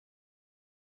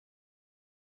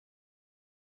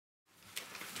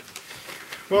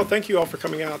Well, thank you all for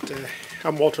coming out.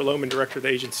 I'm Walter Lohman, Director of the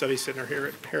Asian Studies Center here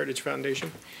at Heritage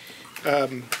Foundation.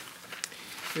 The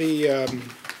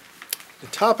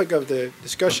topic of the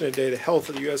discussion today, the health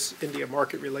of the U.S.-India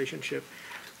market relationship,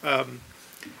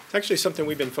 it's actually something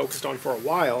we've been focused on for a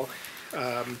while.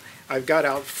 I've got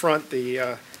out front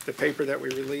the paper that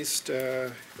we released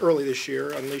early this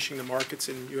year, Unleashing the Markets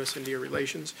in U.S.-India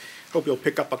Relations. Hope you'll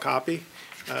pick up a copy.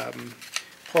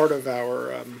 Part of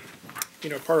our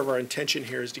intention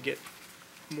here is to get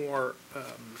more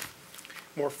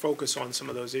focus on some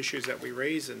of those issues that we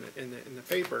raise in the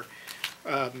paper.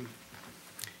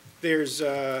 There's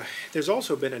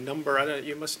also been a number.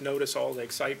 You must notice all the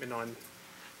excitement on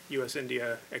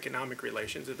U.S.-India economic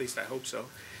relations. At least I hope so.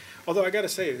 Although I got to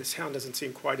say, this town doesn't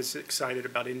seem quite as excited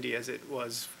about India as it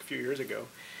was a few years ago.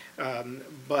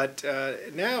 But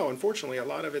now, unfortunately, a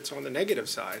lot of it's on the negative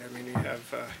side. I mean, you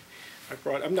have.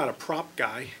 I'm not a prop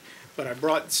guy, but I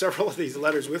brought several of these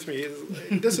letters with me.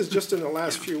 This is just in the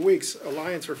last few weeks.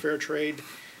 Alliance for Fair Trade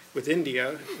with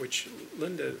India, which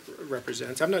Linda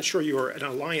represents. I'm not sure you were an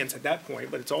alliance at that point,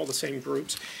 but it's all the same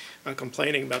groups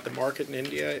complaining about the market in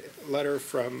India. Letter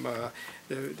from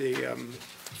the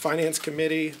Finance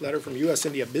Committee, letter from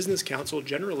U.S.-India Business Council,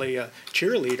 generally a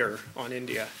cheerleader on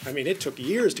India. I mean, it took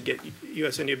years to get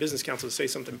U.S.-India Business Council to say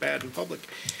something bad in public.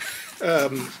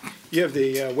 You have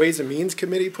the Ways and Means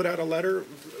Committee put out a letter.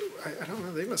 I don't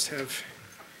know, they've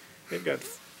got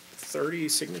 30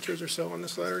 signatures or so on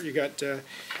this letter. You got,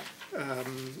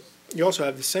 you also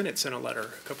have the Senate sent a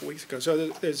letter a couple weeks ago. So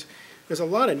there's a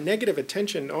lot of negative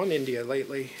attention on India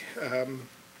lately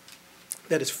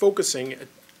that is focusing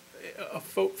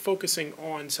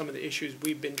on some of the issues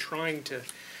we've been trying to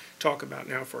talk about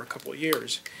now for a couple of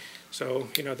years. So,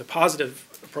 you know, the positive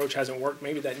approach hasn't worked.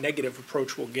 Maybe that negative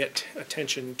approach will get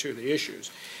attention to the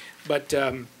issues. But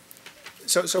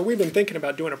so we've been thinking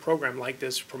about doing a program like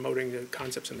this, promoting the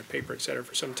concepts in the paper, et cetera,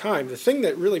 for some time. The thing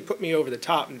that really put me over the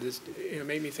top and just,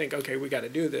 made me think, okay, we got to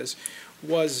do this,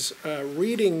 was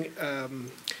reading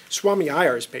Swami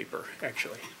Iyer's paper,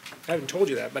 actually. I haven't told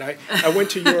you that, but I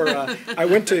went to I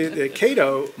went to the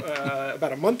Cato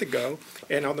about a month ago,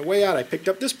 and on the way out I picked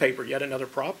up this paper, yet another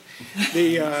prop.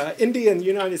 The India and the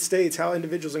United States, How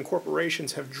Individuals and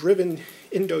Corporations Have Driven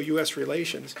Indo-U.S.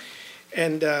 Relations.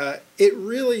 And it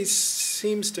really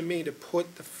seems to me to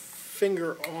put the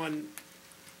finger on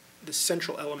the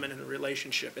central element in the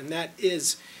relationship, and that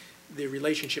is the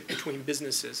relationship between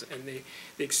businesses and the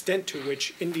extent to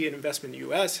which Indian investment in the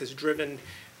U.S. has driven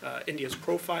India's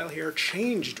profile here,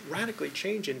 radically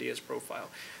changed India's profile,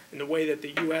 in the way that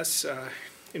the U.S.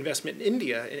 Investment in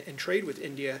India and trade with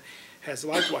India has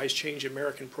likewise changed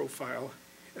American profile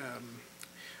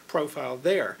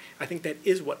there. I think that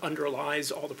is what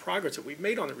underlies all the progress that we've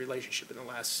made on the relationship in the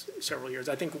last several years.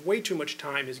 I think way too much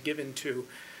time is given to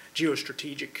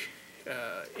geostrategic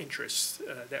interests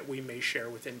that we may share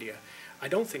with India. I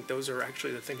don't think those are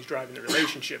actually the things driving the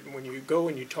relationship. And when you go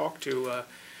and you talk to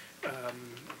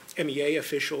MEA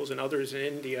officials and others in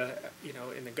India,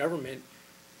 in the government,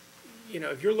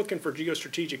 if you're looking for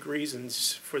geostrategic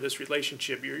reasons for this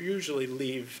relationship, you usually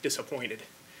leave disappointed.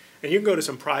 And you can go to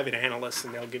some private analysts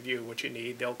and they'll give you what you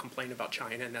need. They'll complain about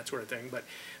China and that sort of thing. But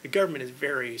the government is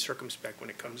very circumspect when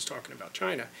it comes to talking about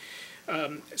China.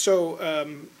 So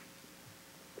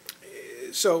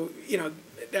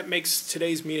that makes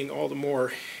today's meeting all the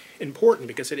more important,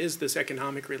 because it is this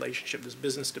economic relationship, this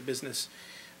business-to-business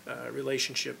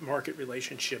relationship, market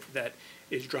relationship, that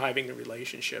is driving the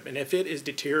relationship. And if it is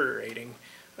deteriorating,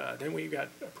 then we've got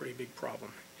a pretty big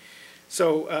problem.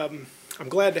 So I'm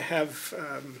glad to have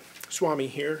Swami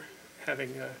here,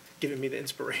 having given me the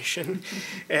inspiration.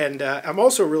 And I'm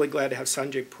also really glad to have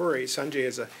Sanjay Puri. Sanjay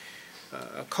is a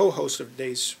co-host of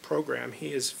today's program.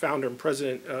 He is founder,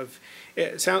 president, and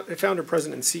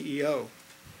CEO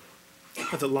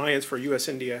of the Alliance for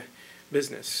U.S.-India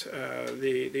Business.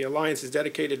 The alliance is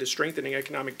dedicated to strengthening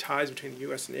economic ties between the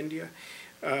U.S. and India.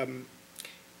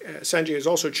 Sanjay is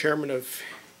also chairman of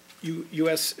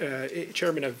U.S.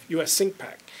 Think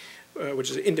Pack, which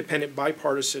is an independent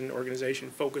bipartisan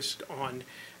organization focused on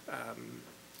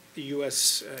the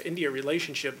U.S.-India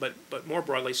relationship, but more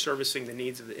broadly servicing the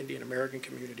needs of the Indian American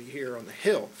community here on the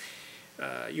Hill.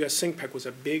 U.S. Think Pack was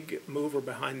a big mover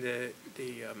behind the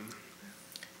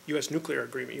U.S. nuclear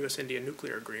agreement, U.S.-India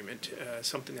nuclear agreement,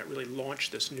 something that really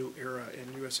launched this new era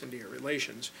in U.S.-India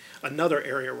relations. Another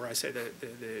area where I say that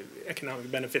the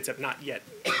economic benefits have not yet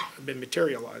been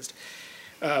materialized.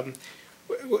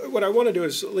 What I want to do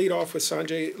is lead off with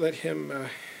Sanjay, let him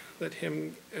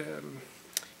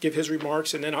give his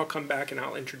remarks, and then I'll come back and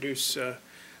I'll introduce the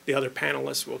other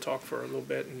panelists. We'll talk for a little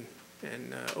bit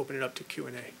and open it up to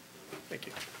Q&A. Thank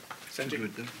you. Sanjay,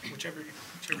 Good then. whichever you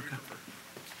prefer.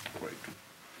 Right.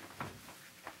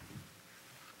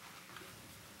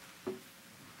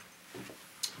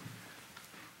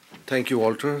 Thank you,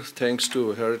 Walter. Thanks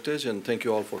to Heritage, and thank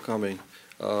you all for coming.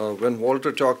 When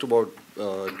Walter talked about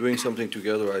doing something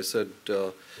together, I said,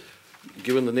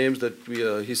 given the names that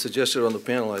he suggested on the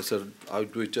panel, I said I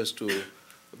would do it just to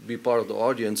be part of the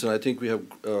audience. And I think we have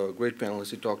great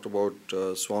panelists. He talked about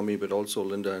Swami, but also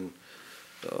Linda and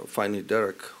finally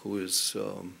Derek, who is,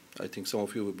 I think some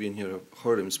of you who have been here have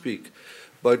heard him speak.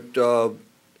 But,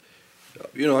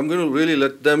 you know, I'm going to really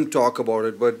let them talk about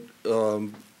it. But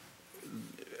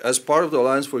as part of the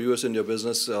Alliance for U.S.-India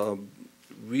Business,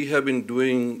 we have been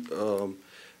doing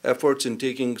efforts in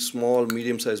taking small,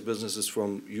 medium-sized businesses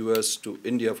from U.S. to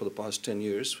India for the past 10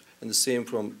 years, and the same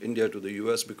from India to the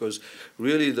U.S., because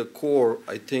really the core,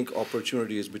 I think,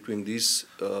 opportunity is between these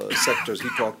sectors. He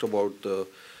talked about the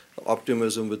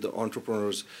optimism with the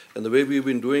entrepreneurs. And the way we've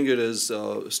been doing it is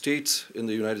states in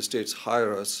the United States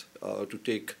hire us to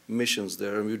take missions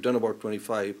there, and we've done about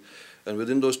 25. And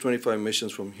within those 25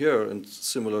 missions from here, and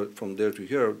similar from there to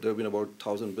here, there have been about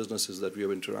 1,000 businesses that we have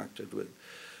interacted with.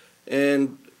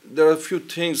 And there are a few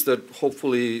things that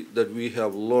hopefully that we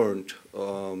have learned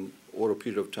over a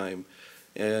period of time,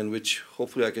 and which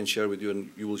hopefully I can share with you, and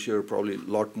you will hear probably a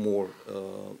lot more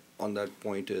on that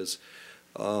point is,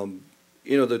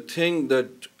 you know, the thing that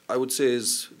I would say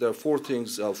is there are four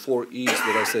things, 4 E's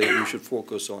that I say we should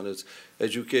focus on is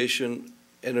education,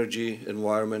 energy,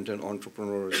 environment, and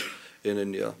entrepreneurs in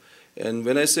India. And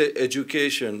when I say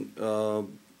education,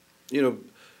 you know,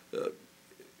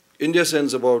 India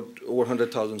sends about over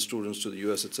 100,000 students to the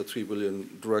U.S. It's a $3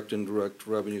 billion direct, indirect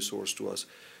revenue source to us.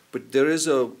 But there is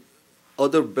a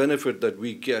other benefit that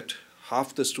we get.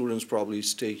 Half the students probably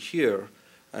stay here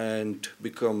and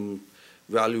become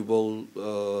valuable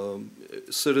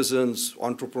citizens,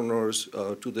 entrepreneurs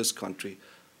to this country.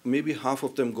 Maybe half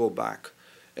of them go back.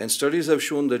 And studies have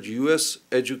shown that U.S.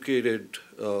 educated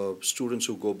students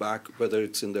who go back, whether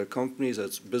it's in their companies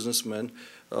as businessmen,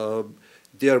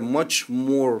 they are much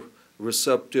more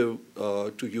receptive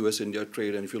to U.S.-India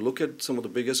trade. And if you look at some of the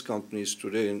biggest companies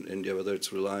today in India, whether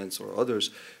it's Reliance or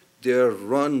others, they're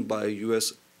run by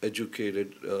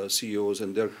U.S.-educated CEOs,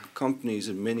 and their companies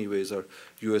in many ways are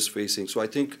U.S.-facing. So I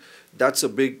think that's a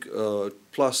big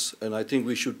plus, and I think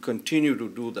we should continue to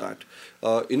do that.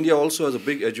 India also has a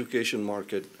big education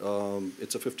market.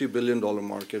 It's a $50 billion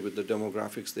market with the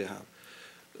demographics they have.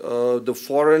 The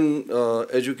foreign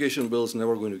education bill is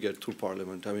never going to get through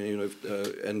Parliament. I mean, you know,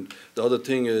 and the other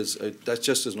thing is that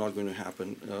just is not going to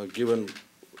happen. Given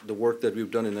the work that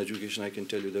we've done in education, I can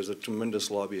tell you there's a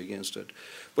tremendous lobby against it.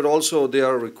 But also they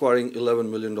are requiring $11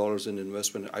 million in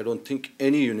investment. I don't think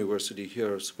any university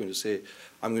here is going to say,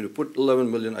 I'm going to put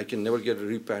 11 million, I can never get it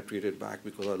repatriated back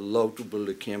because I'd love to build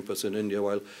a campus in India,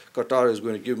 while Qatar is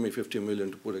going to give me 50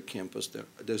 million to put a campus there.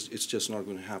 It's just not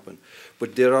going to happen.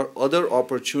 But there are other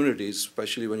opportunities,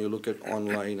 especially when you look at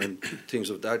online and things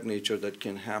of that nature that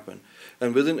can happen.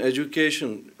 And within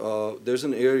education, there's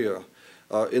an area.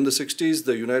 In the 60s,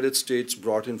 the United States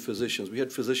brought in physicians. We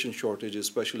had physician shortages,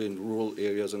 especially in rural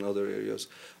areas and other areas.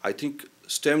 I think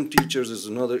STEM teachers is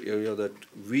another area that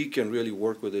we can really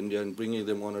work with India in bringing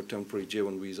them on a temporary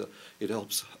J1 visa. It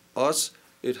helps us.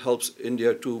 It helps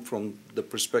India, too, from the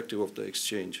perspective of the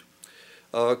exchange.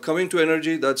 Coming to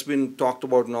energy, that's been talked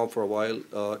about now for a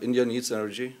while. India needs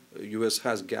energy. U.S.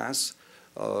 has gas.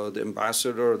 The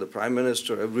ambassador, the prime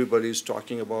minister, everybody's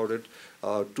talking about it.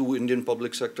 2 Indian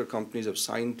public sector companies have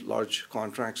signed large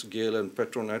contracts, GAIL and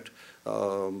Petronet.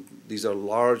 These are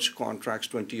large contracts,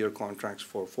 20-year contracts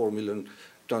for 4 million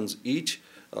tons each.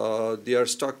 They are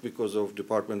stuck because of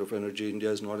Department of Energy.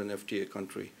 India is not an FTA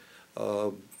country.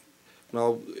 Now,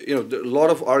 you know, there are a lot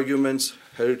of arguments.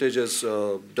 Heritage has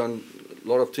done a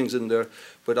lot of things in there.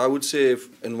 But I would say if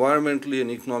environmentally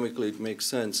and economically it makes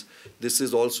sense, this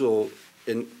is also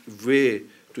a way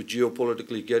to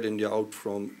geopolitically get India out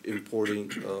from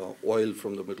importing oil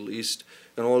from the Middle East,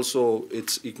 and also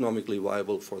it's economically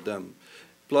viable for them.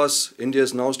 Plus, India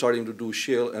is now starting to do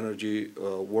shale energy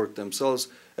work themselves,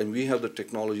 and we have the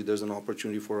technology. There's an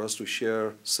opportunity for us to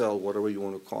share, sell, whatever you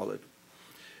want to call it.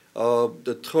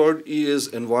 The third E is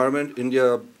environment.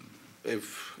 India,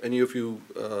 if any of you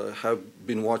have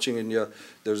been watching India,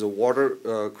 there's a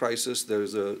water crisis,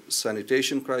 there's a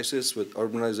sanitation crisis with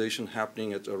urbanization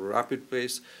happening at a rapid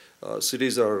pace.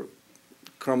 Cities are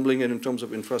crumbling in terms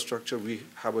of infrastructure. We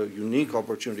have a unique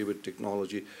opportunity with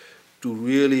technology to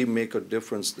really make a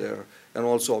difference there, and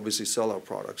also obviously sell our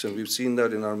products. And we've seen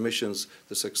that in our missions,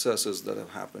 the successes that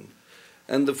have happened.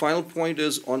 And the final point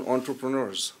is on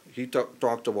entrepreneurs. He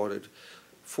talked about it.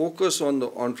 focus on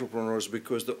the entrepreneurs,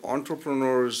 because the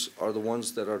entrepreneurs are the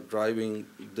ones that are driving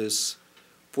this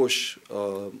push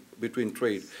between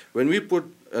trade. When we put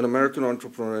an American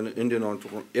entrepreneur and an Indian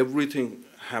entrepreneur, everything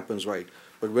happens right.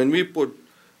 But when we put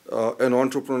an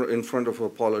entrepreneur in front of a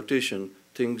politician,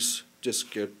 things just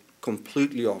get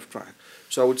completely off track.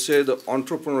 So I would say the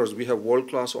entrepreneurs, we have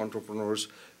world-class entrepreneurs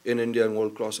in India and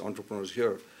world-class entrepreneurs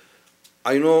here.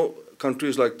 I know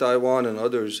countries like Taiwan and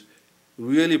others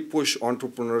really push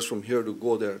entrepreneurs from here to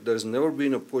go there. There's never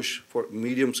been a push for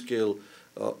medium-scale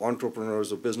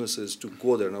entrepreneurs or businesses to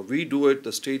go there. Now, we do it,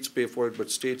 the states pay for it,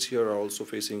 but states here are also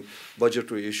facing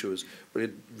budgetary issues. But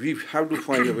we have to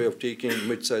find a way of taking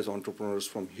mid-sized entrepreneurs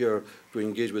from here to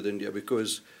engage with India,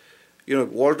 because you know,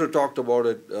 Walter talked about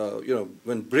it, you know,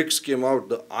 when BRICS came out,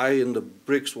 the I in the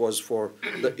BRICS was for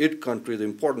the it country, the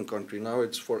important country. Now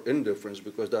it's for indifference,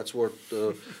 because that's what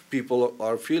people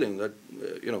are feeling, that,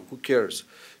 you know, who cares?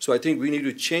 So I think we need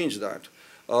to change that.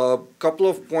 Couple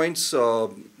of points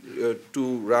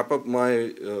to wrap up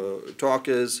my talk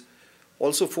is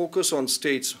also focus on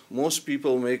states. Most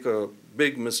people make a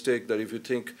big mistake that if you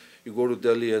think you go to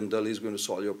Delhi and Delhi is going to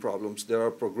solve your problems. There are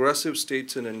progressive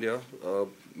states in India,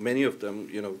 many of them,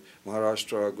 you know,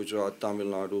 Maharashtra, Gujarat, Tamil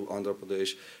Nadu, Andhra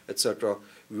Pradesh, etc.,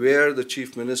 where the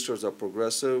chief ministers are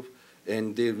progressive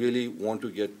and they really want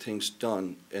to get things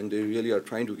done, and they really are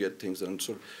trying to get things done.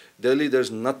 So Delhi,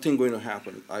 there's nothing going to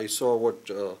happen. I saw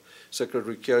what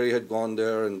Secretary Kerry had gone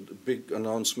there and big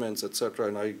announcements, etc.,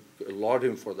 and I laud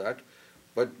him for that.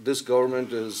 But this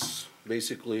government is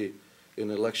basically in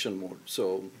election mode.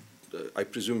 So I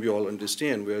presume we all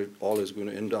understand where it all is going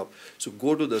to end up. So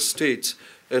go to the states.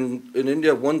 And in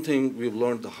India, one thing we've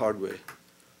learned the hard way.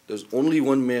 There's only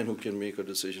one man who can make a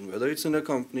decision, whether it's in a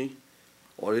company,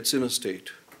 or it's in a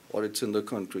state, or it's in the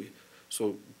country.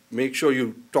 So make sure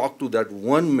you talk to that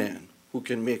one man who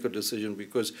can make a decision,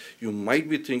 because you might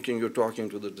be thinking you're talking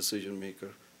to the decision maker,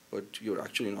 but you're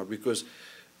actually not. Because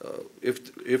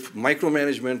if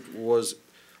micromanagement was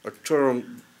a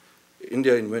term,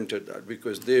 India invented that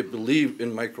because they believe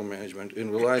in micromanagement. In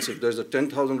Reliance, if there's a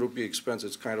 10,000 rupee expense,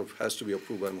 it kind of has to be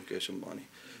approved by Mukesh Ambani.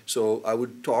 So I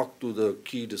would talk to the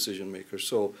key decision makers.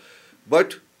 So,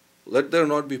 but let there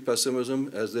not be pessimism.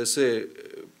 As they say,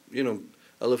 you know,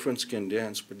 elephants can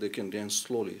dance, but they can dance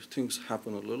slowly. Things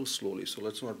happen a little slowly, so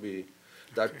let's not be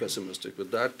that pessimistic. With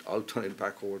that, I'll turn it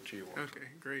back over to you, Walter. Okay,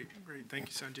 great. Thank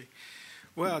you, Sanjay.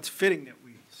 Well, it's fitting that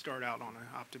we start out on an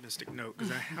optimistic note,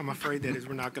 because I'm afraid that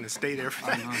we're not going to stay there for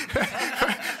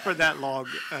that, for that long.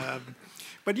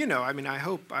 But you know, I mean, I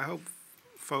hope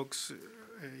folks,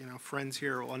 you know, friends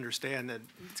here will understand that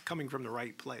it's coming from the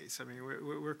right place. I mean,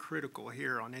 we're critical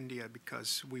here on India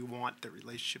because we want the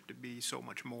relationship to be so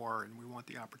much more, and we want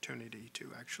the opportunity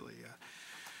to actually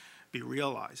be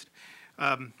realized.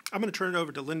 I'm going to turn it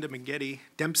over to Linda McGetty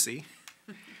Dempsey.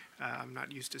 I'm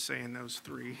not used to saying those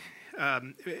three.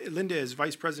 Linda is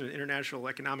Vice President of International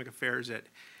Economic Affairs at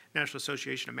National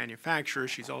Association of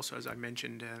Manufacturers. She's also, as I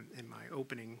mentioned in my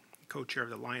opening, co-chair of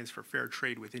the Alliance for Fair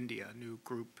Trade with India, a new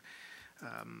group,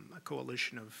 a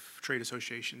coalition of trade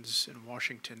associations in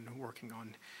Washington working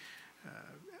on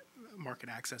market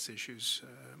access issues,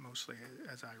 mostly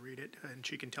as I read it, and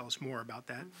she can tell us more about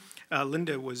that.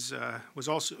 Linda was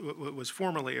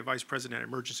formerly a Vice President of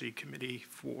Emergency Committee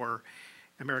for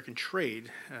American Trade,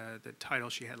 the title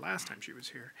she had last time she was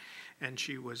here, and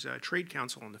she was Trade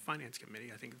Counsel on the Finance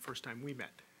Committee, I think the first time we met.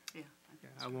 Yeah.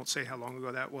 I won't say how long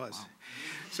ago that was. Wow.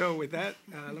 So with that,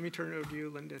 let me turn it over to you,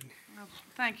 Linda. Well,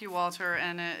 thank you, Walter,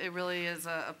 and it really is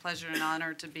a pleasure and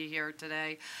honor to be here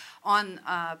today. On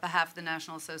behalf of the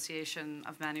National Association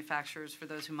of Manufacturers, for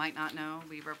those who might not know,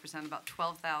 we represent about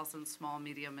 12,000 small,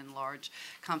 medium, and large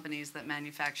companies that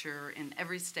manufacture in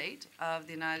every state of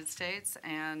the United States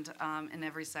and in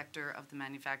every sector of the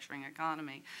manufacturing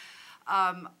economy.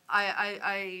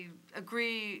 I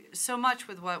agree so much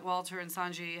with what Walter and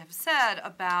Sanjay have said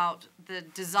about the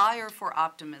desire for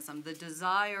optimism, the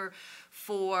desire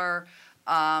for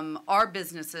our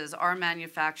businesses, our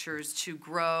manufacturers to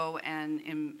grow and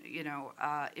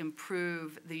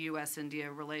improve the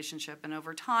U.S.-India relationship. And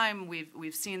over time,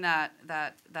 we've seen that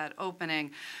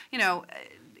opening. You know,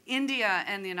 India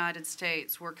and the United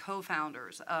States were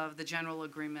co-founders of the General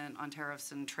Agreement on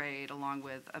Tariffs and Trade, along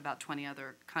with about 20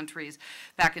 other countries,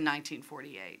 back in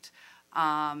 1948.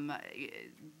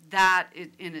 That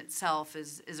in itself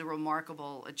is a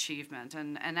remarkable achievement.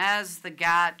 And as the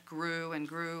GATT grew and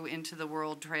grew into the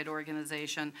World Trade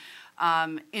Organization,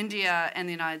 India and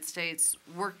the United States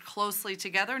worked closely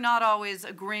together, not always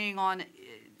agreeing on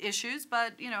issues,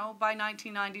 but you know, by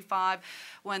 1995,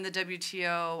 when the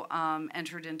WTO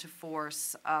entered into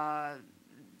force,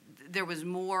 there was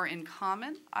more in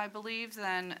common, I believe,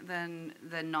 than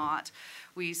not.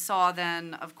 We saw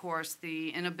then, of course, the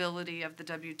inability of the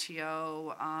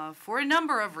WTO for a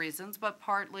number of reasons, but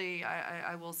partly,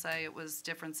 I will say, it was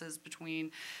differences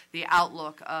between the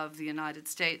outlook of the United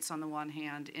States on the one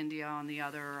hand, India on the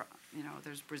other. You know,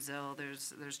 there's Brazil,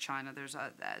 there's China, there's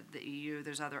the EU,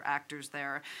 there's other actors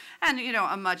there, and, you know,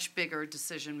 a much bigger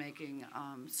decision-making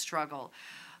struggle.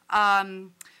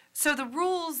 So the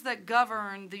rules that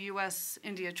govern the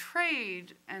U.S.-India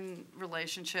trade and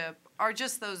relationship are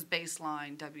just those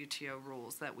baseline WTO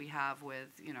rules that we have with,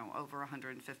 you know, over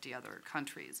 150 other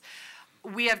countries.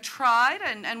 We have tried,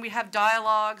 and we have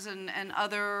dialogues and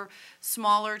other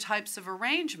smaller types of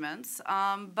arrangements,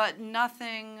 but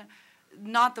nothing,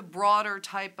 not the broader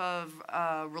type of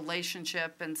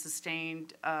relationship and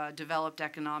sustained developed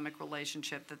economic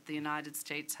relationship that the United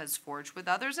States has forged with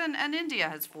others and India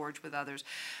has forged with others.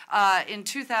 In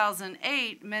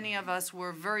 2008, many of us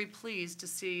were very pleased to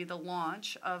see the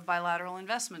launch of bilateral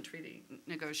investment treaty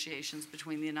negotiations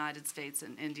between the United States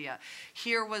and India.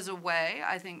 Here was a way,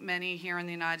 I think many here in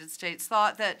the United States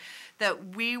thought that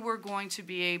we were going to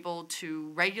be able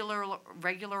to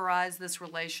regularize this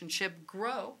relationship,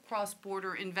 grow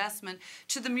cross-border investment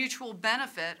to the mutual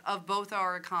benefit of both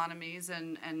our economies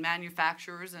and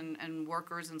manufacturers and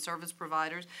workers and service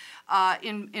providers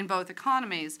in both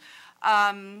economies.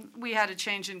 We had a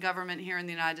change in government here in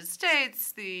the United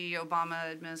States. The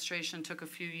Obama administration took a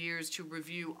few years to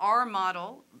review our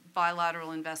model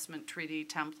bilateral investment treaty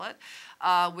template,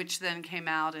 which then came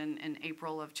out in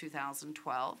April of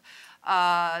 2012.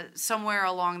 Somewhere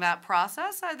along that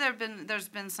process, there's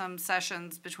been some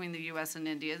sessions between the U.S. and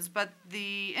Indians, but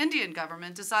the Indian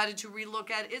government decided to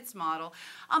relook at its model,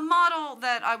 a model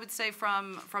that I would say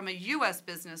from a U.S.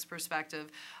 business perspective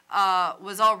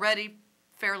was already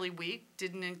fairly weak,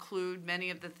 didn't include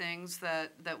many of the things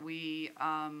that we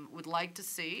would like to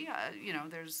see. You know,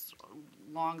 there's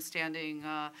long-standing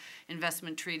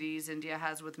investment treaties India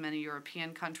has with many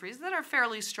European countries that are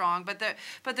fairly strong,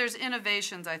 but there's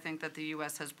innovations I think that the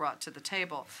U.S. has brought to the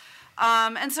table,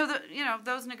 and so you know,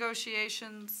 those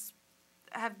negotiations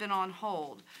have been on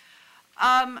hold.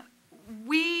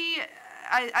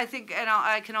 I think, and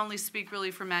I can only speak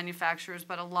really for manufacturers,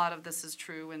 but a lot of this is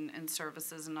true in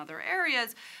services and other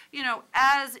areas. You know,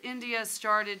 as India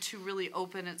started to really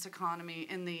open its economy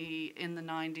in the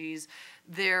 90s,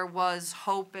 there was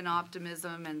hope and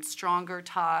optimism and stronger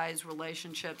ties,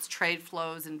 relationships, trade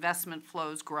flows, investment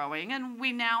flows growing, and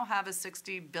we now have a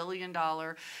 $60 billion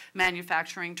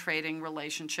manufacturing trading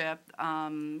relationship.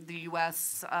 The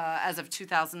U.S., as of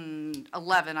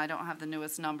 2011, I don't have the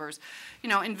newest numbers, you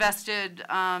know, invested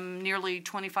nearly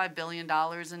 $25 billion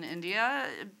in India,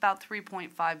 about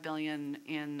 $3.5 billion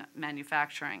in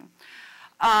manufacturing.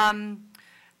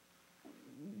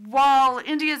 While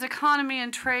India's economy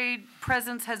and trade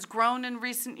presence has grown in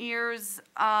recent years,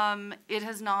 it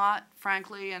has not,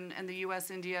 frankly, and the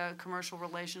U.S.-India commercial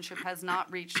relationship has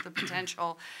not reached the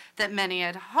potential that many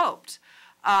had hoped.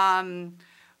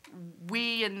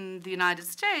 We in the United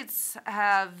States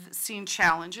have seen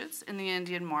challenges in the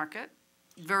Indian market,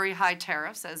 very high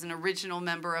tariffs. As an original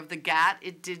member of the GATT,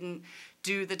 it didn't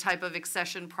do the type of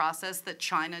accession process that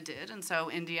China did, and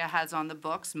so India has on the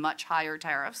books much higher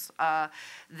tariffs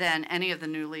than any of the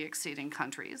newly acceding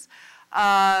countries.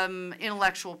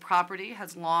 Intellectual property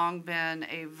has long been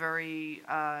a very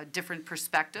different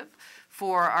perspective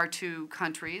for our two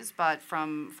countries, but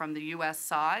from the U.S.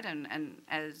 side, and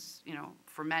as you know,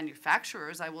 for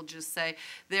manufacturers, I will just say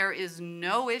there is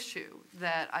no issue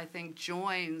that I think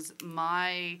joins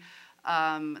my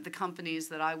the companies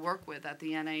that I work with at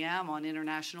the NAM on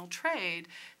international trade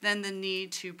than the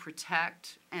need to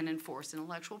protect and enforce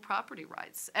intellectual property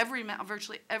rights.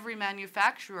 Virtually every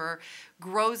manufacturer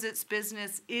grows its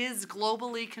business, is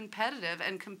globally competitive,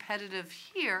 and competitive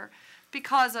here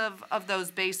because of those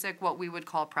basic, what we would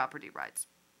call property rights.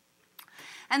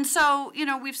 And so, you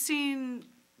know, we've seen,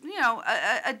 you know,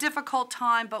 a difficult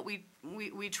time, but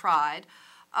we tried.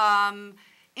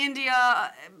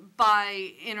 India,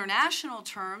 by international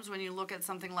terms, when you look at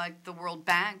something like the World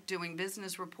Bank Doing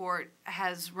Business report,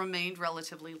 has remained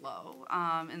relatively low.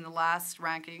 In the last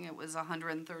ranking, it was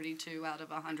 132 out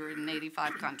of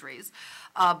 185 countries,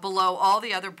 below all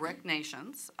the other BRIC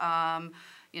nations,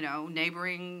 you know,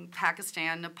 neighboring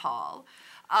Pakistan, Nepal.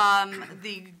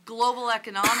 The Global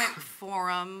Economic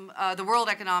Forum, the World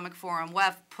Economic Forum,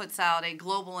 WEF, puts out a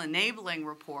global enabling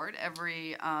report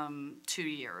every 2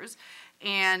 years.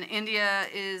 And India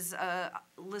is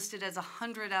listed as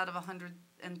 100 out of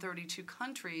 132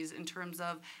 countries in terms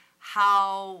of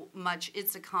how much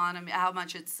its economy, how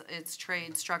much its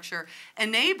trade structure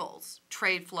enables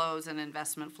trade flows and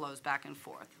investment flows back and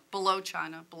forth, below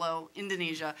China, below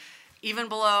Indonesia, even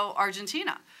below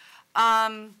Argentina.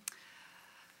 And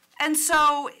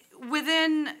so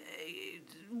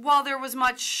while there was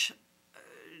much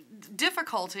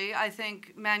difficulty, I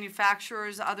think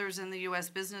manufacturers, others in the U.S.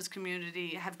 business community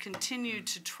have continued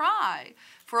to try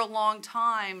for a long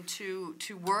time to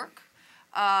work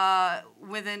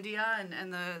with India,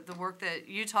 and the work that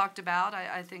you talked about,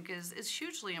 I think is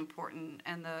hugely important,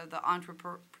 and the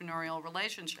entrepreneurial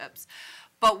relationships.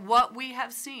 But what we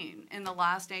have seen in the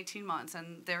last 18 months,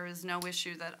 and there is no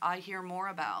issue that I hear more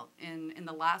about in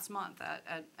the last month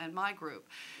at my group,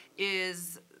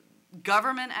 is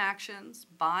government actions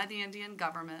by the Indian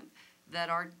government that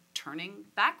are turning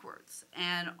backwards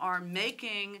and are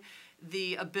making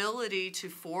the ability to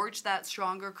forge that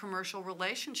stronger commercial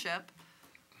relationship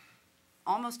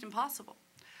almost impossible.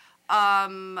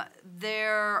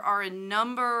 There are a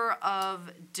number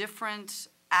of different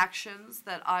actions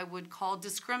that I would call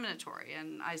discriminatory.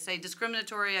 And I say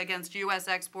discriminatory against U.S.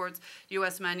 exports,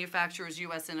 U.S. manufacturers,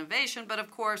 U.S. innovation, but of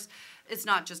course it's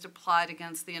not just applied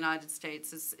against the United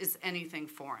States, it's anything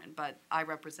foreign. But I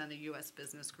represent a U.S.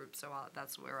 business group, so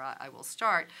that's where I will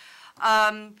start.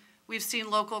 We've seen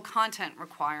local content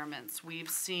requirements. We've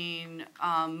seen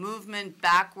movement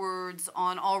backwards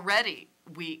on already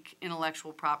weak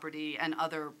intellectual property and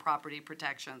other property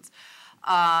protections.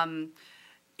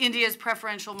 India's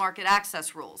preferential market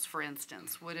access rules, for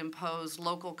instance, would impose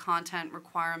local content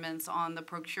requirements on the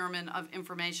procurement of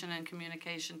information and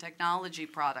communication technology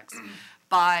products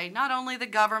by not only the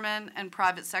government and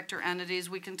private sector entities.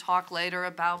 We can talk later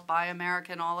about Buy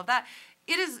America and all of that.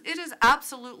 It is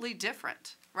absolutely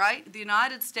different, right? The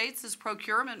United States'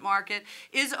 procurement market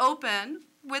is open,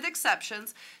 with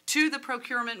exceptions, to the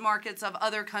procurement markets of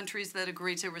other countries that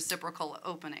agree to reciprocal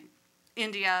opening.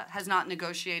 India has not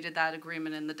negotiated that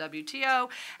agreement in the WTO,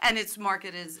 and its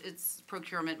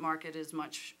procurement market is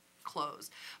much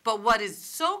closed. But what is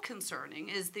so concerning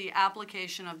is the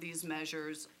application of these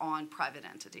measures on private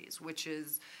entities, which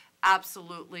is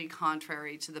absolutely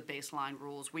contrary to the baseline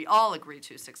rules we all agreed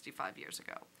to 65 years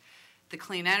ago. The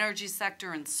clean energy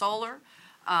sector and solar,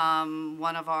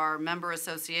 one of our member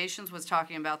associations was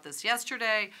talking about this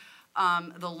yesterday.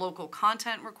 The local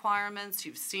content requirements,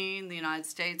 you've seen the United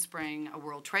States bring a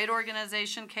World Trade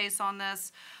Organization case on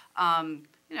this.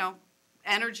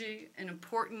 Energy, an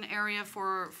important area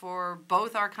for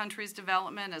both our countries'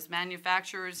 development. As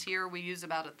manufacturers here, we use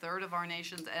about 1/3 of our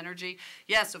nation's energy.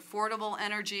 Yes, affordable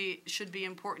energy should be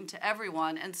important to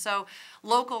everyone. And so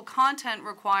local content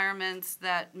requirements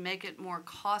that make it more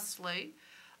costly,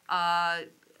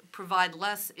 provide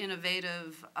less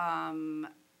innovative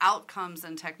outcomes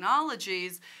and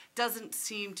technologies, doesn't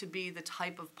seem to be the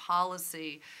type of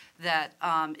policy that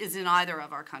is in either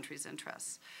of our countries'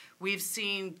 interests. We've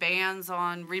seen bans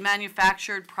on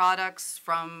remanufactured products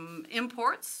from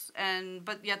imports,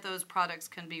 but yet those products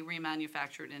can be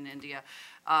remanufactured in India.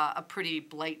 A pretty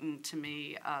blatant, to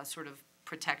me, sort of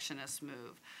protectionist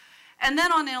move. And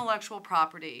then on intellectual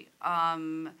property,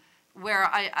 where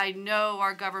I know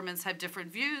our governments have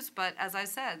different views, but as I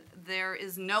said, there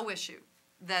is no issue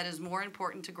that is more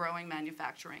important to growing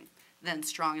manufacturing than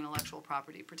strong intellectual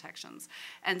property protections.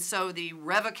 And so the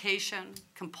revocation,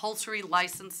 compulsory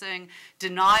licensing,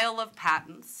 denial of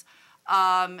patents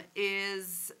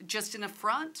is just an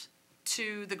affront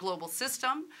to the global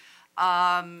system.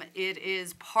 It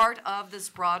is part of this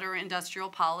broader industrial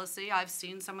policy. I've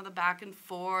seen some of the back and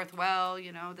forth, well,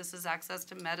 this is access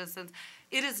to medicines.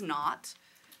 It is not.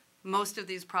 Most of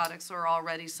these products are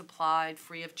already supplied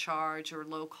free of charge or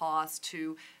low cost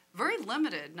to very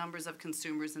limited numbers of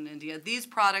consumers in India. These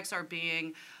products are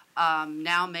being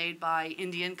now made by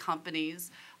Indian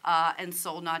companies and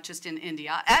sold not just in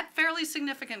India, at fairly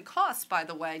significant costs, by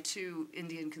the way, to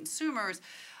Indian consumers,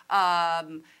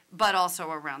 but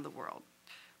also around the world.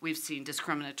 We've seen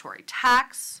discriminatory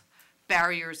tax,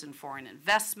 barriers in foreign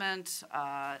investment,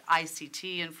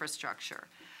 ICT infrastructure.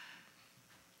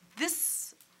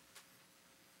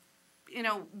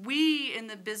 We in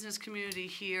the business community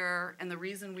here, and the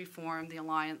reason we formed the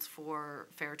Alliance for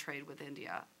Fair Trade with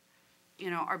India,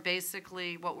 are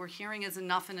basically what we're hearing is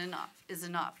enough and enough is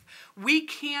enough. We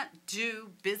can't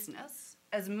do business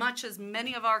as much as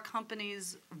many of our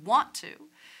companies want to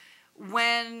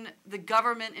when the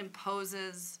government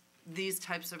imposes these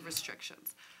types of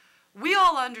restrictions. We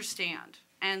all understand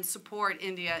and support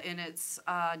India in its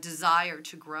desire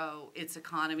to grow its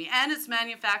economy and its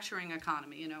manufacturing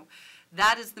economy.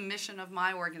 That is the mission of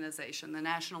my organization, the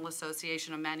National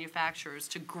Association of Manufacturers,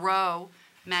 to grow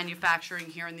manufacturing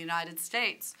here in the United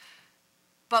States.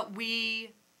 But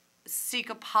we seek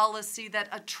a policy that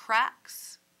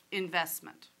attracts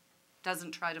investment,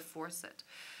 doesn't try to force it.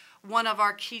 One of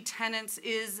our key tenets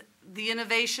is the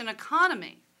innovation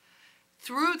economy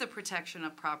through the protection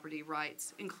of property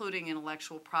rights, including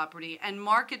intellectual property, and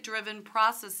market-driven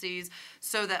processes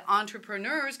so that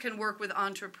entrepreneurs can work with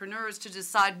entrepreneurs to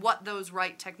decide what those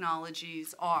right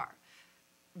technologies are.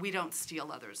 We don't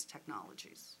steal others'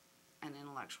 technologies and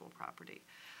intellectual property.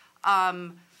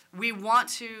 We want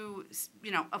to,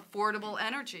 affordable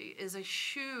energy is a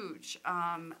huge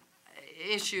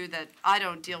issue that I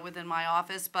don't deal with in my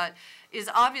office, but is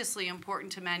obviously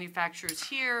important to manufacturers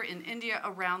here, in India,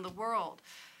 around the world.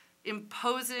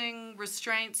 Imposing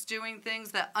restraints, doing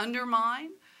things that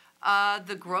undermine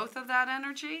the growth of that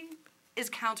energy is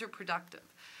counterproductive.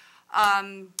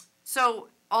 So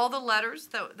all the letters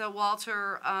that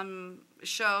Walter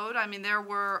showed, I mean, there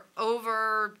were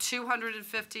over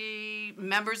 250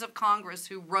 members of Congress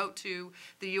who wrote to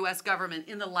the U.S. government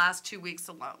in the last 2 weeks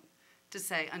alone to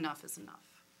say enough is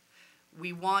enough.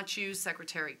 We want you,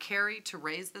 Secretary Kerry, to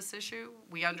raise this issue.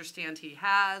 We understand he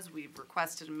has. We've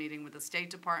requested a meeting with the State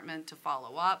Department to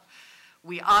follow up.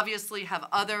 We obviously have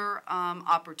other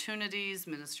opportunities.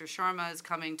 Minister Sharma is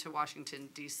coming to Washington,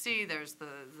 D.C. There's the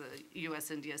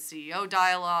U.S.-India CEO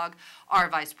dialogue. Our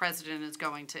Vice President is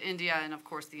going to India, and of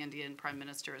course the Indian Prime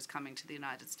Minister is coming to the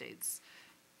United States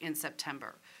in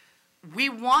September. We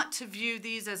want to view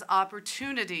these as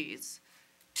opportunities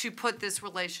to put this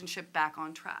relationship back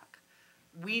on track.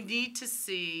 We need to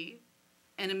see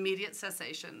an immediate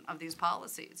cessation of these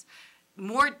policies.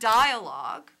 More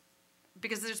dialogue,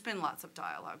 because there's been lots of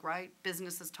dialogue, right?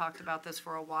 Business has talked about this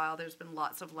for a while. There's been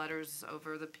lots of letters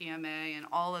over the PMA and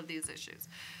all of these issues.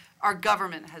 Our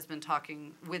government has been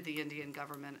talking with the Indian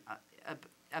government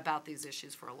about these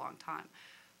issues for a long time.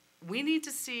 We need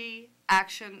to see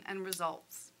action and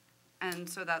results, and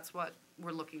so that's what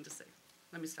we're looking to see.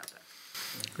 Let me stop there.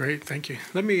 Great, thank you.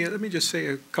 Let me just say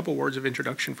a couple words of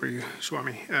introduction for you,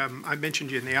 Swami. I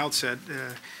mentioned you in the outset.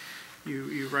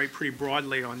 You write pretty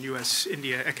broadly on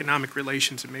U.S.-India economic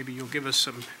relations, and maybe you'll give us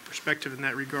some perspective in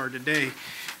that regard today.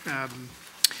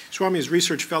 Swami is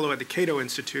research fellow at the Cato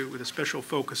Institute with a special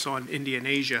focus on India and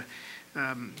Asia.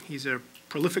 He's a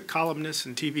prolific columnist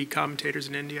and TV commentators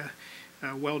in India. He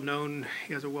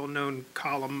has a well-known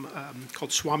column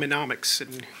called Swaminanomics,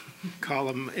 and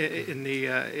column in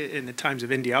the Times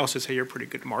of India. I also say you're a pretty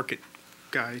good market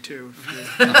guy too,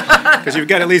 because you've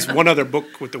got at least one other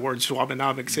book with the word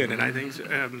Swaminanomics in it, I think.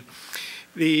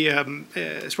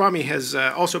 Swami has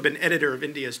also been editor of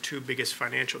India's two biggest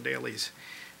financial dailies,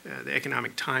 the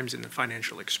Economic Times and the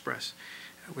Financial Express.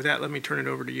 With that, let me turn it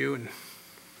over to you, and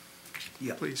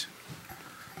please.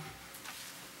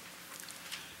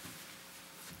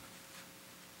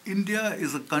 India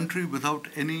is a country without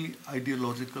any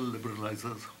ideological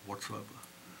liberalizers whatsoever.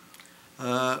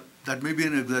 That may be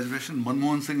an exaggeration.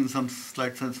 Manmohan Singh, in some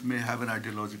slight sense, may have an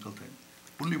ideological thing.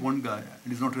 Only one guy,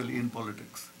 and he's not really in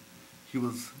politics. He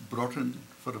was brought in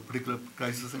for a particular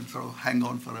crisis and sort of hang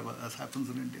on forever, as happens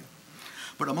in India.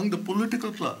 But among the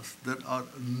political class, there are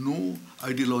no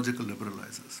ideological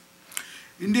liberalizers.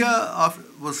 India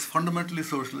was fundamentally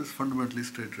socialist, fundamentally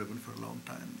state-driven for a long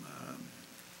time.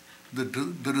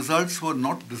 The results were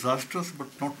not disastrous, but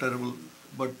not terrible,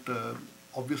 but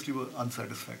obviously were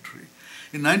unsatisfactory.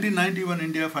 In 1990, when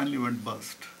India finally went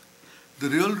bust, the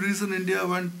real reason India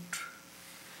went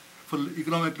for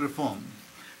economic reform,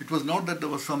 it was not that there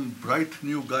were some bright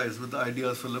new guys with the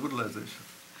ideas for liberalization.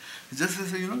 It's just to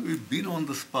say, we've been on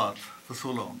this path for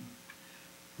so long.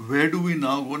 Where do we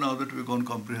now go now that we've gone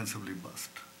comprehensively bust?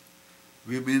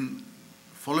 We've been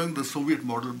following the Soviet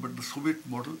model, but the Soviet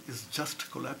model is just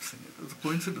collapsing. It was a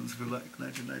coincidence, if you like,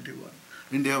 1991.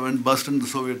 India went bust and the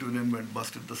Soviet Union went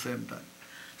bust at the same time.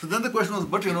 So then the question was,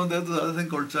 but there's this other thing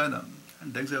called China.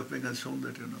 And Deng Xiaoping has shown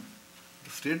that, the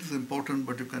state is important,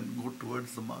 but you can go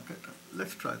towards the market.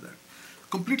 Let's try that.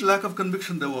 Complete lack of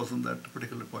conviction there was in that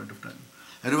particular point of time.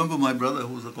 I remember my brother,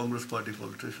 who was a Congress party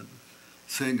politician,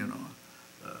 saying,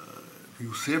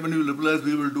 you say when you liberalize,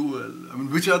 we will do well. I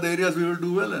mean, which are the areas we will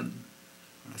do well in?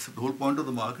 And I said, the whole point of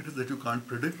the market is that you can't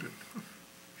predict it.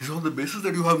 He said, on the basis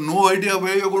that you have no idea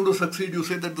where you're going to succeed, you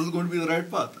say that this is going to be the right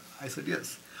path. I said,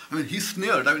 yes. I mean, he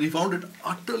sneered. I mean, he found it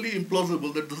utterly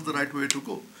implausible that this is the right way to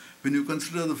go. When you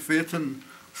consider the faith in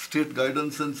state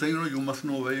guidance and saying, you must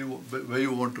know where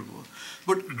you want to go.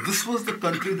 But this was the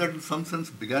country that in some sense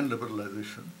began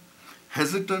liberalization.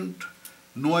 Hesitant,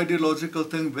 no ideological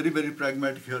thing, very, very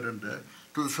pragmatic here and there.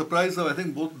 To the surprise of, I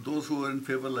think, both those who were in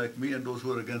favor like me and those who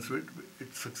were against it,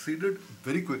 it succeeded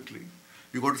very quickly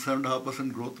You got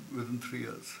 7.5% growth within 3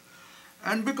 years.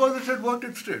 And because it had worked,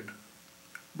 it stayed.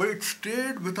 But it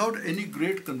stayed without any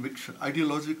great conviction,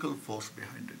 ideological force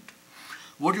behind it.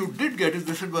 What you did get is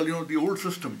they said, well, the old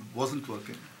system wasn't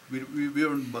working. We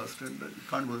weren't bust and it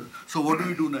can't work. So what do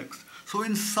we do next? So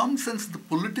in some sense, the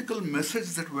political message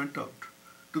that went out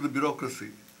to the bureaucracy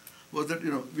was that,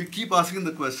 we keep asking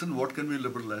the question, what can we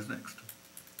liberalize next?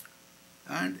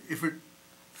 And if it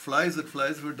flies, it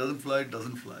flies. If it doesn't fly, it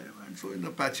doesn't fly. And so in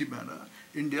a patchy manner,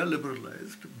 India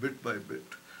liberalized bit by bit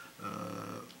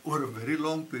over a very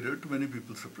long period to many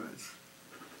people's surprise.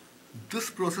 This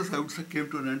process, I would say, came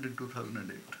to an end in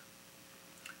 2008.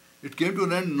 It came to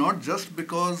an end not just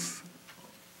because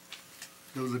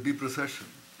there was a deep recession.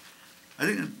 I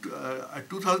think at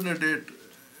 2008,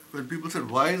 when people said,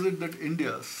 why is it that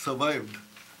India survived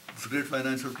this great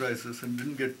financial crisis and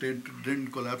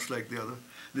didn't collapse like the other?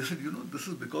 They said, this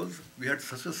is because we had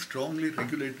such a strongly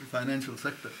regulated financial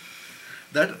sector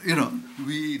that,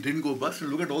 we didn't go bust.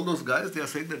 And look at all those guys, they are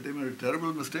saying that they made a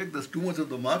terrible mistake. There's too much of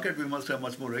the market. We must have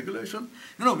much more regulation.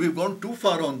 We've gone too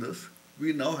far on this.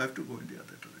 We now have to go in the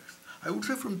other direction. I would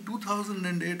say from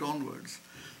 2008 onwards,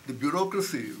 the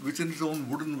bureaucracy, which in its own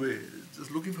wooden way,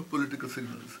 just looking for political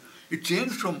signals, it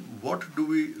changed from what do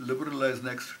we liberalize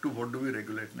next to what do we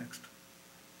regulate next.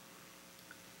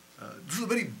 This is a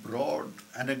very broad,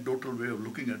 anecdotal way of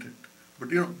looking at it.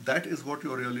 But, that is what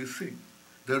you're really seeing.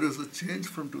 There is a change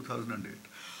from 2008.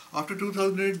 After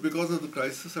 2008, because of the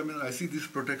crisis, I see these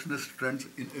protectionist trends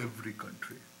in every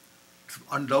country. It's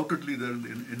undoubtedly there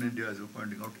in India, as you're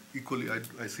pointing out. Equally,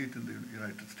 I see it in the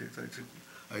United States.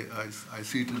 I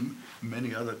see it in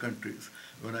many other countries.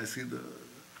 When I see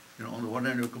on the one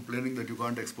hand, you're complaining that you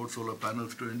can't export solar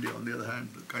panels to India. On the other hand,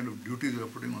 the kind of duties you're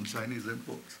putting on Chinese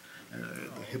imports.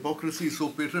 The hypocrisy is so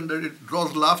patent that it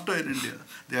draws laughter in India.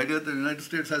 The idea that the United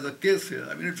States has a case here,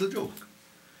 it's a joke.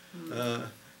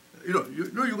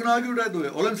 You can argue it either way.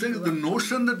 All I'm saying is the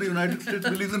notion that the United States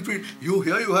believes in free. You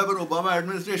have an Obama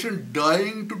administration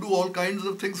dying to do all kinds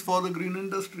of things for the green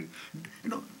industry.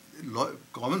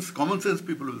 Common sense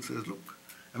people will say, look,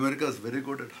 America is very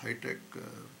good at high-tech,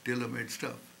 tailor-made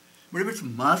stuff. But if it's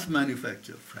mass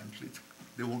manufacture, frankly,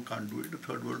 they can't do it. The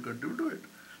third world country will do it.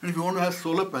 And if you want to have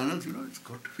solar panels, it's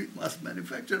got to be mass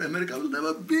manufactured. America will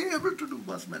never be able to do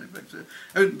mass manufacture.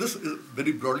 This is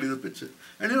very broadly the picture.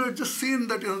 And it's just seen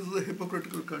that this is a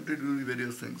hypocritical country doing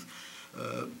various things.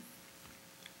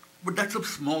 But that's a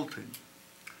small thing.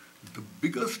 The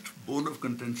biggest bone of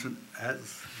contention,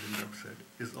 as Linda said,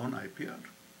 is on IPR.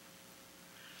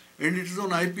 And it is on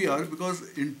IPR because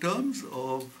in terms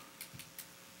of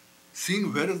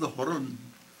seeing where is the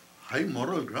high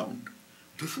moral ground,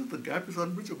 the gap is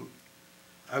unbridgeable.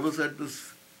 I was at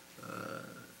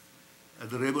at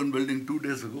the Rayburn building 2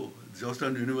 days ago, at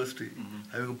Georgetown University,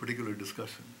 having a particular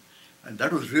discussion. And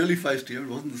that was really feisty. It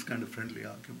wasn't this kind of friendly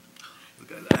argument. The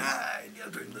guy,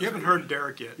 India's doing this. You haven't heard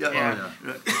Derek yet. Yeah.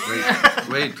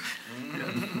 Wait.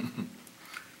 Yeah.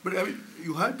 But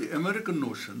you had the American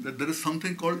notion that there is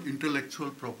something called intellectual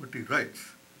property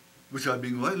rights, which are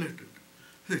being violated.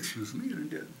 Excuse me, in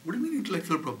India, what do you mean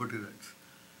intellectual property rights?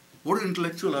 What is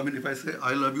intellectual? If I say,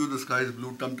 I love you, the sky is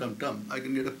blue, tum, tum, tum, I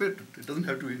can get a patent. It doesn't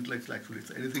have to be intellectual, actually.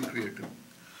 It's anything creative.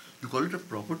 You call it a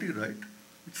property right.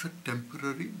 It's a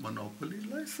temporary monopoly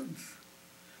license.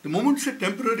 The moment you say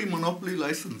temporary monopoly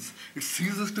license, it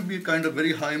ceases to be a kind of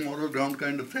very high moral ground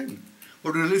kind of thing.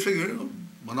 But really saying,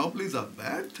 monopolies are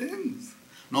bad things.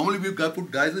 Normally we've got to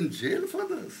put guys in jail for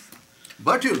this.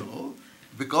 But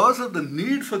because of the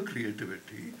need for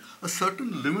creativity, a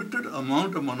certain limited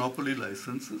amount of monopoly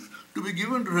licenses to be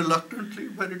given reluctantly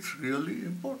where it's really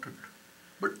important.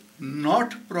 But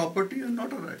not property and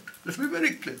not a right. Let's be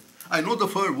very clear. I know the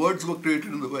words were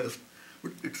created in the West,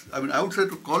 but I would say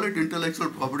to call it intellectual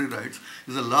property rights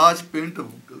is a large paint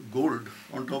of gold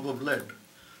on top of lead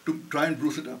to try and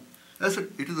bruise it up. As I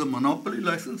said, it is a monopoly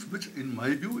license which, in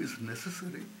my view, is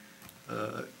necessary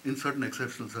in certain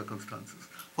exceptional circumstances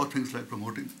for things like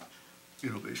promoting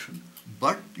innovation,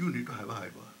 but you need to have a high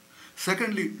bar.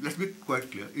 Secondly, let's be quite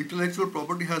clear, intellectual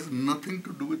property has nothing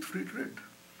to do with free trade.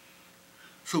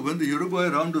 So when the Uruguay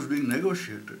round was being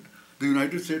negotiated, the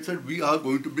United States said, we are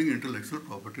going to bring intellectual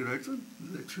property rights. And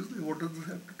excuse me, what does this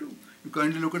have to do? You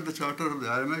kindly look at the charter of the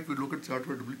IMF, we look at the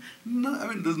charter of the... No,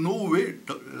 there's no way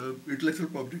intellectual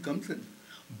property comes in.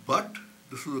 But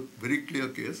this is a very clear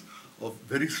case of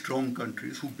very strong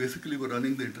countries who basically were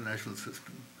running the international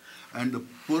system. And the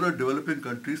poorer developing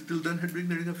countries till then had been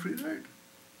getting a free ride.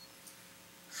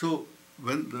 So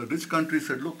when the rich countries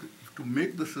said, look, to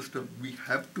make the system, we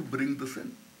have to bring this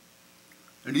in.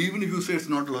 And even if you say it's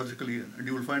not logically in, and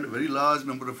you will find a very large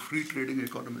number of free trading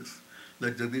economists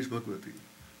like Jagdish Bhagwati,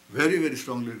 very, very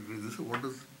strongly agrees. They say, what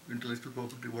does intellectual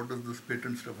property, what does this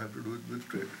patent stuff have to do with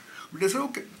trade? But they say,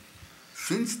 okay,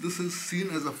 since this is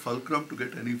seen as a fulcrum to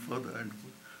get any further, and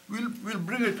we'll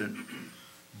bring it in.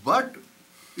 But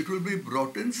it will be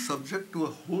brought in subject to a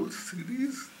whole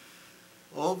series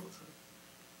of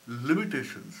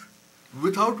limitations,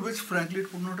 without which, frankly,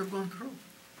 it would not have gone through.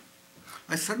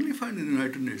 I suddenly find in the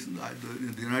United Nations,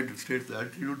 in the United States, the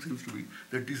attitude seems to be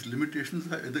that these limitations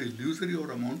are either illusory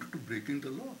or amount to breaking the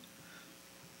law.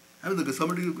 I mean, just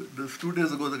 2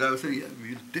 days ago, the guy was saying, yeah,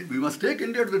 we must take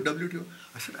India to the WTO.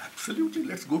 I said, absolutely,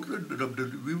 let's go to the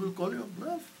WTO. We will call you a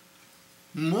bluff.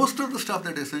 Most of the stuff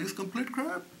that they're saying is complete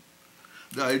crap.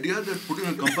 The idea that putting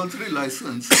a compulsory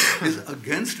license is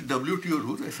against WTO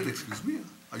rules, I said, excuse me,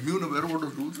 are you aware of what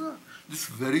those rules are? This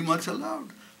is very much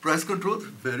allowed. Price controls,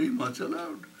 very much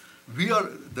allowed. You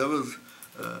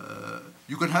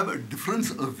can have a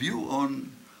difference of view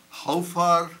on how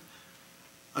far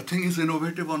a thing is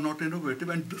innovative or not innovative,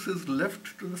 and this is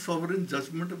left to the sovereign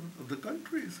judgment of the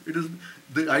countries. It is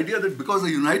the idea that because the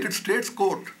United States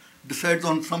court decides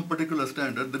on some particular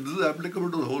standard, that this is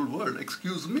applicable to the whole world.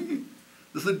 Excuse me.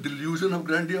 This is a delusion of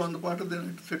grandeur on the part of the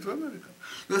United States of America.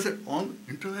 So I said, on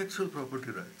intellectual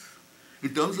property rights,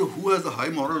 in terms of who has the high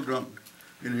moral ground,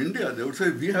 in India, they would say,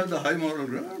 we have the high moral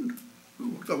ground.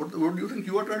 What do you think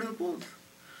you are trying to impose?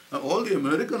 Now, all the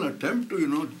American attempt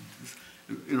to,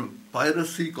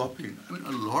 piracy, copying, I mean,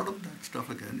 a lot of that stuff,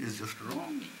 again, is just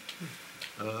wrong.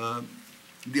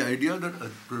 The idea that a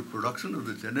production of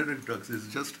the generic drugs is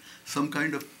just some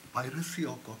kind of piracy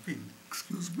or copying,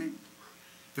 excuse me.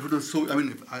 If it was so, I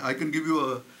mean, if I can give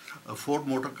you a Ford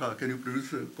motor car, can you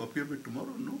produce a copy of it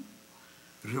tomorrow? No.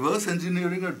 Reverse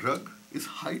engineering a drug is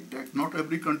high-tech. Not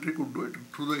every country could do it.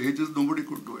 Through the ages, nobody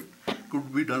could do it. It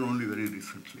could be done only very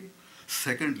recently.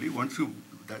 Secondly,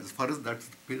 as far as the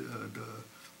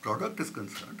product is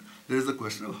concerned, there is a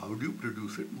question of how do you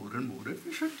produce it more and more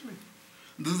efficiently.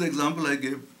 This is the example I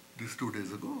gave these 2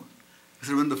 days ago. I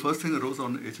said when the first thing arose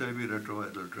on HIV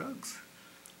retroviral drugs,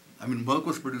 I mean, Merck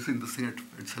was producing this thing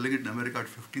and selling it in America at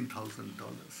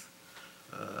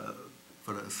 $15,000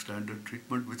 for a standard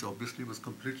treatment, which obviously was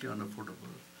completely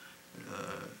unaffordable.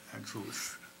 And so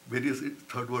various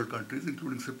third world countries,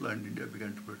 including Cipla and India,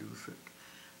 began to produce it.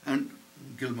 And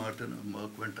Gilmartin and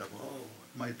Merck went up, oh,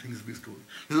 my things be stolen.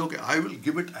 He said, okay, I will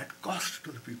give it at cost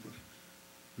to the people.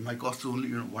 My cost is only,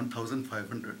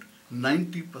 $1,500,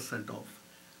 90% off.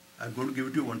 I'm going to give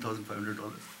it to you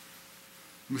 $1,500.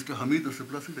 Mr. Hamid of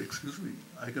Cipla said, excuse me,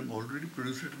 I can already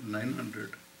produce it at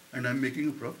 $900 and I'm making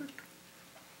a profit.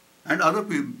 And other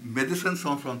people, Medicine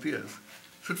Sans Frontières,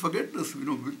 said, forget this,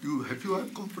 if you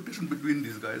have competition between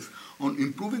these guys on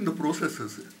improving the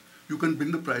processes, you can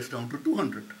bring the price down to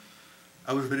 $200.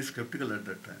 I was very skeptical at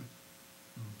that time.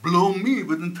 Blow me,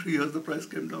 within 3 years, the price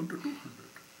came down to $200.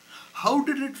 How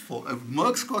did it fall?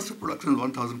 Merck's cost of production is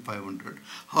 $1,500.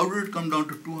 How did it come down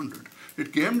to $200?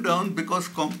 It came down because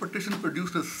competition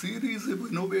produced a series of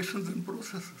innovations in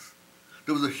processes.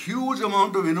 There was a huge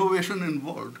amount of innovation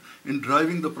involved in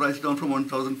driving the price down from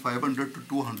 $1,500 to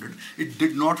 $200. It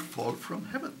did not fall from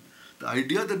heaven. The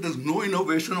idea that there's no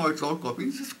innovation or it's all copying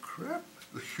is just crap.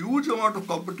 A huge amount of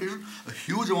competition, a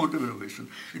huge amount of innovation.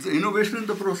 It's an innovation in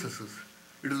the processes.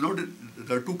 It is not.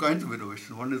 There are two kinds of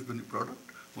innovation. One is the new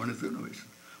product, one is the innovation.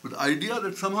 But the idea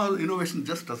that somehow innovation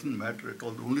just doesn't matter at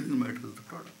all, the only thing that matters is the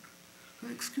product. So,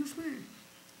 excuse me.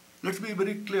 Let's be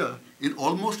very clear. In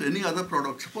almost any other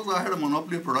product, suppose I had a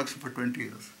monopoly of production for 20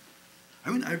 years.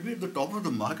 I mean, I'd be at the top of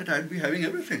the market, I'd be having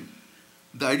everything.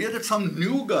 The idea that some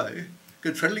new guy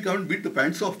can suddenly come and beat the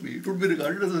pants off me, it would be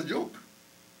regarded as a joke.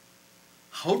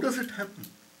 How does it happen?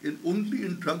 Only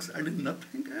in drugs and in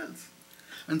nothing else.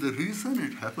 And the reason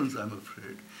it happens, I'm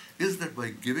afraid, is that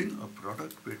by giving a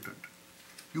product patent,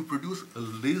 you produce a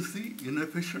lazy,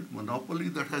 inefficient monopoly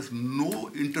that has no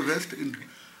interest in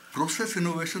process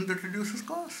innovation that reduces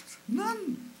costs.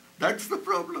 None. That's the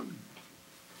problem.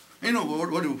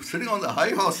 What you're sitting on the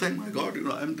high horse saying, my God,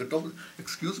 I'm the top.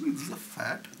 Excuse me, this is a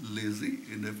fat, lazy,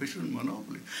 inefficient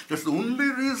monopoly. That's the only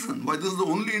reason why this is the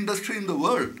only industry in the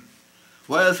world.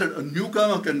 Why I said a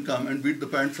newcomer can come and beat the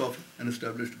pants off an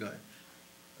established guy.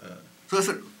 So I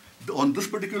said, on this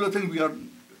particular thing,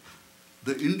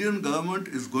 the Indian government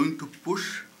is going to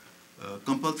push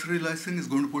compulsory licensing, is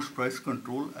going to push price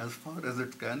control as far as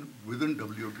it can within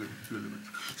WTO limits.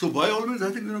 So by all means,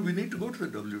 I think we need to go to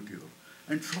the WTO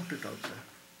and sort it out there.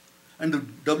 And the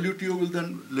WTO will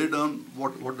then lay down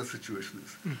what the situation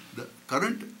is. The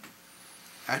current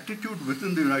attitude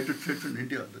within the United States and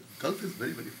India, the Gulf is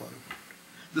very, very far apart.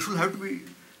 This will have to be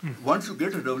Once you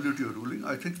get a WTO ruling,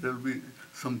 I think there will be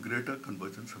some greater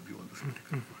convergence of view on this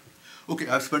particular point. Okay,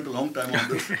 I've spent a long time on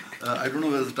this. I don't know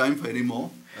whether there's time for any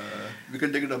more. We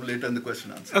can take it up later in the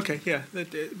question answer. Okay, yeah.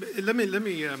 Let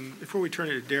me before we turn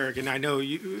it to Derek, and I know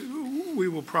we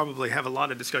will probably have a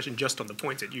lot of discussion just on the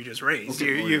points that you just raised.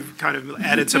 Okay. You've kind of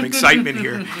added some excitement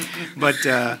here, but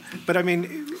I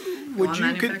mean,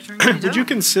 would you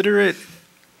consider it?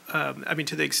 I mean,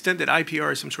 to the extent that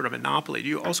IPR is some sort of monopoly, do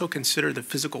you also consider the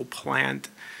physical plant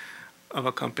of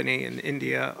a company in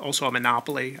India also a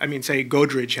monopoly? I mean, say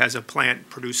Godrej has a plant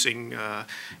producing,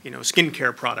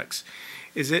 skincare products.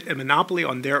 Is it a monopoly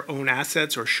on their own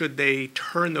assets, or should they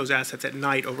turn those assets at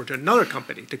night over to another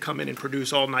company to come in and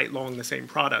produce all night long the same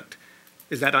product?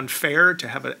 Is that unfair to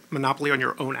have a monopoly on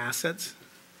your own assets?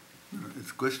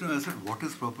 It's a question of asset, what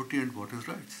is property and what is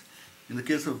rights. In the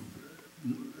case of,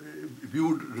 if you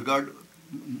would regard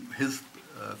his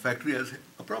factory as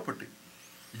a property,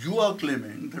 you are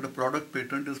claiming that a product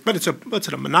patent is... But it's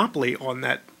a monopoly on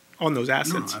those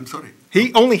assets. No, I'm sorry.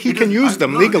 He can use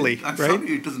them legally, I'm right?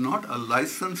 sorry, it is not a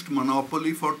licensed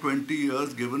monopoly for 20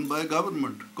 years given by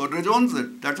government. Godrej owns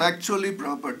it. That's actually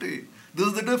property. This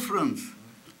is the difference.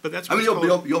 But that's I mean,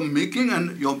 you're making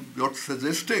and you're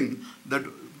suggesting that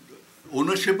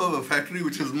ownership of a factory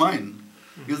which is mine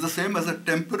is the same as a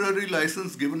temporary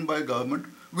license given by government,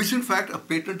 which in fact a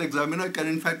patent examiner can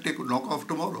in fact knock off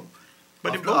tomorrow.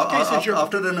 But in both cases,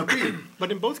 after an appeal.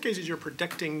 But in both cases, you're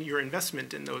protecting your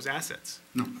investment in those assets.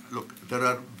 No, look, there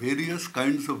are various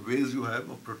kinds of ways you have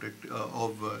of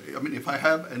I mean, if I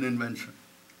have an invention,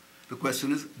 the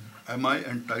question is, am I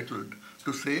entitled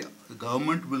to say the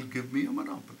government will give me a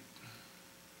monopoly?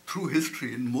 Through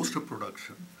history, in most of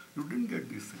production, you didn't get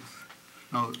these things.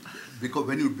 Now,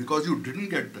 because you didn't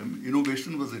get them,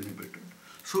 innovation was inhibited.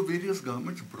 So various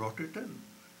governments brought it in.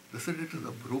 They said it is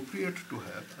appropriate to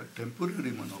have a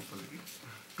temporary monopoly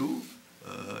to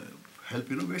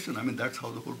help innovation. I mean, that's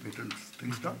how the whole patent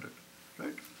thing started,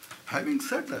 right? Having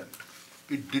said that,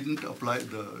 it didn't apply.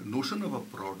 The notion of a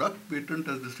product patent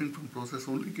as distinct from process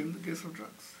only came in the case of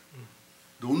drugs.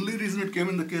 The only reason it came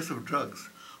in the case of drugs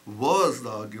was the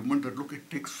argument that, look, it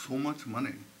takes so much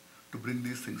money to bring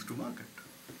these things to market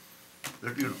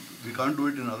that, we can't do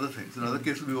it in other things. In other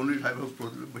cases, we only have a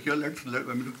process. But here, let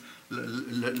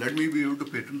me be able to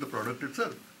patent the product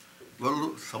itself.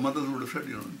 Well, some others would have said,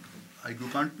 you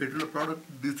can't patent a product.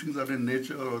 These things are in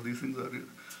nature, or these things are,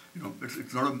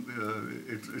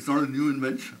 it's not a new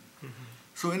invention. Mm-hmm.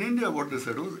 So in India, what they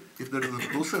said was, if there is a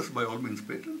process, by all means,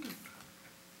 patent it.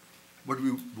 But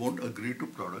we won't agree to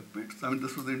product patents. I mean,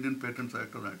 this was the Indian Patents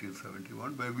Act of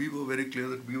 1971, where we were very clear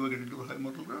that we were getting to the high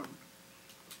moral ground.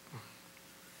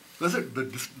 That's it.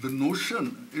 The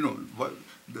notion,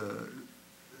 the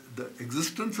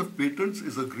existence of patents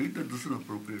is agreed that this is an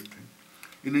appropriate thing.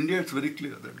 In India, it's very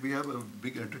clear that we have a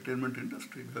big entertainment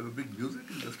industry, we have a big music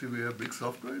industry, we have a big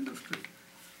software industry.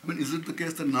 I mean, is it the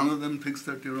case that none of them thinks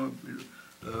that,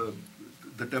 the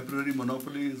temporary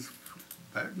monopoly is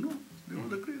bad? No, they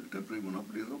all agree the temporary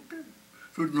monopoly is okay.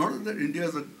 So it's not that India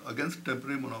is against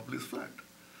temporary monopolies flat.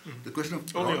 Mm-hmm. The question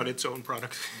of only on its own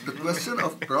products. The question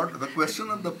of the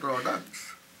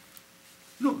products.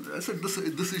 No, I said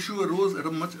this issue arose at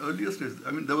a much earlier stage.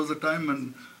 I mean, there was a time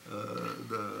when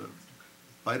the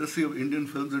piracy of Indian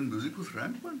films and music was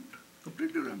rampant,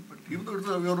 completely rampant. Even though it's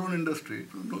your own industry,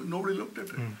 nobody looked at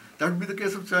it. That would be the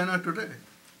case of China today.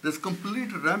 There's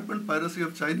complete rampant piracy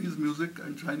of Chinese music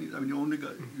and Chinese. I mean,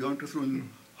 you're interested in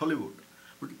Hollywood.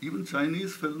 But even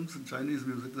Chinese films and Chinese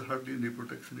music, there's hardly any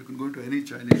protection. You can go into any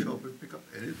Chinese shop and pick up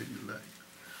anything you like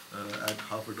at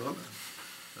 $50.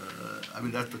 I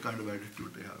mean, that's the kind of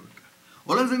attitude they have.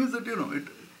 All I'm saying is that,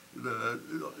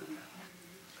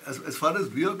 as far as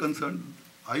we are concerned,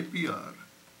 IPR,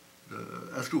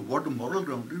 as to what the moral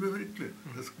ground is, we're very clear.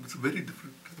 It's very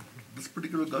different. This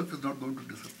particular gulf is not going to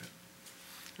disappear.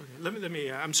 Okay. Let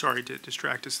me. I'm sorry to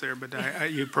distract us there, but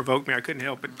you provoked me. I couldn't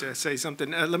help but say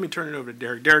something. Let me turn it over to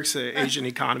Derek. Derek's an Asian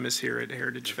economist here at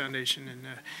Heritage Foundation, and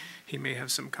he may have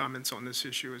some comments on this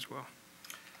issue as well.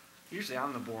 Usually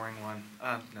I'm the boring one.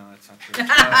 No, that's not true.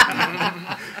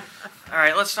 All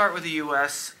right, let's start with the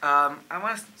U.S. I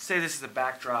want to say this as a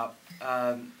backdrop.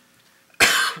 The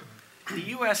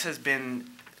U.S. has been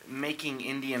making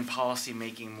Indian policy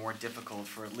making more difficult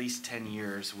for at least 10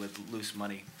 years with loose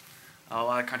money. A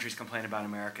lot of countries complain about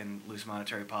American loose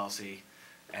monetary policy,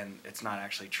 and it's not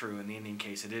actually true. In the Indian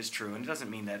case, it is true, and it doesn't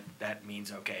mean that that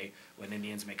means, okay, when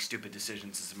Indians make stupid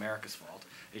decisions, it's America's fault.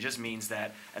 It just means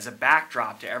that as a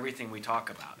backdrop to everything we talk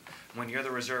about, when you're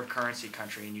the reserve currency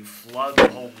country and you flood the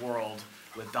whole world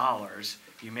with dollars,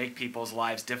 you make people's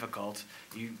lives difficult,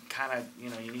 you kind of, you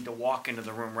need to walk into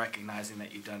the room recognizing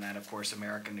that you've done that. Of course,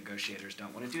 American negotiators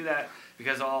don't want to do that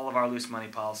because all of our loose money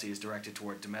policy is directed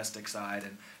toward domestic side,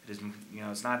 and it is,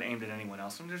 it's not aimed at anyone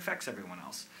else, and it affects everyone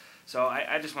else. So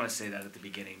I just want to say that at the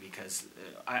beginning because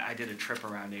I did a trip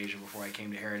around Asia before I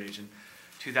came to Heritage in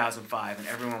 2005, and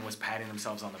everyone was patting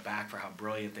themselves on the back for how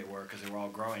brilliant they were because they were all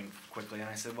growing quickly. And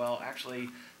I said, well, actually,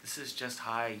 this is just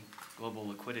high global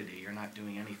liquidity. You're not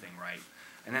doing anything right.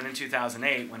 And then in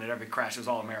 2008, when it crashed, it was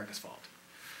all America's fault.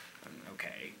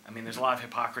 Okay. I mean, there's a lot of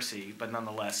hypocrisy, but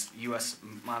nonetheless, U.S.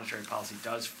 monetary policy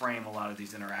does frame a lot of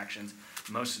these interactions.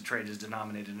 Most of the trade is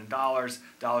denominated in dollars.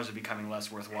 Dollars are becoming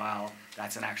less worthwhile.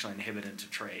 That's actually an inhibitor to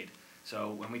trade.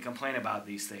 So when we complain about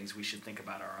these things, we should think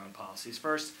about our own policies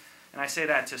first. And I say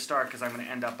that to start because I'm going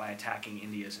to end up by attacking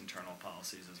India's internal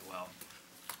policies as well.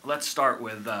 Let's start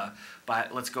with,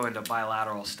 let's go into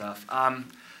bilateral stuff.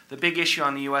 The big issue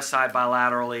on the U.S. side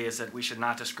bilaterally is that we should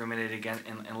not discriminate against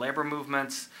in labor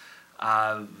movements.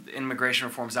 Immigration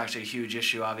reform is actually a huge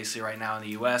issue, obviously, right now in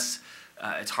the U.S.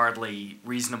 It's hardly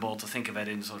reasonable to think of it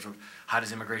in sort of how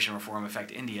does immigration reform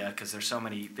affect India, because there's so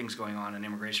many things going on in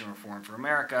immigration reform for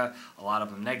America, a lot of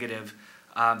them negative.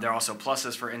 There are also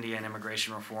pluses for India in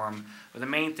immigration reform. But the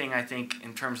main thing, I think,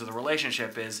 in terms of the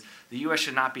relationship is the U.S.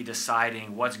 should not be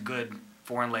deciding what's good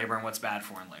foreign labor and what's bad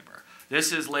foreign labor.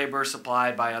 This is labor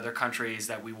supplied by other countries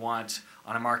that we want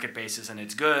on a market basis and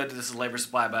it's good. This is labor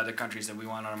supplied by other countries that we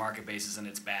want on a market basis and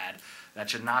it's bad. That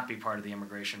should not be part of the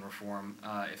immigration reform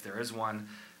if there is one.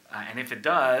 And if it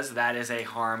does, that is a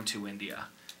harm to India.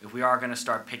 If we are going to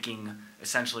start picking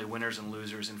essentially winners and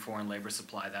losers in foreign labor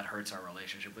supply, that hurts our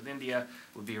relationship with India.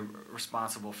 It would be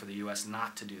responsible for the U.S.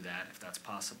 not to do that if that's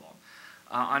possible.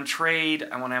 On trade,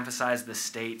 I want to emphasize the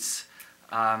states.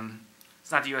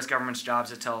 It's not the U.S. government's job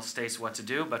to tell states what to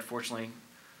do, but fortunately,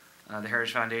 the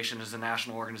Heritage Foundation is a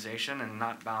national organization and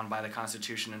not bound by the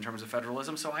Constitution in terms of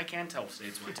federalism, so I can tell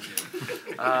states what to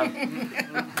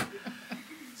do.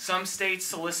 Some states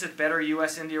solicit better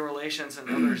U.S.-India relations and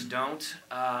others don't.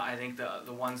 I think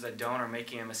the ones that don't are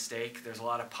making a mistake. There's a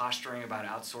lot of posturing about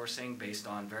outsourcing based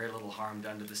on very little harm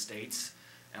done to the states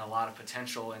and a lot of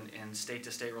potential in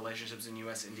state-to-state relationships in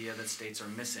U.S.-India that states are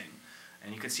missing.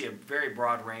 And you can see a very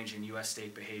broad range in U.S.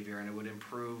 state behavior, and it would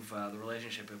improve the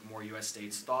relationship if more U.S.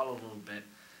 states thought a little bit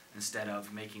instead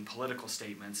of making political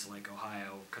statements like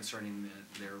Ohio concerning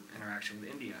their interaction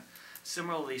with India.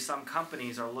 Similarly, some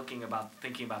companies are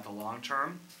thinking about the long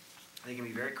term. They can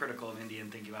be very critical of India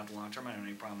and thinking about the long term. I don't have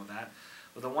any problem with that.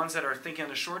 But the ones that are thinking in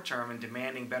the short term and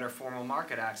demanding better formal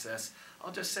market access,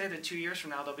 I'll just say that 2 years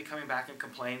from now they'll be coming back and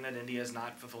complaining that India is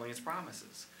not fulfilling its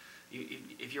promises.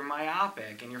 If you're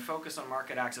myopic and you're focused on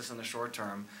market access in the short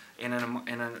term, in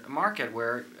a market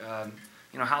where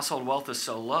household wealth is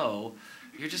so low,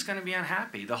 you're just going to be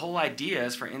unhappy. The whole idea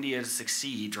is for India to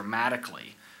succeed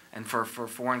dramatically, and for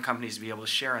foreign companies to be able to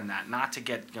share in that, not to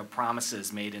get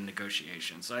promises made in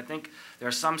negotiations. So I think there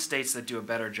are some states that do a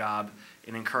better job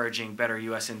in encouraging better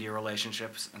U.S.-India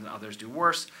relationships, and others do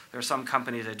worse. There are some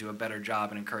companies that do a better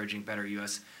job in encouraging better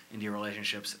U.S.-India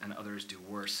relationships, and others do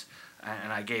worse.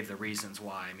 And I gave the reasons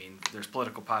why. I mean, there's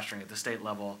political posturing at the state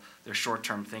level, there's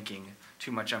short-term thinking,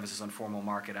 too much emphasis on formal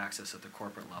market access at the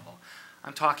corporate level.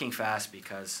 I'm talking fast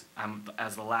because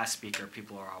as the last speaker,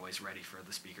 people are always ready for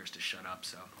the speakers to shut up,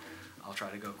 so I'll try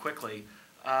to go quickly.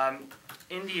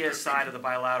 India's side of the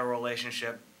bilateral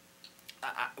relationship,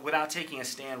 without taking a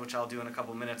stand, which I'll do in a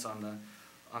couple minutes on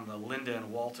the Linda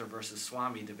and Walter versus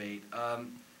Swami debate,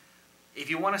 if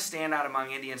you want to stand out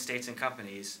among Indian states and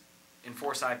companies,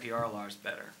 enforce IPR laws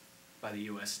better by the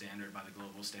U.S. standard, by the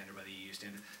global standard, by the EU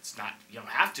standard. It's not, you don't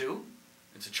have to,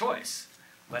 it's a choice.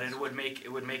 But it would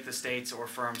make the states or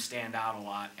firms stand out a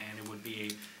lot, and it would be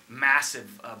a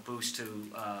massive boost to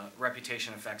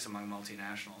reputation effects among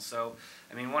multinationals. So,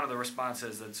 I mean, one of the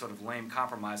responses, that sort of lame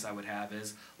compromise I would have,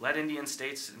 is let Indian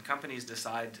states and companies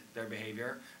decide their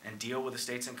behavior and deal with the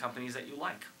states and companies that you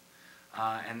like.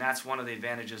 And that's one of the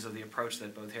advantages of the approach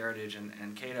that both Heritage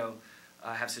and Cato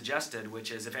have suggested,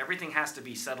 which is if everything has to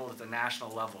be settled at the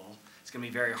national level, it's going to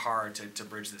be very hard to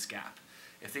bridge this gap.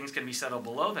 If things can be settled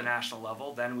below the national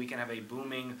level, then we can have a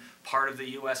booming part of the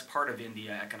U.S., part of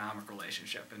India economic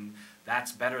relationship. And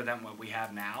that's better than what we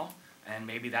have now. And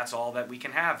maybe that's all that we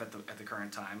can have at the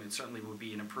current time. It certainly would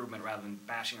be an improvement rather than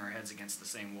bashing our heads against the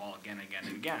same wall again and again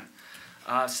and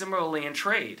again. Similarly in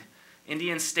trade,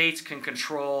 Indian states can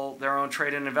control their own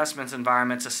trade and investments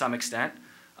environment to some extent,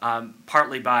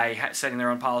 partly by setting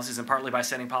their own policies and partly by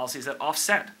setting policies that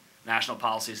offset national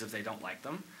policies if they don't like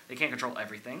them. They can't control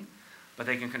everything. but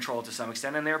they can control it to some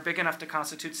extent, and they're big enough to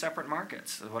constitute separate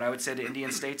markets. So what I would say to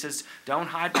Indian states is, don't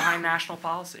hide behind national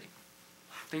policy.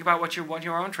 Think about what you want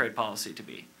your own trade policy to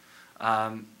be.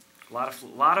 A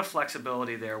lot of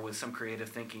flexibility there with some creative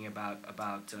thinking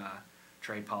about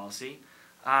trade policy.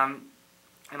 And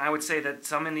I would say that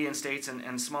some Indian states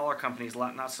and smaller companies,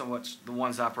 not so much the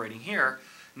ones operating here,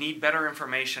 need better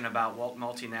information about what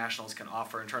multinationals can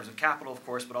offer in terms of capital, of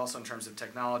course, but also in terms of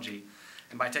technology.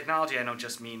 And by technology, I don't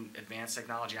just mean advanced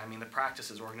technology. I mean the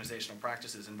practices, organizational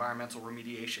practices, environmental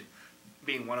remediation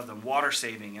being one of them, water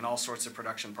saving, and all sorts of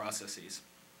production processes.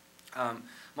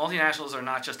 Multinationals are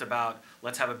not just about,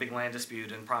 let's have a big land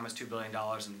dispute and promise $2 billion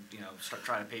and start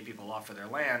trying to pay people off for their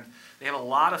land. They have a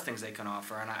lot of things they can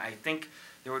offer, and I think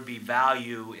there would be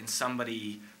value in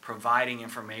somebody providing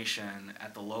information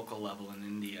at the local level in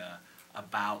India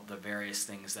about the various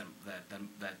things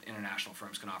that international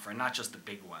firms can offer, and not just the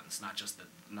big ones, not just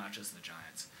the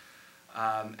giants.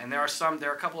 And there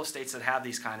are a couple of states that have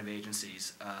these kind of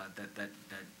agencies that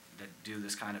do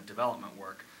this kind of development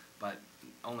work, but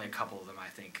only a couple of them, I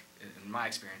think, in my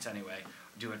experience anyway,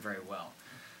 do it very well.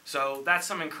 So that's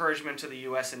some encouragement to the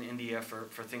U.S. and India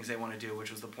for things they want to do,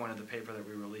 which was the point of the paper that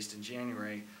we released in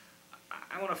January.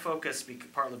 I want to focus,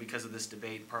 partly because of this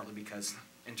debate, partly because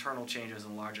internal changes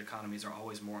in large economies are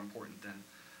always more important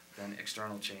than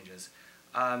external changes.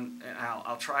 And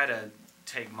I'll try to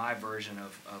take my version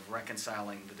of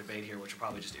reconciling the debate here, which will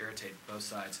probably just irritate both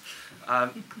sides.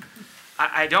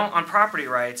 I don't, on property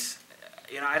rights,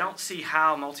 I don't see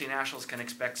how multinationals can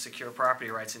expect secure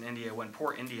property rights in India when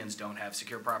poor Indians don't have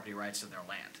secure property rights to their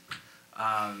land.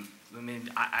 I mean,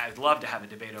 I'd love to have a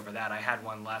debate over that. I had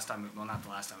one last time, well, not the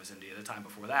last time I was in India, the time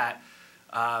before that.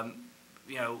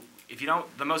 If you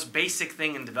don't, the most basic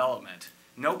thing in development,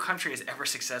 no country has ever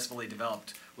successfully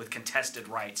developed with contested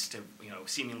rights to,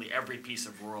 seemingly every piece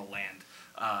of rural land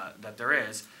that there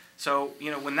is. So,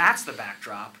 when that's the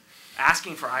backdrop,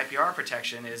 asking for IPR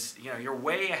protection is, you're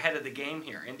way ahead of the game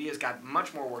here. India's got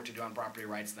much more work to do on property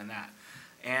rights than that.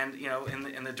 And,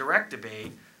 in the direct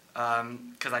debate,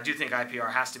 because I do think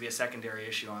IPR has to be a secondary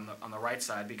issue on the right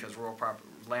side because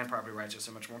land property rights are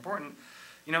so much more important.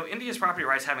 India's property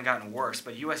rights haven't gotten worse,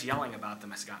 but U.S. yelling about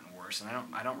them has gotten worse, and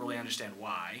I don't really understand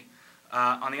why.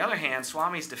 On the other hand,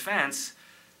 Swami's defense,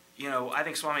 I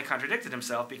think Swami contradicted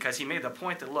himself because he made the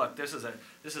point that, look, this is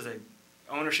a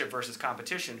ownership versus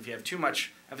competition. If you have too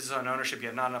much emphasis on ownership, you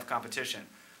have not enough competition.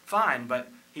 Fine, but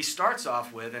he starts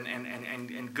off with,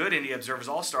 and good India observers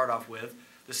all start off with,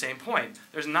 the same point.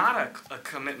 There's not a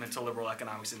commitment to liberal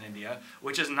economics in India,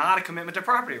 which is not a commitment to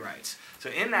property rights. So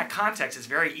in that context, it's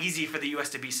very easy for the U.S.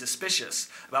 to be suspicious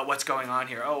about what's going on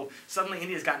here. Oh, suddenly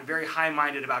India's gotten very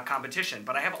high-minded about competition.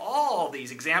 But I have all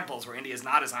these examples where India is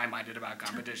not as high-minded about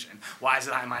competition. Why is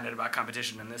it high-minded about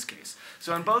competition in this case?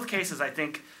 So in both cases, I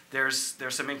think there's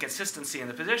some inconsistency in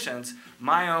the positions.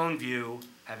 My own view,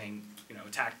 having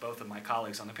attacked both of my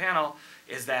colleagues on the panel,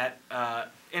 is that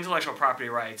intellectual property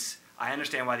rights, I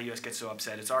understand why the U.S. gets so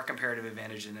upset. It's our comparative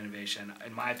advantage in innovation.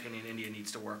 In my opinion, India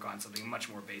needs to work on something much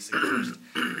more basic first.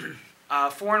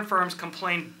 Foreign firms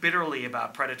complained bitterly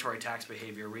about predatory tax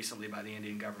behavior recently by the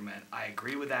Indian government. I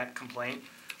agree with that complaint.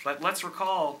 But let's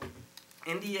recall,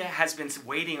 India has been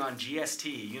waiting on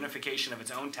GST, unification of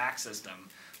its own tax system,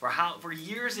 for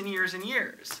years and years and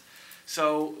years.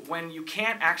 So when you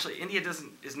can't actually, India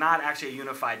is not actually a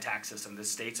unified tax system. The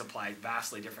states apply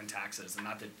vastly different taxes, and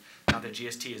not that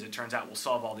GST, as it turns out, will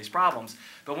solve all these problems.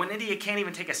 But when India can't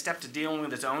even take a step to dealing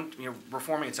with its own,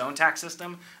 reforming its own tax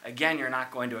system, again, you're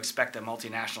not going to expect that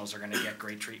multinationals are going to get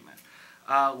great treatment.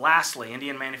 Lastly,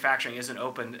 Indian manufacturing isn't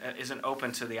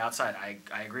open to the outside.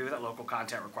 I agree with that. Local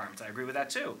content requirements, I agree with that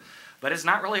too. But it's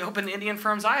not really open to Indian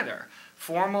firms either.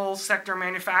 Formal sector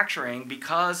manufacturing,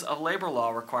 because of labor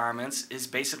law requirements,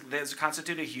 does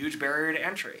constitute a huge barrier to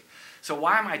entry. So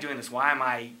why am I doing this? Why am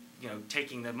I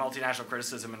taking the multinational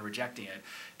criticism and rejecting it?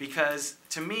 Because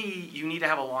to me, you need to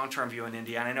have a long-term view in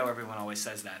India, and I know everyone always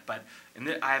says that, but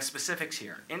I have specifics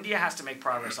here. India has to make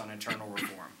progress on internal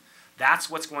reform.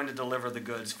 That's what's going to deliver the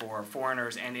goods for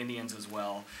foreigners and Indians as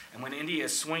well. And when India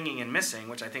is swinging and missing,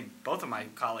 which I think both of my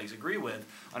colleagues agree with,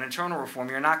 on internal reform,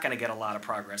 you're not going to get a lot of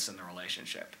progress in the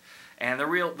relationship. And the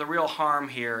real harm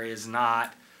here is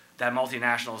not that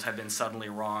multinationals have been suddenly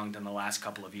wronged in the last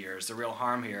couple of years. The real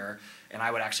harm here, and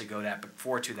I would actually go that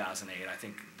before 2008, I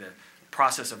think the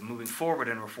process of moving forward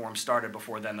in reform started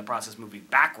before then. The process moving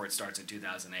backward starts in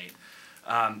 2008.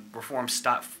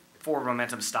 Forward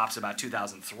momentum stops about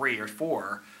 2003 or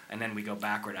 4, and then we go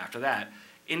backward after that.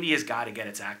 India's got to get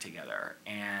its act together,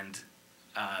 and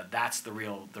that's the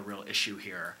real issue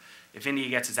here. If India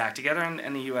gets its act together,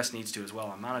 and the U.S. needs to as well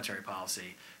on monetary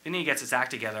policy, if India gets its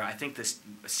act together, I think this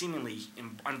seemingly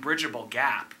unbridgeable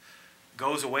gap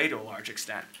goes away to a large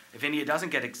extent. If India doesn't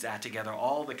get its act together,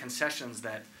 all the concessions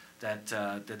that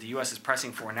the U.S. is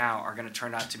pressing for now are going to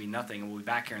turn out to be nothing, and we'll be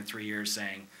back here in 3 years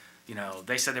saying, you know,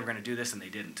 they said they were going to do this and they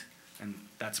didn't. And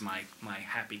that's my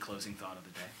happy closing thought of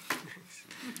the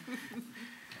day.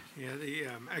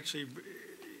 Yeah, actually,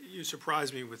 you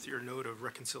surprised me with your note of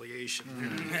reconciliation.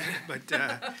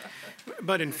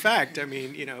 But in fact, I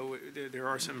mean, you know, there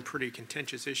are some pretty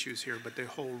contentious issues here, but the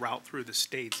whole route through the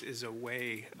states is a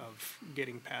way of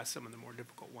getting past some of the more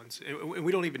difficult ones. And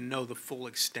we don't even know the full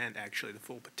extent, actually, the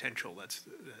full potential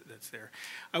that's there.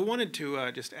 I wanted to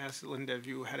just ask Linda if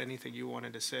you had anything you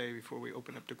wanted to say before we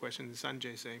open up to questions.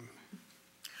 Sanjay, same.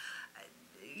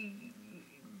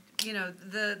 You know,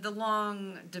 the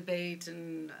long debate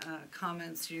and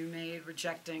comments you made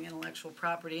rejecting intellectual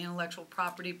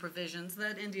property provisions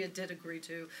that India did agree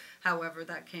to, however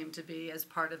that came to be as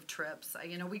part of TRIPS.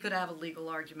 You know, we could have a legal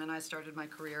argument. I started my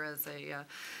career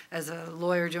as a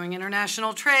lawyer doing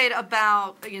international trade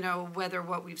about, you know, whether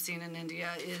what we've seen in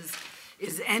India is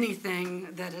anything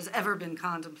that has ever been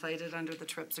contemplated under the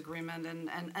TRIPS agreement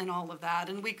and all of that.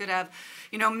 And we could have,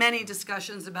 you know, many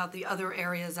discussions about the other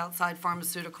areas outside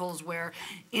pharmaceuticals where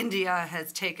India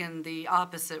has taken the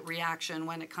opposite reaction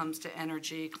when it comes to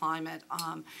energy, climate,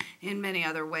 in many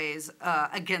other ways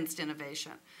against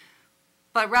innovation.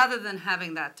 But rather than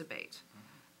having that debate,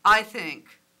 I think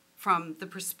from the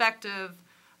perspective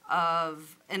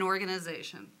of an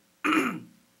organization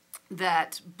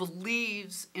that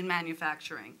believes in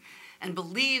manufacturing and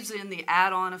believes in the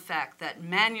add-on effect that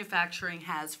manufacturing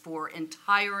has for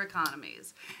entire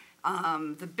economies.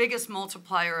 The biggest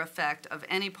multiplier effect of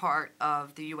any part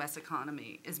of the U.S.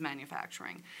 economy is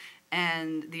manufacturing.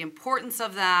 And the importance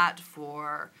of that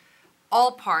for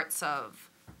all parts of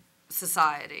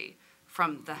society,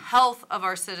 from the health of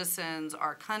our citizens,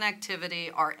 our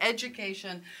connectivity, our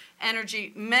education,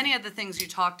 energy, many of the things you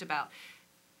talked about.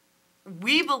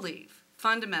 We believe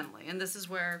fundamentally, and this is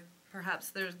where perhaps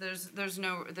there's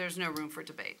no room for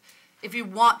debate. If you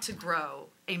want to grow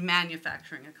a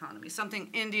manufacturing economy, something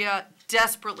India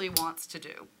desperately wants to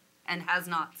do and has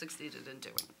not succeeded in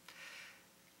doing,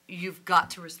 you've got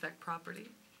to respect property.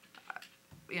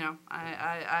 You know,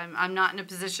 I'm not in a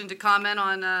position to comment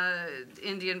on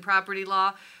Indian property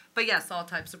law, but yes, all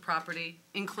types of property,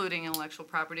 including intellectual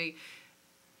property.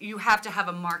 You have to have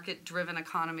a market-driven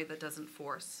economy that doesn't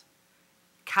force.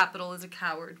 Capital is a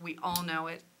coward. We all know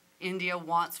it. India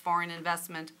wants foreign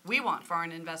investment. We want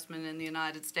foreign investment in the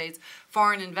United States.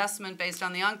 Foreign investment, based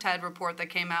on the UNCTAD report that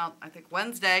came out, I think,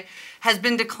 Wednesday, has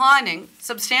been declining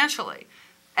substantially.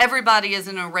 Everybody is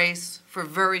in a race for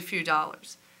very few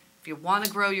dollars. If you want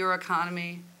to grow your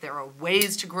economy, there are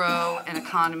ways to grow an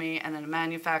economy and a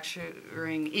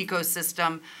manufacturing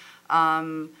ecosystem,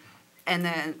 and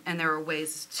there are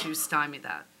ways to stymie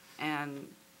that. And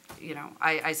you know,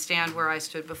 I stand where I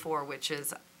stood before, which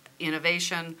is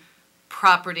innovation,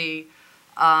 property,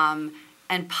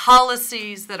 and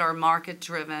policies that are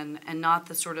market-driven and not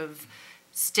the sort of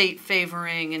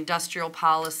state-favoring industrial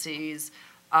policies.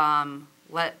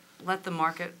 Let the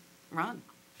market run.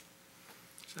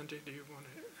 Sanjay, do you want to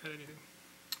add anything?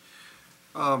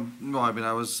 No, I mean,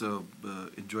 I was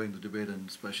enjoying the debate, and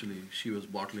especially she was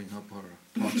bottling up her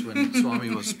thoughts when Swami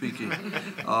was speaking.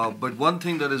 But one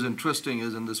thing that is interesting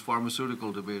is in this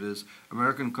pharmaceutical debate is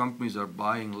American companies are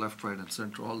buying left, right, and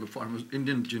center, all the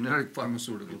Indian generic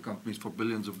pharmaceutical companies for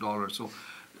billions of dollars. So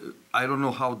I don't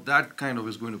know how that kind of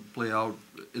is going to play out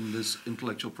in this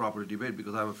intellectual property debate,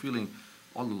 because I have a feeling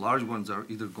all the large ones are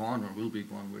either gone or will be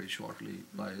gone very shortly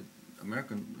by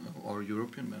American or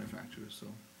European manufacturers. So.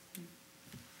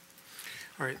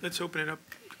 All right, let's open it up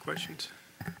to questions.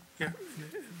 Yeah,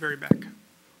 very back.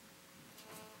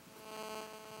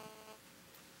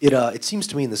 It seems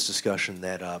to me in this discussion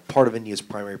that part of India's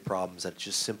primary problem is that it's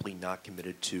just simply not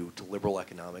committed to liberal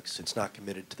economics. It's not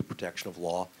committed to the protection of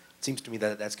law. It seems to me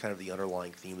that that's kind of the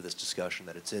underlying theme of this discussion,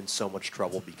 that it's in so much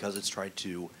trouble because it's trying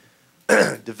to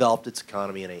develop its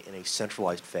economy in a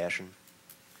centralized fashion.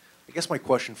 I guess my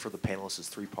question for the panelists is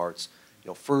three parts. You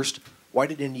know, first, why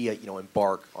did India,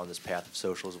 embark on this path of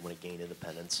socialism when it gained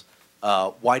independence?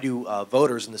 Why do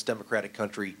voters in this democratic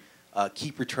country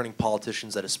keep returning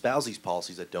politicians that espouse these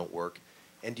policies that don't work?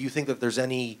 And do you think that there's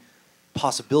any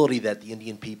possibility that the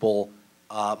Indian people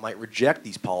might reject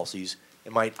these policies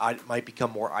and might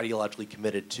become more ideologically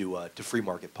committed to free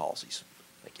market policies?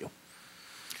 Thank you.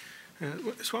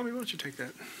 Swami, why don't you take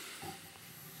that?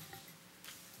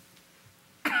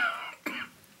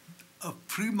 A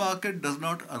free market does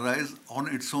not arise on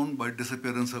its own by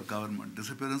disappearance of government.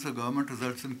 Disappearance of government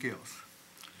results in chaos.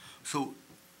 So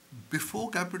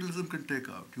before capitalism can take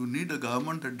out, you need a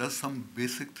government that does some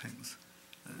basic things.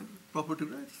 Property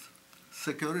rights,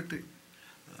 security,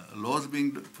 laws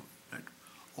being done, right?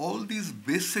 All these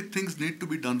basic things need to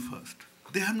be done first.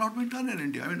 They have not been done in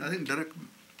India. I mean, I think Derek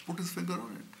put his finger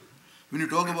on it. When you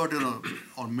talk about,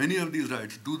 on many of these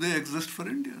rights, do they exist for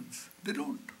Indians? They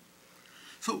don't.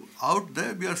 So out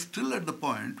there, we are still at the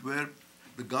point where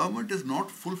the government is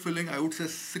not fulfilling, I would say,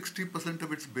 60%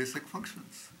 of its basic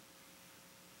functions.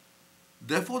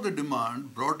 Therefore, the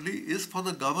demand broadly is for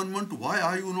the government, why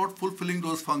are you not fulfilling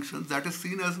those functions? That is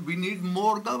seen as we need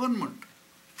more government.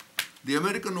 The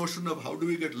American notion of how do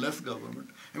we get less government?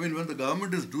 I mean, when the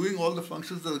government is doing all the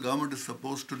functions that the government is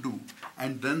supposed to do,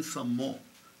 and then some more,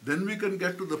 then we can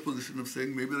get to the position of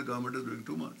saying maybe the government is doing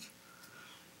too much.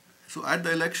 So at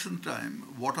the election time,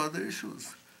 what are the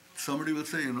issues? Somebody will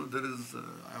say,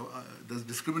 there's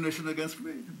discrimination against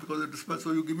me because it is,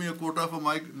 so you give me a quota for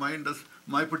my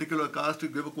particular caste, you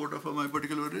give a quota for my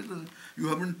particular race. You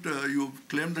haven't, you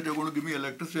claimed that you're going to give me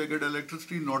electricity, I get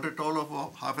electricity not at all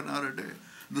of half an hour a day.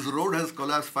 This road has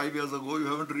collapsed 5 years ago, you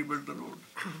haven't rebuilt the road.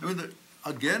 I mean,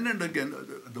 again and again,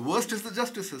 the worst is the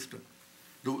justice system.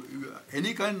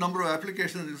 Any kind number of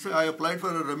applications, you say, I applied for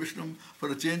a remission,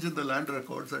 for a change in the land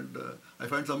records, and I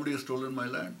find somebody has stolen my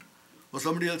land. Or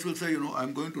somebody else will say,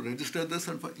 I'm going to register this,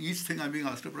 and for each thing I'm being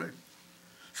asked a bribe.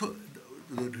 So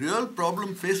the real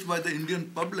problem faced by the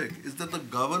Indian public is that the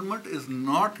government is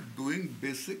not doing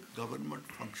basic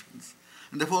government functions.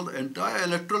 And therefore, the entire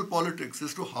electoral politics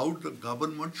is to how the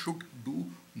government should do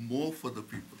more for the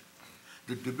people.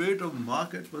 The debate of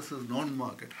market versus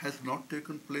non-market has not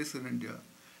taken place in India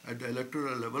at the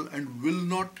electoral level and will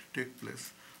not take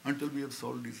place until we have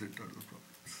solved these internal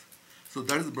problems. So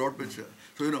that is the broad picture.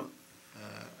 So,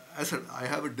 I said, I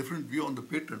have a different view on the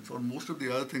patents. On most of the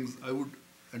other things, I would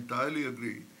entirely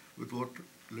agree with what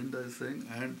Linda is saying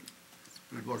and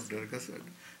with what Derek has said.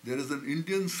 There is an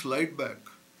Indian slide back,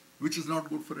 which is not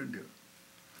good for India.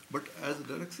 But as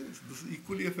Derek says, this is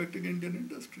equally affecting Indian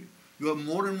industry. You have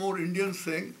more and more Indians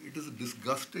saying, it is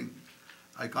disgusting.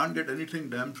 I can't get anything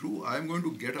damn through. I'm going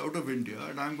to get out of India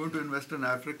and I'm going to invest in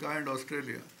Africa and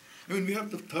Australia. I mean, we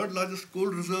have the third largest coal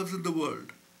reserves in the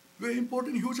world. We're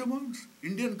importing huge amounts.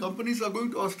 Indian companies are going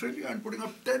to Australia and putting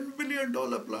up $10 billion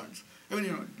plants. I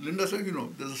mean, Linda said,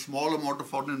 there's a small amount of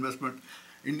foreign investment.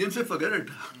 Indians say, forget it.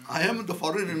 I am the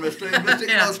foreign investor investing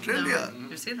in Australia.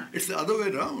 You see that. It's the other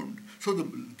way around. So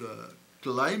the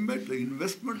climate, the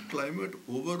investment climate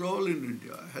overall in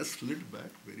India has slid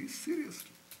back very seriously.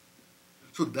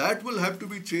 So that will have to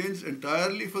be changed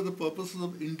entirely for the purposes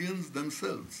of Indians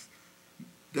themselves.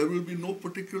 There will be no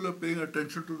particular paying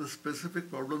attention to the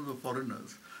specific problems of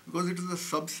foreigners because it is a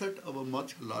subset of a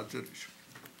much larger issue.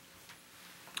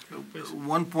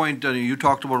 One point, you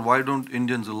talked about why don't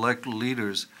Indians elect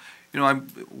leaders.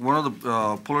 One of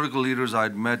the political leaders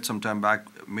I'd met some time back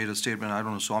made a statement, I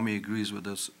don't know if Swami agrees with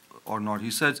this or not.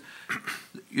 He says,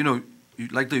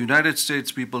 like the United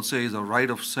States people say is a right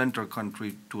of center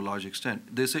country to a large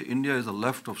extent. They say India is a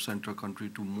left of center country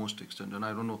to most extent. And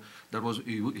I don't know,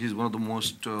 he's one of the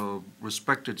most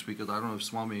respected speakers. I don't know if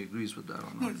Swami agrees with that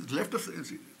or not. No, it's left of,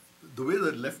 the way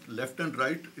the left and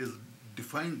right is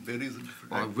defined varies in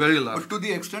different ways. Very left. But to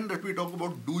the extent that we talk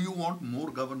about, do you want more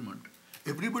government?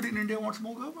 Everybody in India wants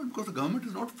more government because the government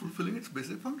is not fulfilling its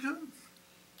basic functions.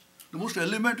 The most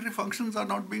elementary functions are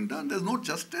not being done. There's no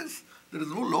justice. There is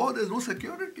no law. There's no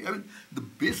security. I mean, the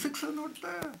basics are not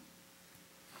there.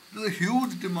 There's a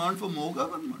huge demand for more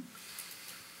government.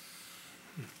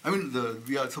 I mean, the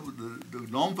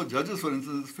norm for judges, for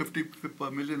instance, is 50 per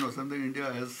million or something.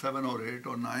 India has 7 or 8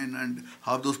 or 9, and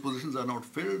half those positions are not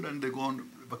filled, and they go on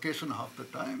vacation half the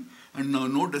time, and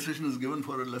no decision is given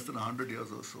for less than 100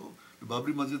 years or so. The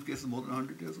Babri Masjid case is more than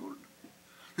 100 years old.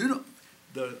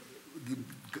 The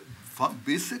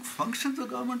basic functions of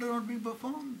government are not being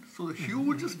performed. So the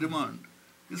hugest demand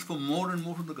is for more and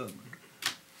more from the government.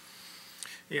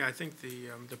 Yeah, I think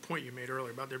the point you made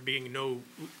earlier about there being no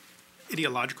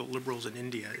ideological liberals in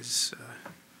India is,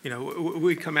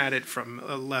 we come at it from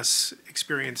a less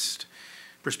experienced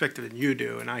perspective than you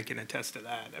do, and I can attest to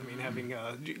that. I mean, having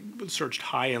searched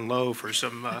high and low for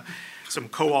some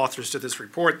co-authors to this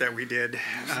report that we did,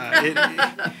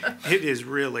 it is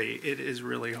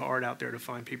really hard out there to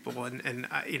find people, and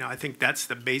I think that's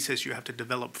the basis you have to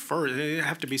develop first. There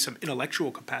have to be some intellectual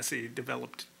capacity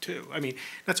developed too. I mean,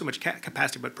 not so much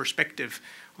capacity, but perspective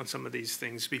on some of these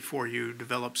things before you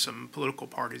develop some political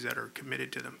parties that are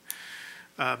committed to them.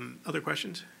 Other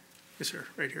questions? Yes, sir,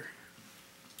 right here.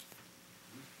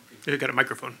 You got a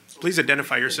microphone. Please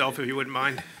identify yourself if you wouldn't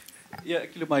mind. Yeah,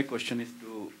 actually, my question is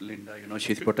to Linda. You know,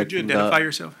 she's Could you protecting identify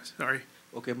yourself? Sorry.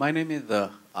 Okay, my name is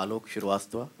Alok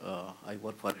Shrivastava. I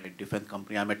work for a defense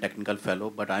company. I'm a technical fellow,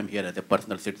 but I'm here as a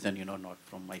personal citizen, you know, not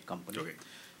from my company. Okay.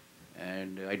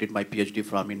 And I did my PhD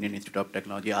from Indian Institute of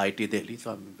Technology, IIT Delhi,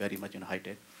 so I'm very much in high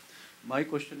tech. My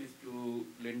question is to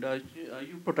Linda.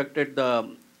 You protected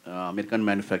the American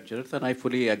manufacturers, and I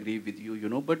fully agree with you, you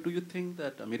know, but do you think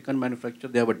that American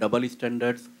manufacturers, they have a double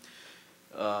standards?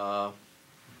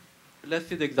 Let's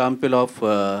see the example of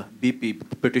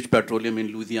BP, British Petroleum in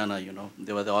Louisiana, you know.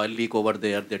 There was an oil leak over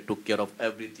there. They took care of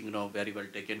everything, you know, very well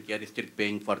taken care, still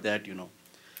paying for that, you know.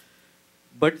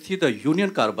 But see the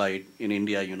Union Carbide in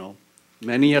India, you know,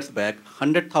 many years back,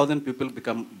 100,000 people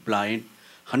become blind,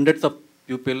 hundreds of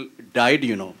people died,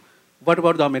 you know. What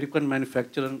about the American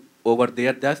manufacturer over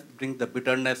there? That brings the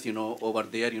bitterness, you know, over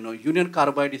there, you know. Union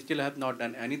Carbide still have not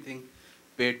done anything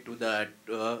paid to that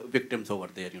victims over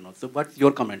there, you know. So what's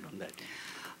your comment on that?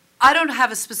 I don't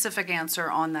have a specific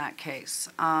answer on that case.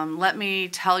 Let me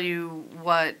tell you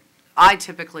what I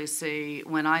typically see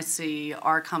when I see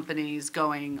our companies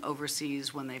going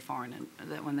overseas when they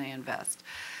invest.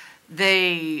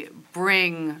 They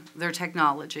bring their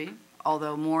technology,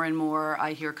 although more and more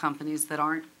I hear companies that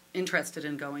aren't interested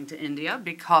in going to India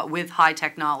because with high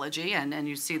technology, and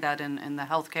you see that in the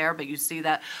healthcare, but you see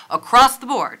that across the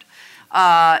board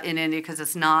in India because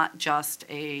it's not just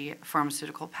a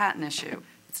pharmaceutical patent issue.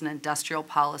 It's an industrial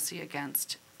policy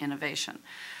against innovation.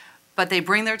 But they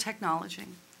bring their technology,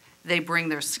 they bring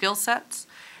their skill sets,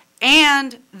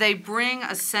 and they bring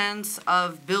a sense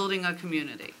of building a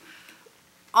community.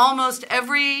 Almost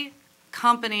every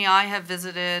company I have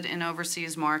visited in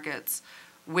overseas markets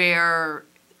where,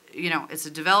 you know, it's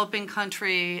a developing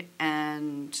country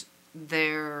and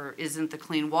there isn't the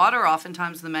clean water.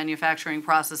 Oftentimes the manufacturing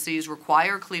processes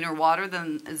require cleaner water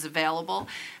than is available,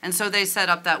 and so they set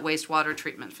up that wastewater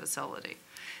treatment facility.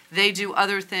 They do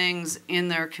other things in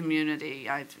their community.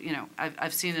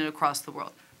 I've seen it across the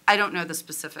world. I don't know the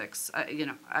specifics.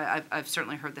 I've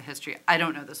certainly heard the history. I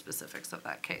don't know the specifics of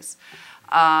that case.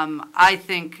 I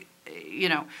think, you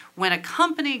know, when a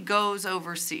company goes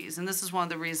overseas, and this is one of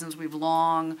the reasons we've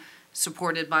long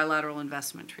supported bilateral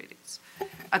investment treaties,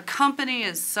 a company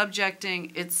is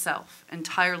subjecting itself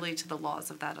entirely to the laws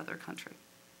of that other country,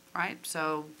 right?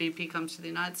 So BP comes to the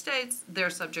United States, they're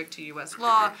subject to U.S.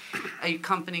 law. A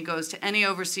company goes to any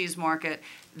overseas market,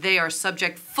 they are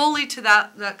subject fully to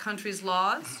that country's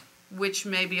laws, which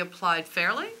may be applied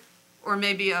fairly or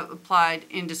may be applied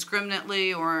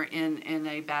indiscriminately or in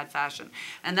a bad fashion.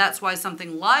 And that's why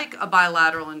something like a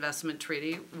bilateral investment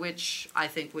treaty, which I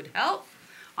think would help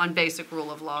on basic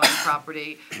rule of law and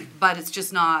property, but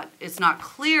it's not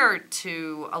clear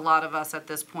to a lot of us at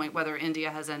this point whether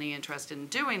India has any interest in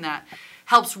doing that,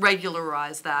 helps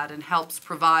regularize that and helps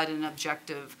provide an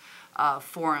objective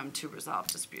forum to resolve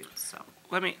disputes. So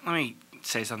Let me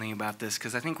say something about this,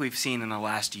 because I think we've seen in the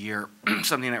last year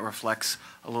something that reflects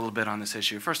a little bit on this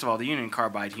issue. First of all, the Union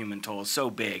Carbide human toll is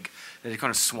so big that it kind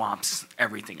of swamps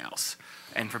everything else.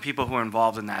 And for people who are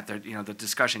involved in that, you know, the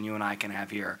discussion you and I can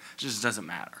have here just doesn't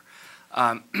matter.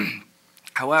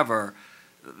 However,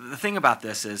 the thing about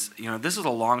this is, you know, this was a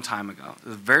long time ago.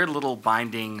 There's very little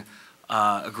binding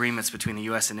agreements between the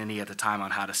U.S. and India at the time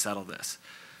on how to settle this.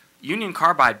 Union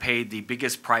Carbide paid the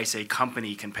biggest price a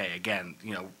company can pay. Again,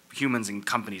 you know, humans and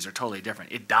companies are totally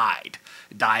different. It died.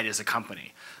 It died as a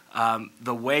company.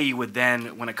 The way you would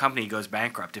then, when a company goes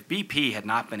bankrupt, if BP had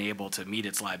not been able to meet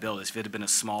its liabilities, if it had been a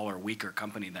smaller, weaker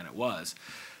company than it was,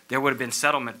 there would have been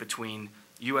settlement between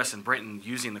U.S. and Britain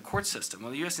using the court system.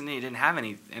 Well, the U.S. and India didn't have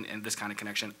any in this kind of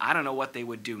connection. I don't know what they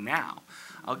would do now.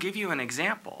 I'll give you an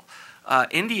example.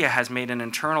 India has made an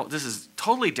internal, this is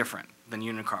totally different than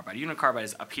Union Carbide. Union Carbide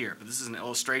is up here, but this is an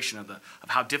illustration of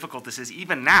how difficult this is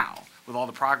even now with all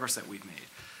the progress that we've made.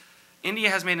 India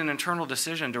has made an internal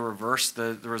decision to reverse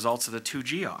the results of the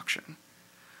 2G auction.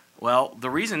 Well, the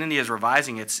reason India is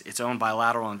revising its own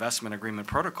bilateral investment agreement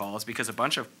protocol is because a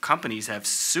bunch of companies have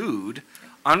sued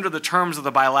under the terms of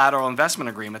the bilateral investment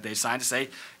agreement they signed to say,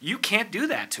 you can't do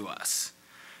that to us.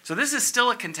 So this is still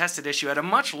a contested issue at a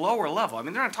much lower level. I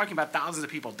mean, they're not talking about thousands of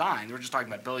people dying. They're just talking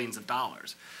about billions of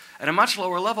dollars. At a much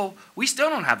lower level, we still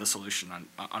don't have the solution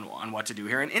on what to do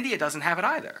here, and India doesn't have it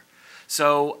either.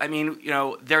 So, I mean, you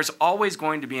know, there's always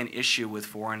going to be an issue with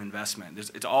foreign investment.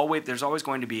 There's always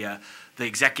going to be the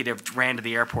executive ran to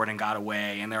the airport and got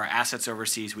away, and there are assets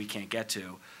overseas we can't get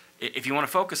to. If you want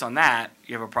to focus on that,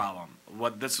 you have a problem.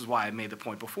 This is why I made the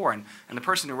point before, and the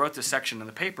person who wrote this section in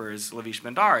the paper is Lavish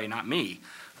Bhandari, not me.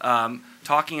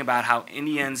 talking about how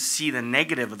Indians see the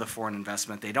negative of the foreign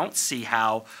investment. They don't see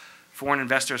how foreign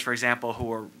investors, for example,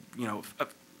 who are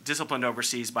disciplined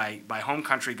overseas by home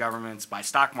country governments, by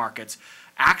stock markets,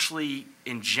 actually,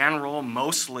 in general,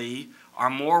 mostly are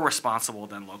more responsible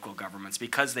than local governments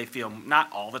because they feel,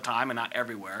 not all the time and not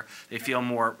everywhere, they feel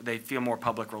more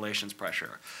public relations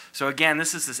pressure. So again,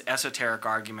 this is this esoteric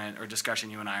argument or discussion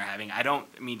you and I are having. I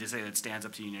don't mean to say that it stands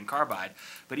up to Union Carbide,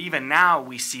 but even now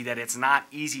we see that it's not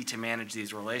easy to manage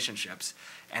these relationships.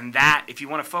 And that, if you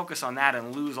want to focus on that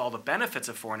and lose all the benefits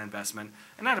of foreign investment,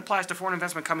 and that applies to foreign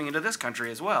investment coming into this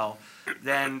country as well,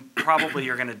 then probably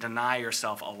you're going to deny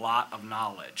yourself a lot of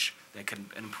knowledge that can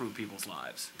improve people's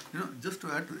lives. Just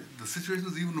to add to it, the situation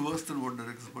is even worse than what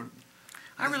Derek has put.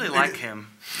 I really like him.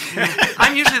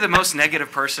 I'm usually the most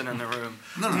negative person in the room.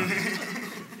 No.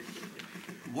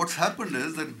 What's happened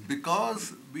is that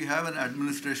because we have an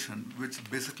administration which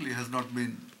basically has not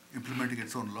been implementing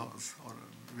its own laws or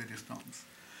various norms,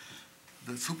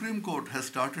 the Supreme Court has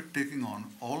started taking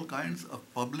on all kinds of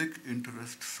public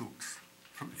interest suits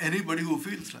from anybody who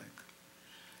feels like.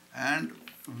 And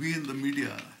we in the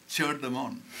media cheered them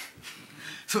on.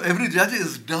 So every judge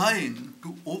is dying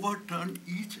to overturn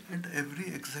each and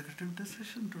every executive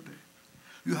decision today.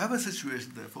 You have a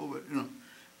situation, therefore, where,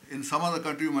 in some other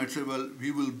country you might say, well,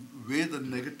 we will weigh the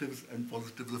negatives and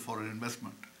positives of foreign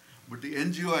investment. But the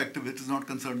NGO activist is not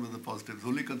concerned with the positives,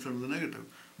 only concerned with the negative.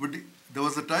 But there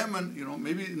was a time when,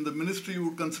 maybe in the ministry you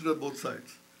would consider both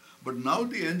sides. But now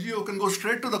the NGO can go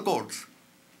straight to the courts.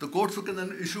 The courts who can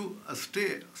then issue a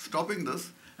stay stopping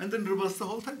this and then reverse the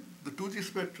whole thing. The 2G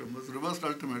spectrum was reversed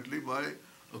ultimately by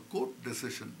a court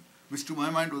decision, which to my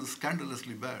mind was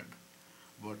scandalously bad.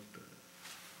 But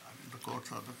the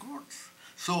courts are the courts.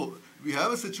 So we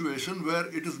have a situation where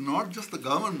it is not just the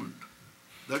government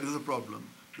that is a problem.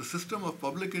 The system of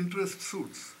public interest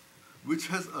suits, which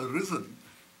has arisen,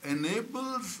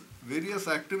 enables various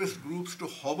activist groups to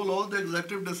hobble all the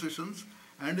executive decisions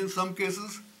and in some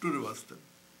cases to reverse them.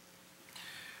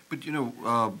 But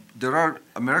there are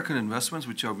American investments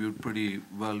which are viewed pretty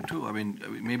well too. I mean,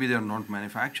 maybe they're not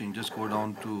manufacturing. Just go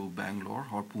down to Bangalore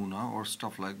or Pune or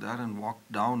stuff like that and walk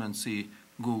down and see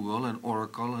Google and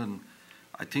Oracle, and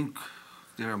I think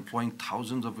they're employing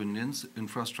thousands of Indians.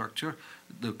 Infrastructure.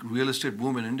 The real estate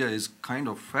boom in India is kind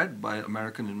of fed by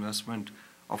American investment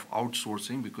of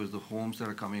outsourcing because the homes that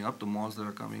are coming up, the malls that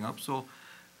are coming up. So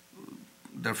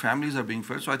their families are being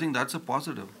fed. So I think that's a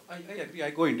positive. I agree.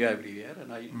 I go India every year,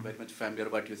 and I'm very much familiar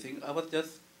with what you think. I was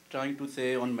just trying to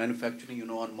say on manufacturing,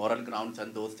 on moral grounds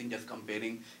and those things, just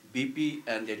comparing BP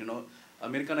and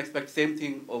American expect same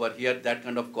thing over here, that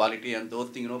kind of quality and those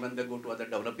things, when they go to other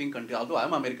developing countries. Although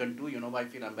I'm American too, I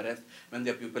feel embarrassed when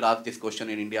the people ask this question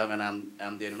in India when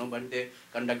I'm there, when they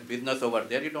conduct business over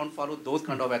there, you don't follow those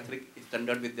kind of ethic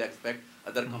standards which they expect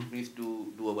other companies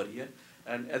to do over here.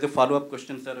 And as a follow-up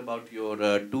question, sir, about your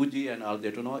 2G and all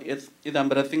that, it's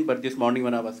embarrassing, but this morning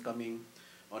when I was coming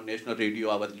on national radio,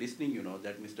 I was listening,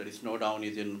 that Mr. Snowdown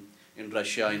is in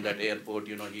Russia, in that airport,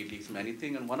 he leaks many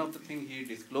things. And one of the things he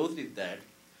disclosed is that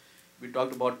we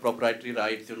talked about proprietary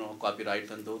rights,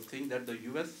 copyrights and those things, that the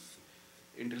US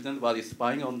intelligence was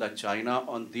spying on the China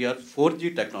on their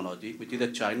 4G technology, which is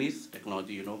a Chinese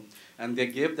technology, and they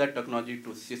gave that technology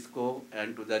to Cisco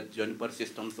and to the Juniper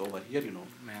systems over here,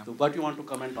 So what do you want to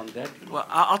comment on that? Well,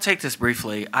 I'll take this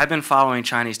briefly. I've been following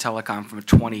Chinese telecom for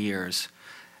 20 years,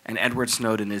 and Edward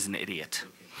Snowden is an idiot.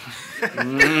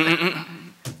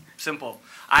 Simple.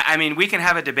 I mean, we can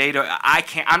have a debate.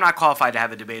 I'm not qualified to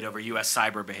have a debate over U.S.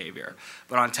 cyber behavior,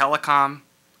 but on telecom,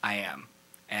 I am,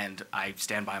 and I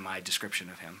stand by my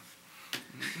description of him.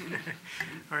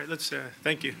 All right, let's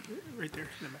thank you. Right there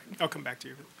in the back. I'll come back to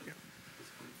you.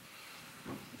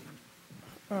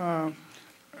 Yeah.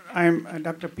 I'm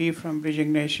Dr. P. from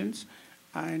Bridging Nations,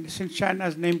 and since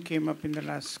China's name came up in the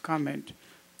last comment,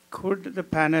 could the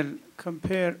panel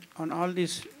compare on all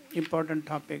these important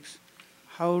topics?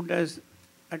 How does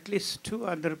at least two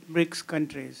other BRICS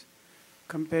countries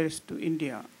compares to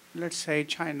India, let's say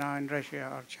China and Russia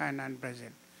or China and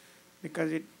Brazil?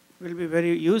 Because it will be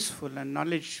very useful and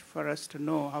knowledge for us to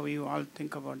know how you all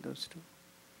think about those two.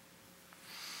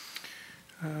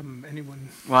 Anyone?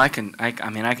 Well, I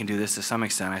can do this to some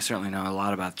extent. I certainly know a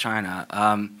lot about China.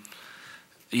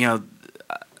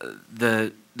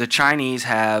 The Chinese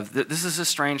have, this is a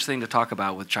strange thing to talk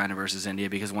about with China versus India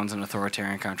because one's an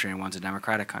authoritarian country and one's a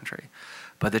democratic country.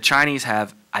 But the Chinese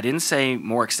have, I didn't say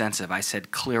more extensive, I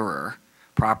said clearer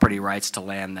property rights to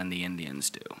land than the Indians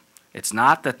do. It's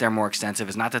not that they're more extensive.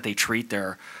 It's not that they treat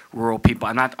their rural people.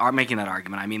 I'm not making that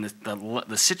argument. I mean,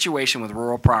 the situation with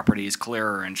rural property is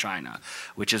clearer in China,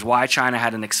 which is why China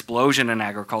had an explosion in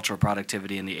agricultural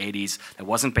productivity in the 80s that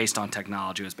wasn't based on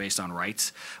technology. It was based on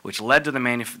rights, which led to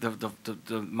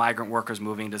the migrant workers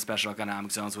moving to special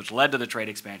economic zones, which led to the trade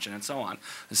expansion and so on.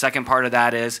 The second part of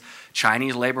that is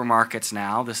Chinese labor markets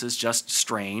now, this is just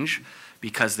strange,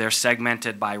 because they're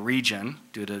segmented by region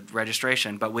due to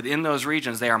registration, but within those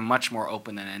regions, they are much more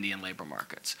open than Indian labor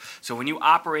markets. So when you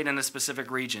operate in a specific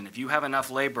region, if you have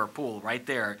enough labor pool right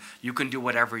there, you can do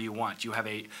whatever you want. You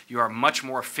are much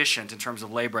more efficient in terms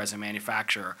of labor as a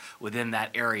manufacturer within that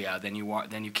area than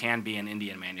you can be in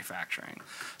Indian manufacturing.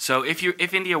 So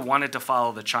if India wanted to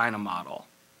follow the China model,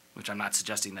 which I'm not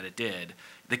suggesting that it did,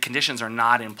 the conditions are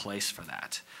not in place for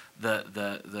that.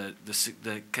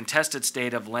 The contested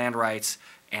state of land rights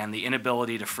and the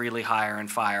inability to freely hire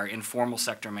and fire informal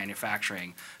sector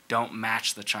manufacturing don't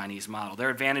match the Chinese model. There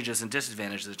are advantages and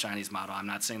disadvantages of the Chinese model. I'm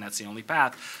not saying that's the only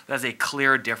path. There's a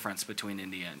clear difference between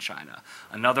India and China.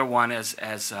 Another one,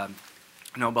 as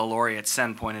Nobel laureate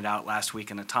Sen pointed out last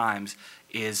week in the Times,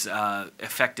 is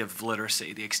effective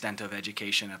literacy, the extent of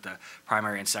education at the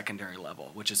primary and secondary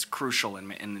level, which is crucial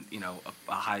in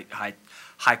a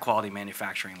high quality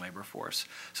manufacturing labor force.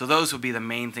 So those would be the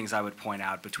main things I would point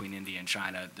out between India and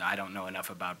China. I don't know enough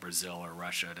about Brazil or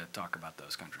Russia to talk about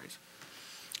those countries.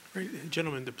 Right,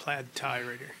 gentleman, the plaid tie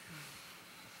right here.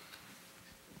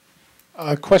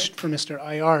 A question for Mr.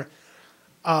 IR.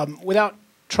 Without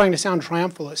trying to sound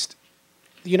triumphalist,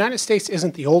 the United States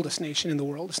isn't the oldest nation in the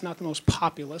world. It's not the most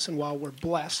populous, and while we're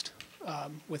blessed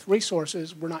with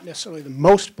resources, we're not necessarily the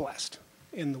most blessed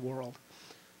in the world.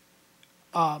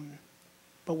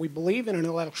 But we believe in an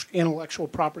intellectual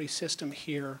property system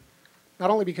here, not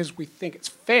only because we think it's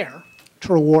fair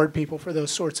to reward people for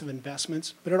those sorts of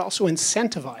investments, but it also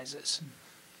incentivizes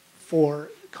for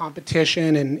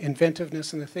competition and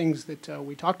inventiveness and the things that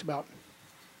we talked about.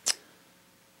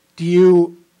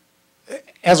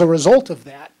 As a result of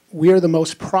that, we are the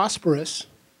most prosperous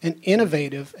and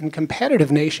innovative and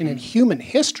competitive nation in human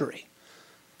history.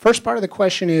 First part of the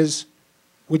question is,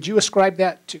 would you ascribe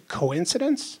that to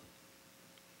coincidence?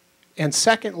 And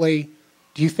secondly,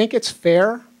 do you think it's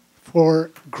fair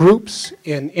for groups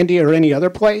in India or any other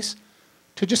place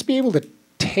to just be able to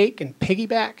take and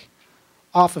piggyback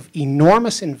off of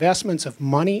enormous investments of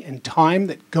money and time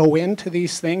that go into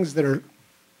these things that are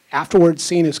afterwards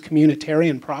seen as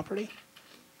communitarian property?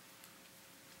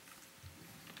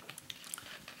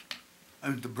 I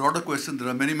mean, the broader question, there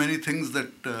are many, many things that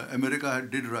America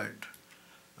did right.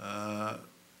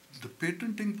 The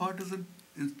patenting part is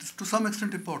to some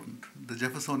extent important. The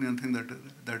Jeffersonian thing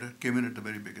that came in at the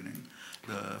very beginning,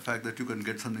 the fact that you can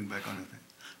get something back on a thing.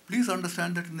 Please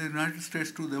understand that in the United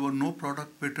States too, there were no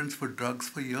product patents for drugs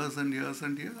for years and years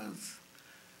and years.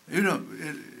 You know,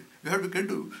 you have to get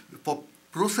to, for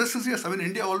processes, yes. I mean,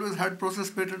 India always had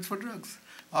process patents for drugs.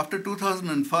 After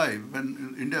 2005,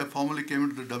 when India formally came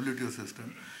into the WTO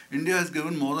system, India has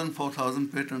given more than 4,000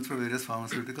 patents for various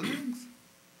pharmaceutical things.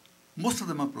 Most of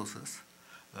them are process.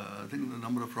 I think the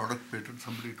number of product patents,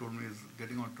 somebody told me, is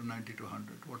getting on to 90 to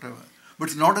 100, whatever. But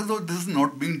it's not as though this is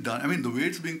not being done. I mean, the way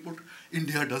it's being put,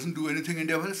 India doesn't do anything.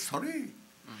 Sorry.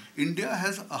 India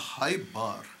has a high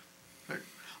bar. Right?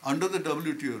 Under the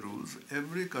WTO rules,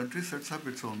 every country sets up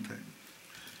its own thing.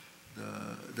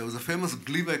 There was a famous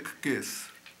Gleevec case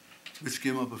which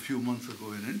came up a few months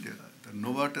ago in India. The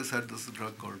Novartis had this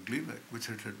drug called Gleevec, which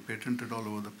it had patented all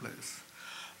over the place.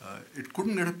 It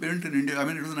couldn't get a patent in India. I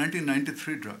mean, it was a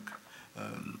 1993 drug,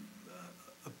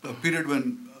 a period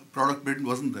when product patent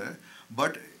wasn't there.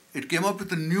 But it came up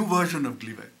with a new version of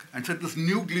Gleevec and said this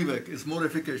new Gleevec is more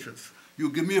efficacious.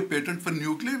 You give me a patent for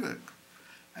new Gleevec.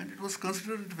 And it was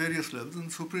considered at various levels. And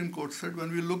the Supreme Court said,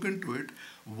 when we look into it,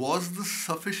 was this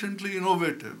sufficiently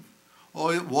innovative?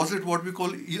 Or was it what we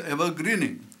call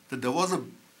evergreening? That there was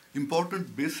an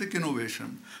important basic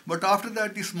innovation, but after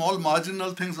that, the small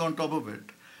marginal things on top of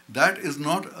it, that is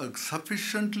not a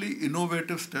sufficiently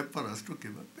innovative step for us to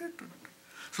give a patent.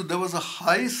 So there was a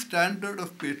high standard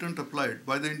of patent applied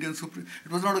by the Indian Supreme.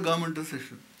 It was not a government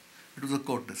decision. It was a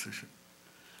court decision.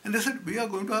 And they said, we are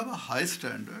going to have a high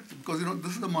standard because,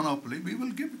 this is a monopoly. We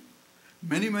will give.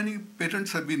 Many, many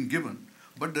patents have been given,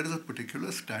 but there is a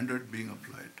particular standard being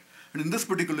applied. And in this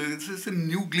particular, it's a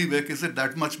new Gleevec. Is it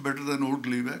that much better than old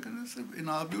Gleevec? And I said, in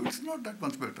our view, it's not that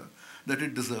much better, that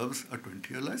it deserves a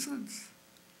 20-year license.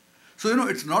 So,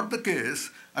 it's not the case.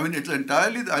 I mean, it's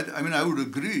entirely, I would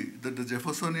agree that the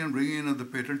Jeffersonian bringing in of the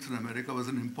patents in America was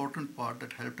an important part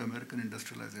that helped American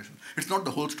industrialization. It's not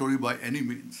the whole story by any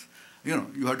means.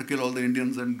 you had to kill all the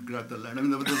Indians and grab the land. I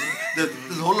mean, there's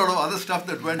a whole lot of other stuff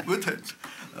that went with it.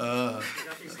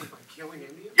 Killing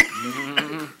India?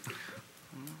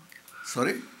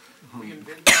 Sorry? We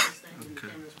invented this thing and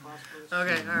became this prosperous.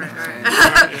 Okay, all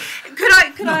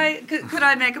right. Could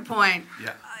I make a point?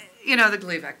 Yeah. You know, the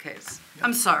Gleevec case. Yeah.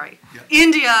 I'm sorry. Yeah.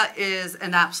 India is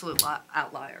an absolute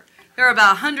outlier. There are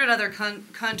about 100 other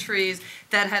countries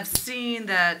that have seen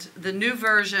that the new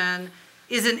version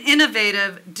is an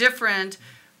innovative, different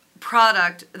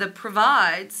product that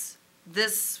provides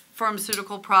this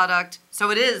pharmaceutical product,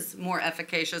 so it is more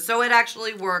efficacious, so it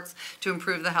actually works to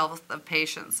improve the health of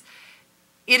patients.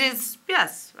 It is,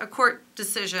 yes, a court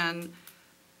decision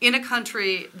in a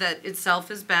country that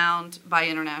itself is bound by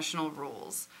international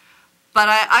rules. But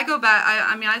I go back,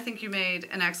 I mean, I think you made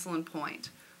an excellent point.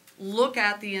 Look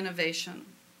at the innovation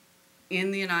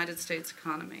in the United States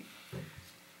economy,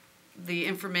 the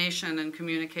information and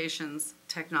communications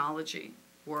technology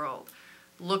world.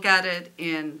 Look at it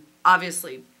in,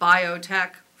 obviously,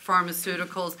 biotech,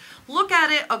 pharmaceuticals. Look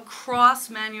at it across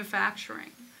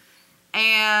manufacturing.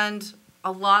 And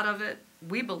a lot of it,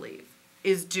 we believe,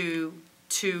 is due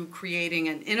to creating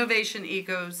an innovation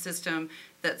ecosystem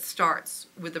that starts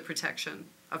with the protection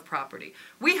of property.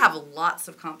 We have lots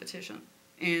of competition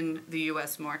in the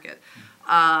U.S. market.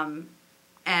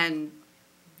 And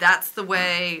that's the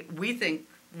way we think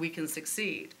we can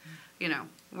succeed. You know,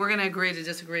 we're going to agree to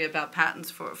disagree about patents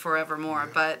forevermore.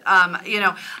 But, you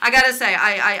know, I got to say,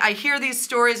 I hear these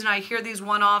stories and I hear these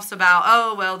one-offs about,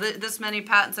 oh, well, this many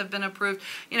patents have been approved.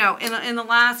 You know, in the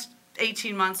last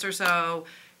 18 months or so,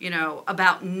 you know,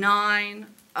 about 9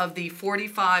 of the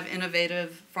 45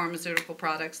 innovative pharmaceutical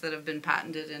products that have been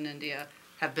patented in India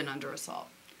have been under assault.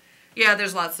 Yeah,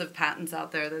 there's lots of patents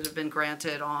out there that have been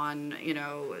granted on, you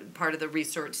know, part of the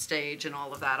research stage and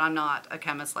all of that. I'm not a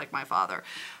chemist like my father,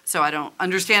 so I don't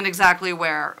understand exactly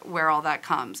where all that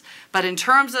comes. But in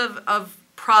terms of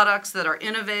products that are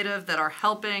innovative, that are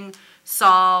helping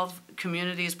solve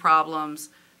communities' problems,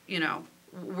 you know,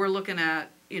 we're looking at,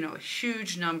 you know, a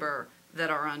huge number that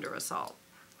are under assault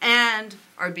and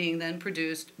are being then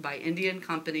produced by Indian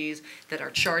companies that are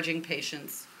charging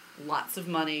patients lots of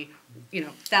money, you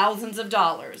know, thousands of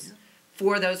dollars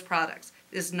for those products.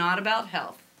 It's not about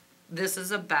health. This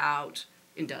is about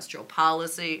industrial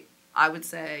policy, I would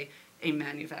say a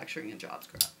manufacturing and jobs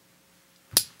grab.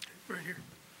 Right here.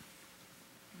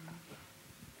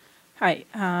 Hi,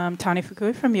 Tani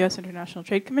Fukui from U.S. International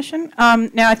Trade Commission.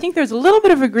 Now, I think there's a little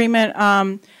bit of agreement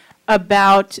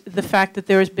about the fact that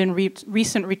there has been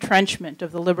recent retrenchment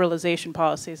of the liberalization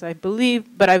policies. I believe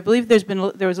there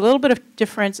was a little bit of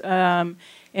difference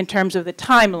in terms of the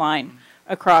timeline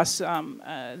across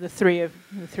the three of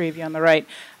you on the right.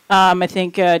 I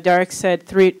think Derek said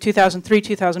 2003,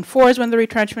 2004 is when the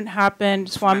retrenchment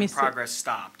happened. Swami when progress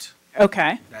stopped.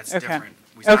 Okay. That's okay. different.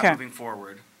 We stopped okay. moving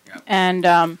forward. Yep.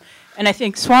 And I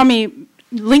think Swami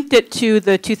linked it to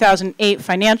the 2008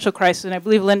 financial crisis, and I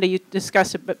believe, Linda, you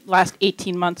discussed it, but last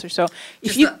 18 months or so.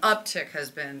 Just the uptick has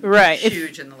been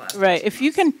huge in the last 18 months. If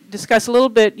you can discuss a little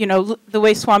bit, you know, the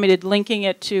way Swami did, linking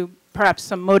it to perhaps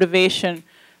some motivation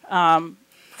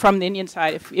from the Indian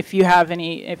side, if you have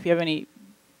any.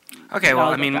 Okay,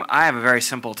 well, I mean, I have a very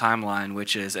simple timeline,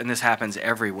 which is, and this happens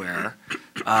everywhere.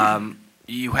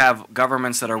 You have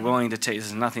governments that are willing to take. This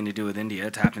has nothing to do with India.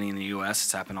 It's happening in the U.S.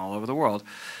 It's happening all over the world.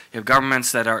 You have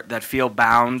governments that feel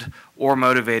bound or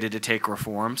motivated to take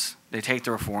reforms. They take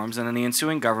the reforms, and then the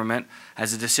ensuing government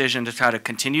has a decision to try to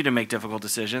continue to make difficult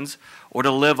decisions or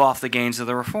to live off the gains of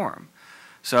the reform.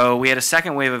 So we had a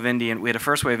second wave of Indian. We had a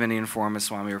first wave of Indian reform, as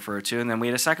Swami referred to, and then we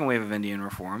had a second wave of Indian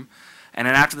reform. And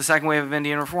then after the second wave of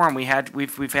Indian reform, we've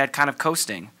had kind of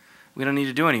coasting. We don't need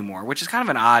to do anymore, which is kind of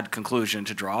an odd conclusion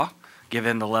to draw,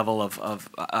 given the level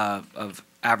of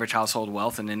average household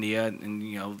wealth in India,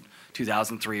 in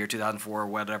 2003 or 2004 or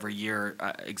whatever year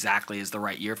exactly is the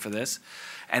right year for this.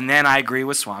 And then I agree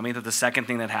with Swami that the second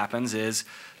thing that happens is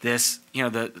this,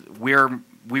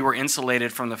 we were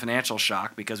insulated from the financial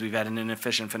shock because we've had an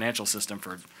inefficient financial system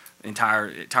for the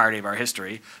entirety of our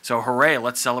history. So hooray,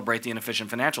 let's celebrate the inefficient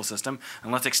financial system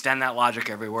and let's extend that logic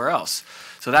everywhere else.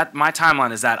 So that my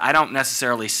timeline is that I don't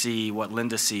necessarily see what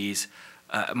Linda sees,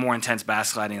 more intense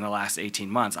backsliding in the last 18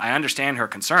 months. I understand her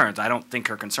concerns. I don't think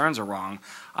her concerns are wrong.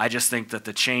 I just think that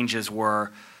the changes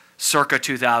were circa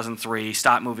 2003,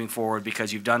 stop moving forward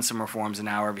because you've done some reforms and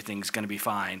now everything's going to be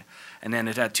fine. And then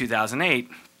at 2008,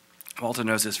 Walter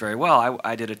knows this very well,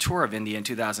 I did a tour of India in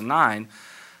 2009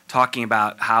 talking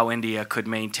about how India could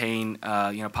maintain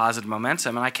positive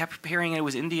momentum, and I kept hearing it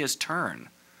was India's turn.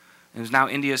 It was now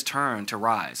India's turn to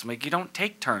rise. I'm like, you don't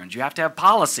take turns. You have to have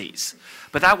policies.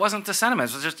 But that wasn't the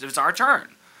sentiment. It was our turn.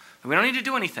 We don't need to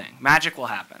do anything. Magic will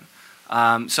happen.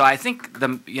 So I think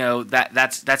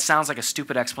that sounds like a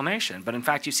stupid explanation. But in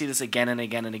fact, you see this again and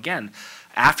again and again.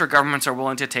 After governments are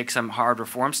willing to take some hard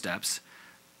reform steps,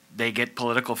 they get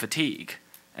political fatigue,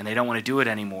 and they don't want to do it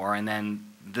anymore. And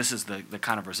then this is the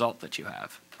kind of result that you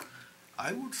have.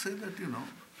 I would say that,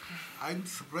 I'm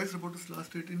surprised about this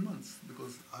last 18 months,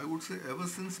 because I would say ever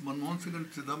since Manmohan Singh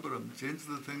and Chidambaram changed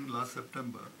the thing last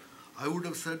September, I would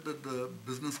have said that the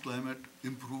business climate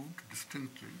improved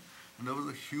distinctly. And there was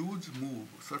a huge move,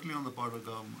 certainly on the part of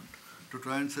government, to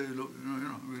try and say, look,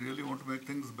 we really want to make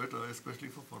things better, especially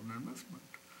for foreign investment.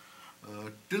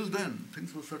 Till then,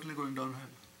 things were certainly going downhill.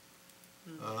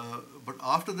 But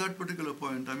after that particular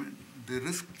point, they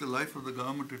risked the life of the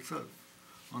government itself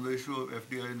on the issue of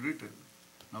FDI in retail.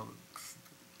 Now,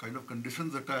 the kind of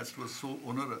conditions attached was so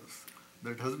onerous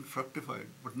that it hasn't fructified.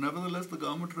 But nevertheless, the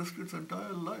government risked its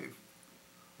entire life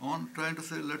on trying to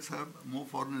say, let's have more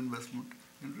foreign investment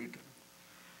in retail.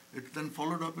 It then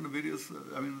followed up in various,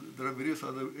 there are various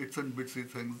other its and bitsy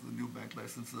things. The new bank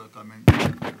licenses are coming.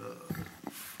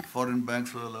 Foreign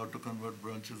banks were allowed to convert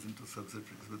branches into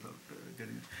subsidiaries without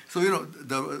getting it. So,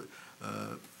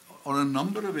 on a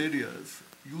number of areas,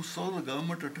 you saw the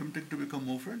government attempting to become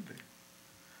more friendly.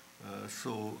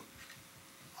 So,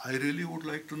 I really would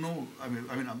like to know,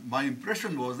 my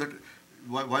impression was that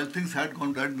while things had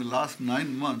gone bad in the last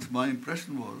 9 months, my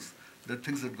impression was that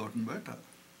things had gotten better.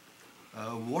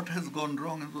 What has gone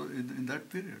wrong in that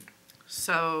period?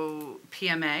 So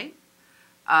PMA.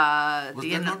 But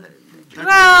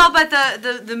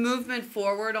the movement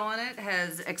forward on it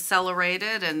has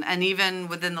accelerated, and even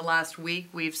within the last week,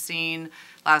 we've seen,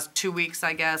 last 2 weeks,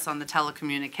 I guess, on the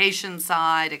telecommunications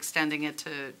side, extending it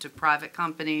to private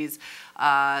companies.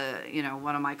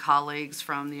 One of my colleagues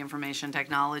from the information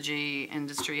technology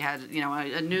industry had,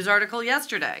 a news article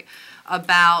yesterday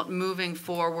about moving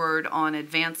forward on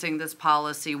advancing this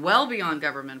policy well beyond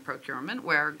government procurement,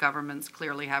 where governments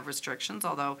clearly have restrictions,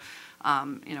 although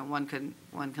one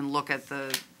can look at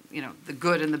the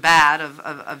good and the bad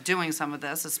of doing some of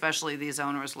this, especially these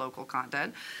onerous local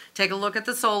content. Take a look at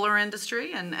the solar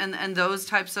industry and those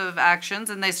types of actions,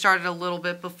 and they started a little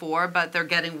bit before, but they're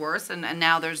getting worse, and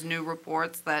now there's new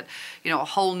reports that a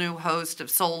whole new host of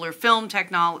solar film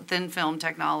thin film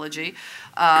technology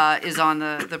is on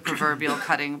the proverbial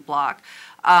cutting block.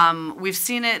 We've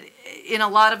seen it in a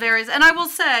lot of areas, and I will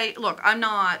say, look, I'm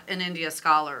not an India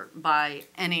scholar by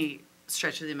any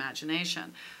stretch of the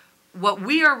imagination. What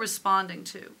we are responding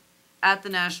to at the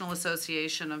National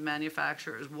Association of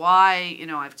Manufacturers, why,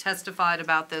 I've testified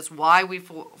about this, why we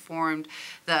formed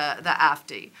the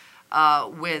AFTI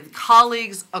with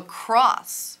colleagues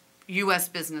across U.S.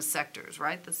 business sectors,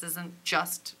 right? This isn't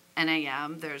just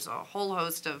NAM. There's a whole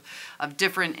host of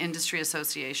different industry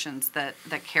associations that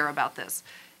care about this.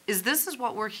 This is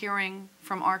what we're hearing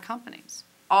from our companies.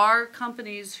 Our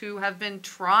companies who have been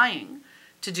trying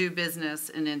to do business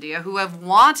in India, who have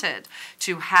wanted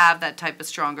to have that type of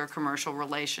stronger commercial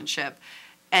relationship,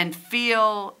 and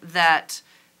feel that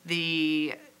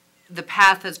the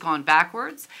path has gone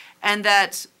backwards, and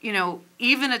that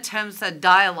even attempts at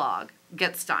dialogue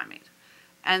get stymied.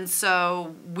 And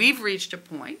so we've reached a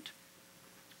point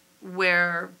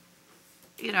where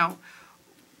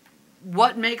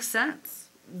what makes sense?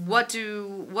 What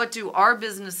do our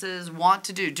businesses want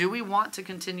to do? Do we want to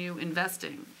continue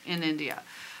investing in India?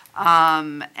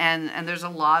 And there's a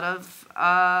lot of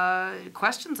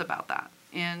questions about that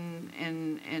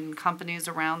in companies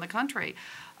around the country.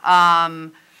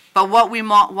 But what we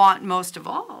want most of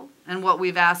all, and what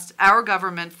we've asked our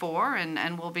government for,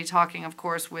 and we'll be talking, of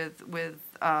course, with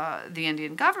the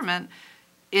Indian government,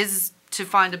 is to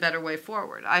find a better way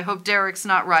forward. I hope Derek's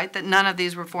not right that none of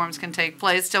these reforms can take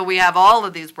place till we have all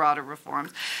of these broader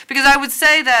reforms. Because I would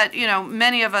say that,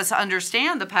 many of us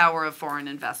understand the power of foreign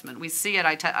investment. We see it.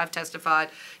 I've testified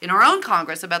in our own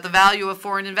Congress about the value of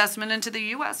foreign investment into the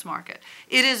U.S. market.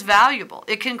 It is valuable.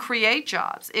 It can create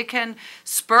jobs. It can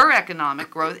spur economic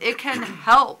growth. It can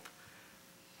help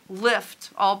lift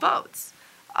all boats.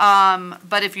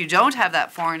 But if you don't have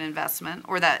that foreign investment,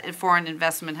 or that foreign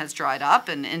investment has dried up,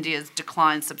 and India's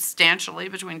declined substantially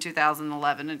between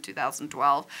 2011 and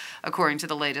 2012, according to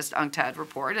the latest UNCTAD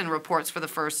report, and reports for the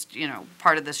first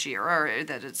part of this year are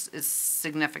that it's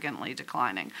significantly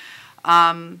declining.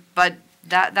 But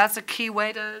that's a key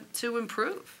way to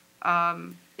improve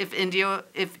if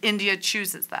India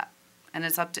chooses that, and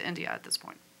it's up to India at this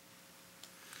point.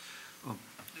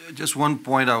 Just one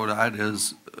point I would add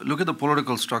is, look at the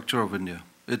political structure of India.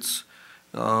 It's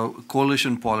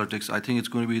coalition politics, I think it's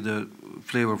going to be the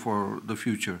flavor for the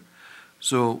future.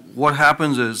 So what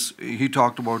happens is, he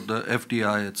talked about the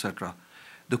FDI, etc.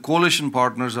 The coalition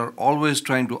partners are always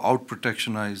trying to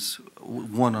out-protectionize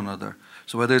one another.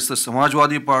 So whether it's the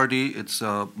Samajwadi Party, it's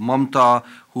Mamta,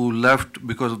 who left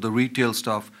because of the retail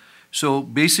stuff. So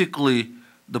basically,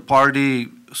 the party,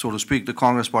 so to speak, the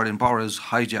Congress party in power is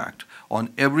hijacked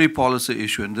on every policy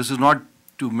issue. And this is not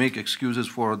to make excuses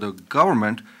for the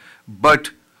government,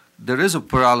 but there is a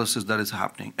paralysis that is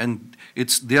happening. And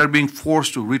they are being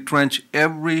forced to retrench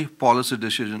every policy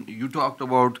decision. You talked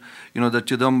about, that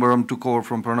Chidambaram took over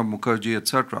from Pranab Mukherjee,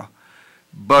 etc.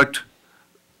 But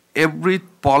every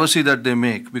policy that they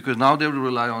make, because now they have to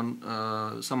rely on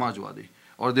Samajwadi,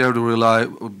 or they have to rely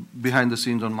behind the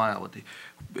scenes on Mayawati.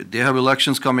 They have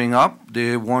elections coming up.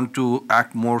 They want to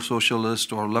act more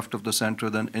socialist or left of the center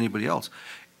than anybody else.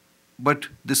 But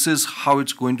this is how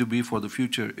it's going to be for the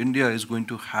future. India is going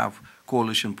to have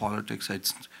coalition politics.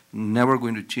 It's never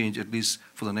going to change, at least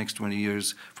for the next 20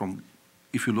 years,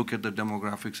 if you look at the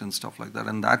demographics and stuff like that.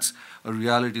 And that's a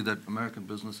reality that American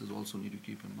businesses also need to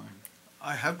keep in mind.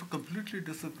 I have to completely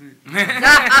disagree.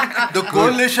 The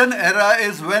coalition era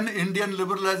is when Indian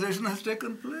liberalization has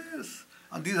taken place.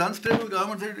 And these unstable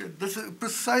governments, this is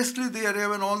precisely the area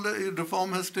when all the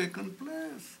reform has taken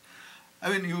place. I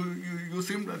mean, you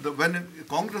seem, when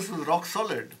Congress was rock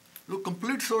solid, look,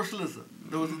 complete socialism.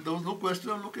 There was no question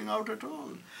of looking out at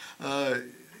all.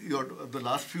 The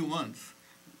last few months,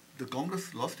 the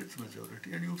Congress lost its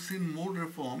majority, and you've seen more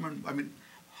reform. And I mean,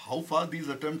 how far these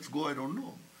attempts go, I don't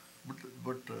know.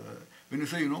 But when you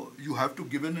say, you have to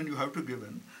give in and you have to give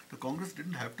in, the Congress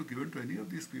didn't have to give in to any of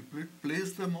these people. It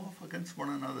plays them off against one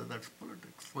another. That's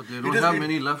politics. But they don't have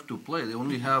many left to play. They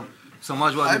only have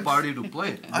Samajwadi Party to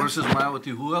play versus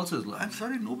Mayawati. Who else is left? I'm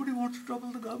sorry, nobody wants to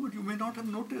topple the government. You may not have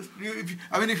noticed.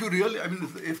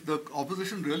 If the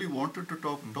opposition really wanted to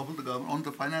topple the government on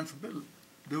the finance bill,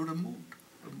 they would have moved.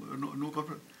 No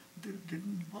government. They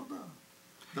didn't bother.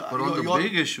 But on the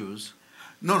big issues.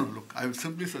 No, look, I will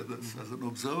simply say this. As an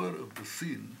observer of the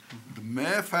scene, the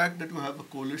mere fact that you have a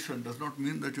coalition does not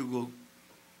mean that you go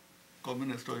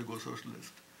communist or you go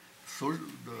socialist. So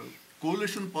the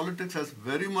coalition politics has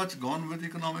very much gone with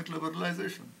economic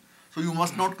liberalization. So you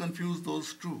must not confuse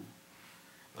those two.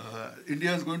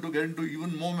 India is going to get into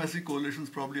even more messy coalitions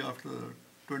probably after the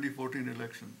 2014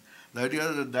 election. The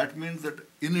idea that means that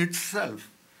in itself,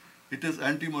 it is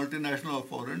anti-multinational or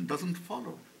foreign doesn't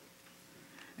follow.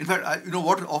 In fact,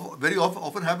 what very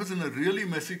often happens in a really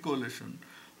messy coalition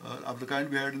of the kind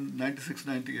we had in 96,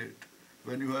 98,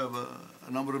 when you have a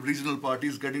number of regional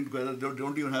parties getting together, they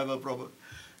don't even have a proper...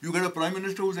 You get a prime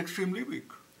minister who's extremely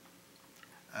weak.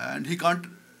 And he can't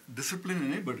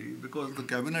discipline anybody because the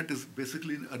cabinet is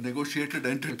basically a negotiated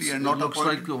entity and not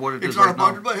appointed. Like what it's not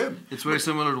appointed by him. It's very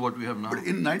similar to what we have now. But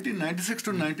in 1996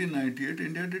 to 1998,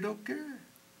 India did okay.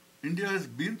 India has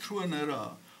been through an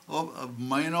era of a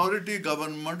minority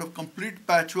government, of complete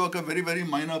patchwork of very, very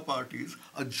minor parties,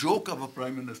 a joke of a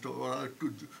prime minister, or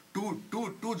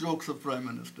two jokes of prime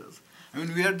ministers. I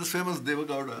mean, we had this famous Deva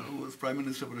Gowda, who was prime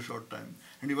minister for a short time,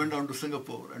 and he went down to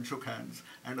Singapore and shook hands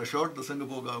and assured the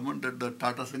Singapore government that the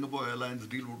Tata Singapore Airlines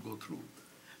deal would go through.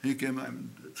 He came,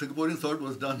 Singaporeans thought it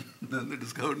was done, then they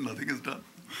discovered nothing is done.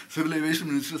 Civil Aviation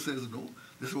Minister says, no.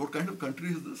 This is what kind of country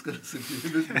is this? Civil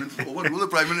Aviation Minister overrule the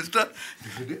Prime Minister? He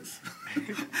said, yes.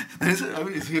 And he said,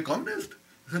 is he a communist?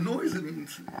 He said, no, he's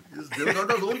Deva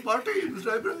Gowda's own party,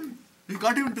 Mr. Ibrahim. You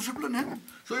can't even discipline him.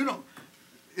 So,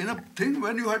 in a thing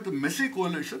when you had the messy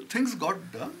coalition, things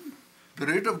got done. The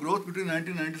rate of growth between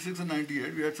 1996 and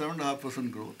 98, we had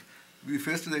 7.5% growth. We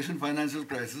faced the Asian financial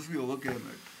crisis, we overcame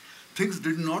it. Things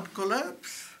did not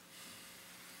collapse.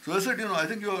 So I said, I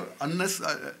think you are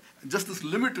just this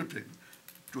limited thing.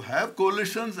 To have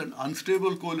coalitions and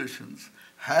unstable coalitions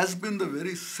has been the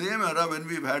very same era when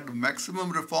we've had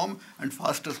maximum reform and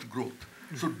fastest growth.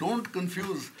 So don't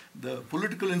confuse the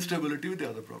political instability with the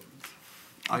other problems.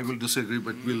 I will disagree,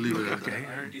 but we'll leave it at that.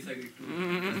 I disagree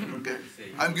too. Okay.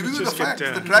 I'm giving you the facts,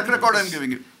 the track record I'm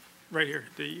giving you. Right here,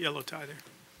 the yellow tie there.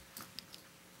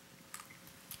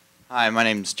 Hi, my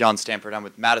name is John Stanford. I'm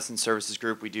with Madison Services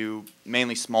Group. We do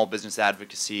mainly small business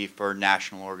advocacy for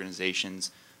national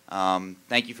organizations.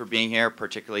 Thank you for being here.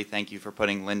 Particularly, thank you for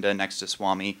putting Linda next to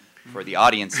Swami for the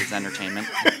audience's entertainment.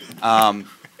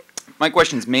 My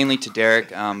question is mainly to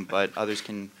Derek, but others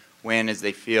can weigh in as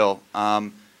they feel.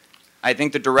 I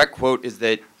think the direct quote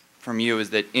from you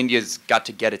is that India's got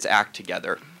to get its act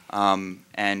together.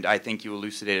 And I think you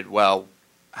elucidated well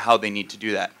how they need to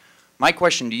do that. My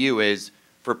question to you is,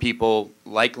 for people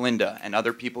like Linda and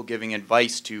other people giving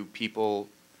advice to people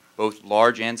both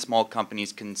large and small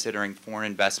companies considering foreign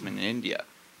investment in India.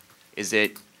 Is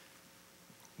it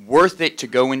worth it to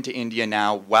go into India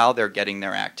now while they're getting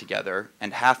their act together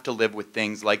and have to live with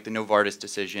things like the Novartis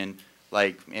decision,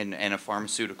 like in a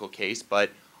pharmaceutical case, but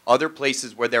other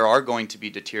places where there are going to be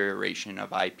deterioration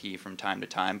of IP from time to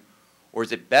time? Or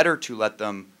is it better to let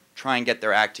them try and get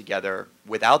their act together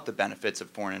without the benefits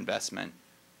of foreign investment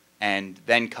and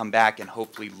then come back and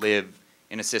hopefully live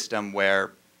in a system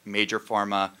where major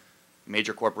pharma,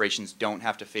 major corporations don't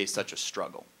have to face such a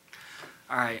struggle?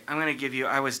 All right, I'm going to give you,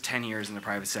 I was 10 years in the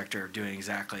private sector doing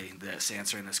exactly this,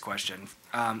 answering this question.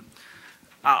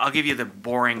 I'll give you the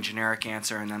boring generic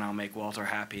answer, and then I'll make Walter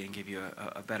happy and give you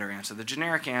a better answer. The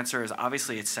generic answer is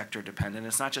obviously it's sector dependent.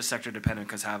 It's not just sector dependent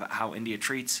because how India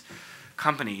treats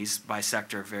companies by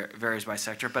sector varies by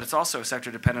sector, but it's also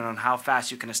sector dependent on how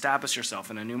fast you can establish yourself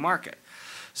in a new market.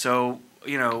 So,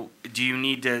 you know, do you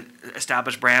need to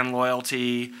establish brand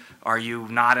loyalty? Are you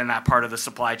not in that part of the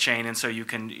supply chain, and so you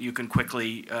can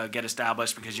quickly get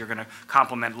established because you're going to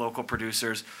complement local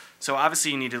producers? So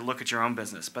obviously you need to look at your own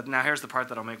business. But now here's the part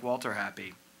that'll make Walter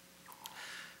happy.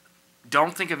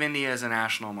 Don't think of India as a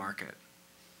national market.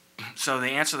 So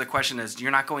the answer to the question is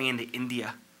you're not going into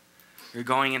India. You're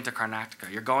going into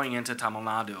Karnataka. You're going into Tamil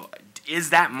Nadu. Is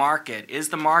that market, is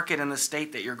the market in the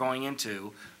state that you're going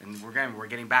into, and we're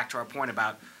getting back to our point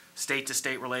about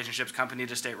state-to-state relationships,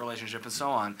 company-to-state relationship, and so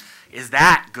on, is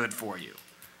that good for you?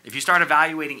 If you start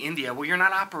evaluating India, well, you're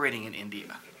not operating in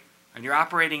India, and you're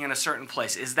operating in a certain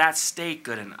place. Is that state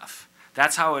good enough?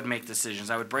 That's how I would make decisions.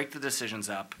 I would break the decisions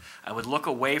up. I would look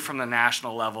away from the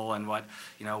national level and what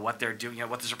they're doing,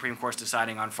 what the Supreme Court's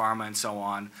deciding on pharma and so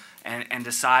on, and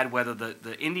decide whether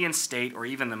the Indian state or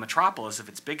even the metropolis, if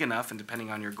it's big enough, and depending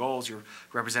on your goals, you're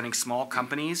representing small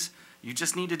companies, you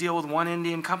just need to deal with one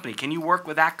Indian company. Can you work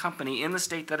with that company in the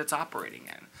state that it's operating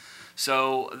in?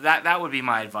 So that would be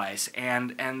my advice.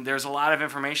 And there's a lot of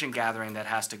information gathering that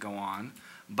has to go on.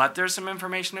 But there's some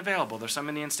information available. There's some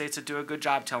Indian states that do a good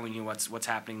job telling you what's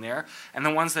happening there. And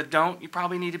the ones that don't, you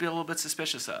probably need to be a little bit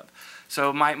suspicious of.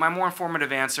 So my more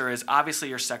informative answer is obviously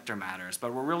your sector matters.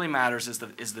 But what really matters is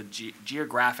the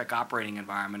geographic operating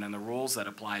environment and the rules that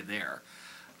apply there.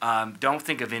 Don't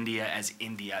think of India as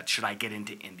India. Should I get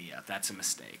into India? That's a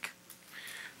mistake.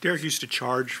 Derek used to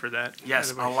charge for that.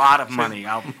 Yes, a lot of money.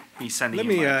 I'll be sending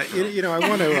you money. I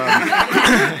want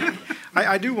to...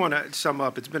 I do want to sum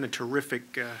up. It's been a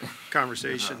terrific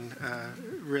conversation,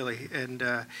 really. And,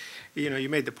 you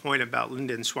made the point about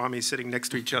Linda and Swami sitting next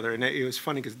to each other. And it was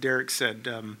funny because Derek said,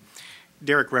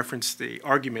 Derek referenced the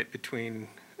argument between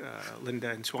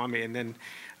Linda and Swami. And then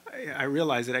I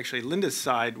realized that actually Linda's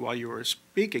side, while you were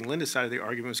speaking, Linda's side of the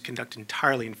argument was conducted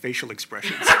entirely in facial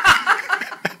expressions.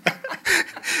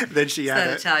 Then she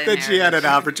had an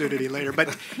opportunity later.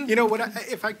 But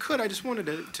if I could, I just wanted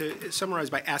to summarize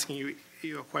by asking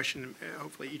you a question.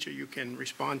 Hopefully, each of you can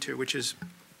respond to, which is,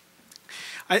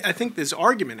 I think this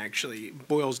argument actually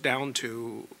boils down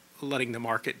to letting the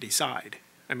market decide.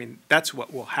 I mean, that's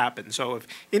what will happen. So if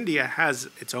India has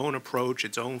its own approach,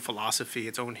 its own philosophy,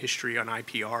 its own history on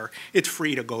IPR, it's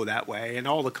free to go that way, and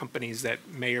all the companies that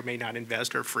may or may not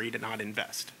invest are free to not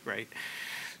invest, right?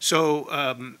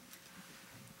 So.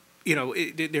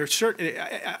 There's certain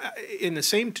in the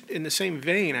same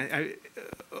vein.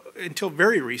 Until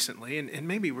very recently, and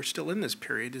maybe we're still in this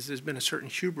period, there's been a certain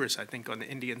hubris, I think, on the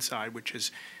Indian side, which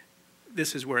is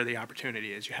this is where the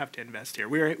opportunity is. You have to invest here.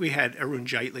 We had Arun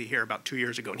Jaitley here about 2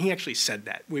 years ago, and he actually said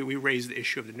that. We raised the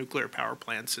issue of the nuclear power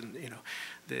plants and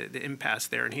the impasse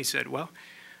there, and he said, well,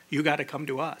 you got to come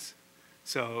to us.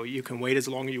 So you can wait as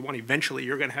long as you want. Eventually,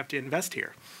 you're going to have to invest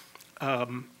here.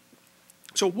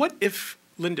 So what if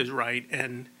Linda's right,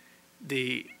 and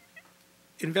the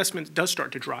investment does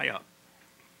start to dry up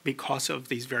because of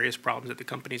these various problems that the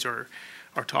companies are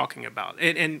talking about?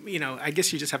 And I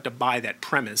guess you just have to buy that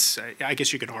premise. I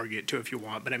guess you can argue it too if you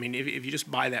want, but I mean, if you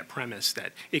just buy that premise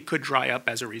that it could dry up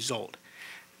as a result,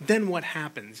 then what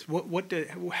happens?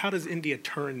 How does India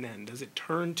turn then? Does it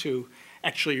turn to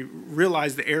actually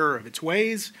realize the error of its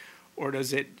ways, or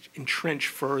does it entrench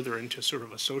further into sort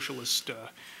of a socialist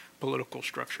political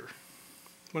structure?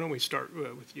 Why don't we start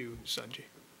with you, Sanjay?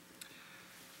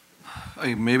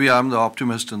 Maybe I'm the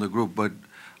optimist in the group, but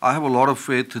I have a lot of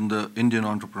faith in the Indian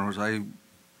entrepreneurs.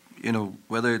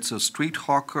 Whether it's a street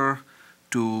hawker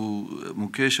to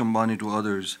Mukesh Ambani to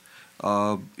others,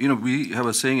 we have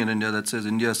a saying in India that says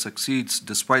India succeeds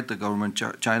despite the government,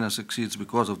 China succeeds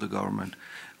because of the government.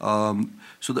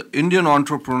 So the Indian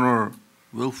entrepreneur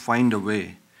will find a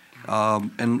way.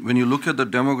 And when you look at the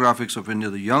demographics of India,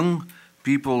 the young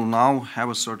people now have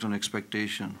a certain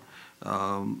expectation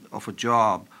of a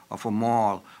job, of a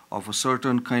mall, of a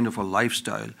certain kind of a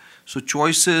lifestyle. So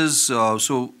choices,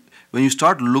 so when you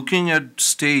start looking at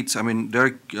states, I mean,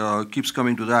 Derek keeps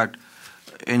coming to that,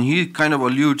 and he kind of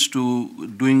alludes to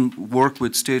doing work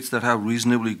with states that have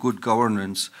reasonably good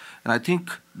governance. And I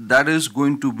think that is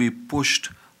going to be pushed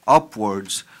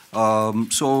upwards.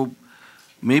 So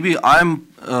maybe I'm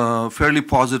fairly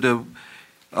positive.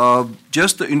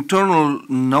 Just the internal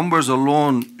numbers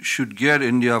alone should get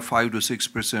India 5 to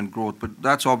 6% growth, but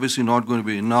that's obviously not going to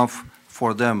be enough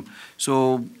for them.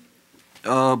 So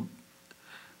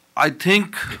I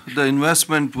think the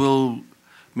investment will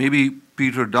maybe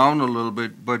peter down a little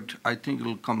bit, but I think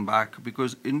it'll come back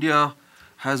because India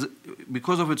has,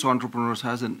 because of its entrepreneurs,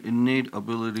 has an innate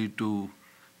ability to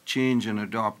change and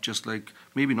adopt, just like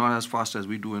maybe not as fast as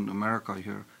we do in America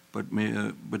here, but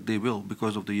they will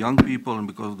because of the young people and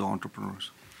because of the entrepreneurs.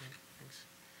 Thanks.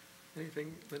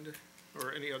 Anything, Linda,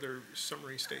 or any other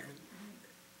summary statement?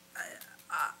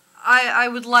 I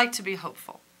would like to be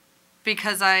hopeful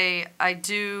because I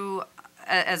do,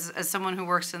 as someone who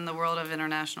works in the world of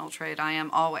international trade, I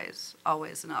am always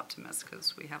an optimist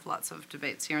because we have lots of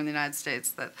debates here in the United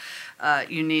States that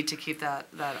you need to keep that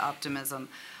optimism.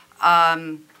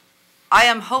 I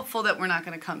am hopeful that we're not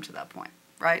going to come to that point,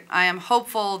 right? I am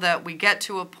hopeful that we get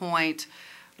to a point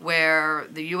where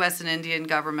the U.S. and Indian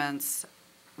governments,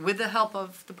 with the help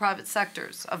of the private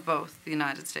sectors of both the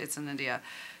United States and India,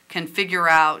 can figure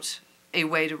out a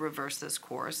way to reverse this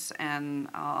course. And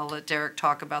I'll let Derek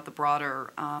talk about the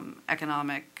broader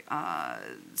economic,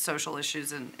 social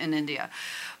issues in India.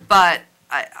 But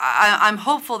I'm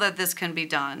hopeful that this can be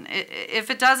done. If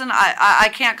it doesn't, I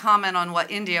can't comment on what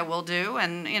India will do,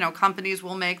 and companies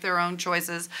will make their own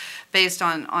choices based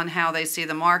on how they see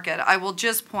the market. I will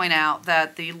just point out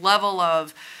that the level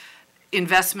of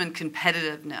investment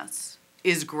competitiveness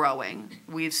is growing.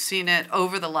 We've seen it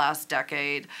over the last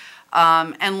decade.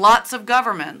 And lots of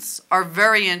governments are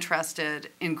very interested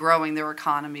in growing their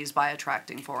economies by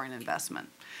attracting foreign investment.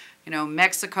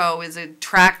 Mexico is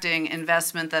attracting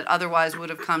investment that otherwise would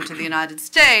have come to the United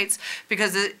States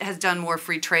because it has done more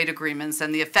free trade agreements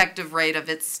and the effective rate of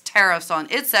its tariffs on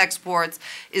its exports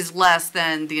is less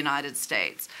than the United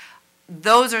States.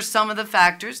 Those are some of the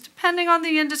factors, depending on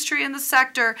the industry and the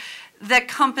sector, that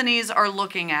companies are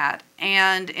looking at.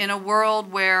 And in a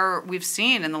world where we've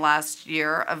seen in the last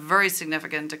year a very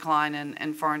significant decline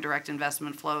in foreign direct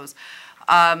investment flows,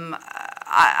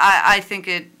 I think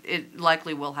it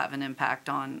likely will have an impact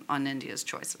on India's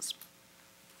choices.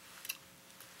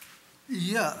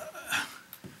 Yeah,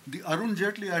 the Arun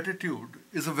Jaitley attitude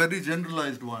is a very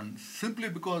generalized one, simply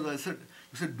because you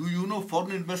said, do you know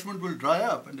foreign investment will dry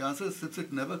up? And the answer is, since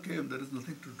it never came, there is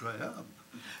nothing to dry up.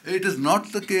 It is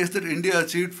not the case that India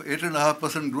achieved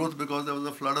 8.5% growth because there was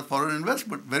a flood of foreign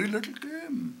investment. Very little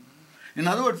came. In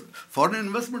other words, foreign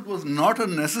investment was not a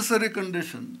necessary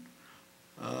condition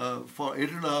for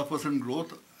 8.5%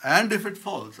 growth, and if it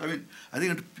falls. I mean, I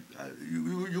think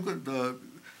you could,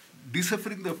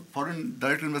 deciphering the foreign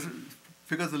direct investment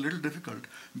figures is a little difficult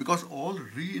because all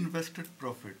reinvested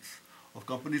profits of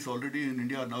companies already in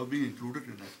India are now being included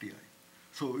in FDI.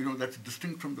 So, that's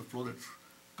distinct from the flow that's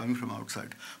coming from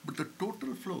outside. But the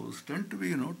total flows tend to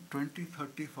be, 20,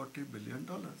 30, $40 billion.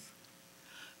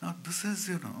 Now, this is,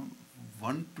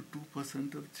 1 to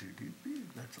 2% of GDP.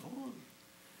 That's all.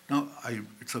 Now,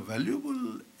 it's a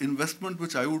valuable investment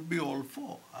which I would be all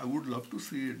for. I would love to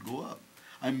see it go up.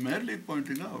 I'm merely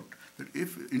pointing out that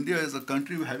if India is a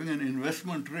country having an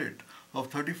investment rate of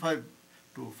 35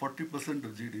 to 40%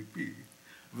 of GDP,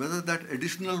 whether that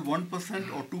additional 1%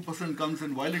 or 2% comes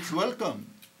in, while it's welcome,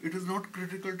 it is not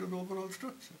critical to the overall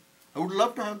structure. I would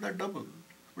love to have that double.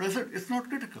 But I said, it's not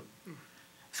critical.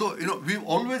 So, we've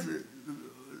always,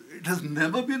 it has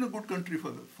never been a good country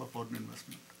for foreign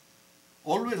investment.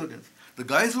 Always against. The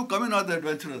guys who come in are the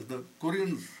adventurers. The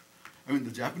Koreans, the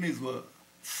Japanese were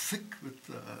sick with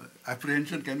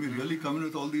apprehension. Can we really come in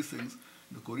with all these things?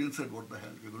 The Koreans said, what the hell,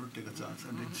 we're going to take a chance.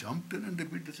 And they jumped in and they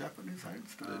beat the Japanese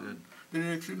hands down. They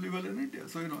did extremely well in India.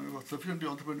 So, it was sufficiently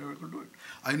entrepreneurial to do it.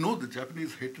 I know the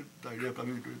Japanese hated the idea of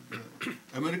coming into it.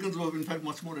 The Americans were, in fact,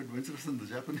 much more adventurous than the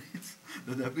Japanese.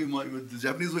 The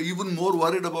Japanese were even more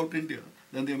worried about India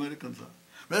than the Americans are.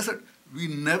 But I said, we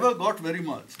never got very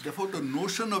much. Therefore, the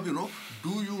notion of,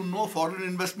 do you know foreign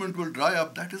investment will dry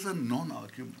up, that is a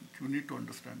non-argument. You need to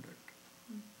understand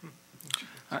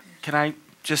that. Can I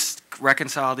just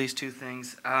reconcile these two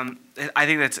things? I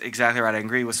think that's exactly right. I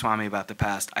agree with Swami about the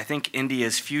past. I think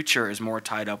India's future is more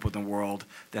tied up with the world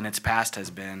than its past has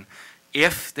been.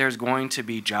 If there's going to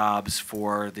be jobs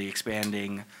for the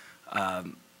expanding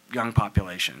young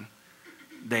population,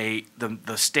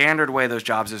 the standard way those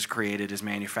jobs is created is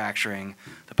manufacturing.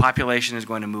 The population is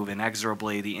going to move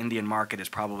inexorably. The Indian market is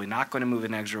probably not going to move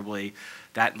inexorably.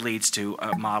 That leads to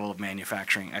a model of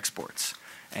manufacturing exports.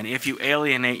 And if you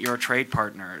alienate your trade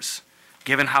partners,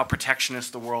 given how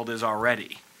protectionist the world is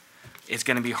already, it's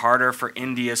going to be harder for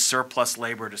India's surplus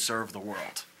labor to serve the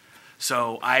world.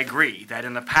 So I agree that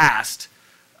in the past,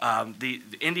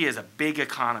 India is a big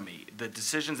economy. The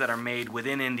decisions that are made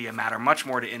within India matter much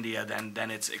more to India than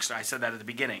its, I said that at the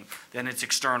beginning, than its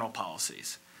external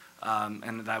policies.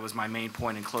 And that was my main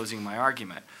point in closing my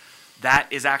argument. That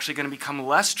is actually going to become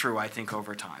less true, I think,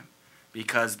 over time.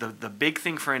 Because the big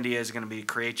thing for India is going to be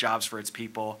create jobs for its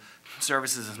people.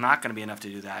 Services is not going to be enough to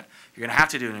do that. You're going to have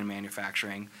to do it in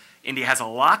manufacturing. India has a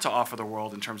lot to offer the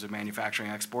world in terms of manufacturing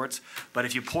exports, but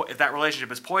if that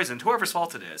relationship is poisoned, whoever's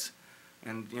fault it is,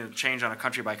 and change on a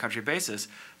country-by-country basis,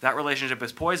 that relationship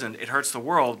is poisoned, it hurts the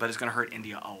world, but it's going to hurt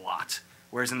India a lot.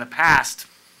 Whereas in the past,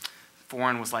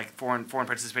 foreign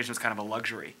participation was kind of a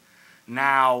luxury.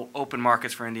 Now, open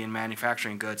markets for Indian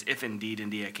manufacturing goods, if indeed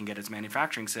India can get its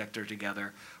manufacturing sector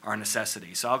together, are a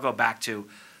necessity. So I'll go back to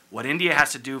what India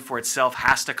has to do for itself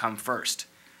has to come first.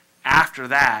 After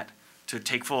that, to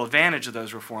take full advantage of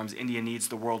those reforms, India needs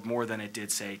the world more than it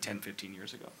did, say, 10, 15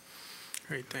 years ago.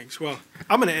 Great, thanks. Well,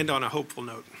 I'm going to end on a hopeful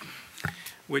note,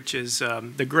 which is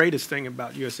the greatest thing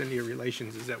about U.S.-India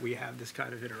relations is that we have this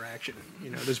kind of interaction.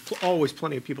 There's always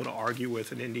plenty of people to argue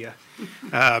with in India,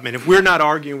 and if we're not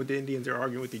arguing with the Indians, they're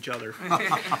arguing with each other.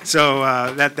 So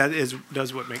that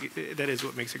is what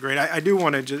makes it great. I do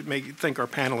want to just thank our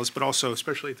panelists, but also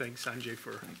especially thank Sanjay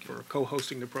for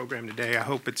co-hosting the program today. I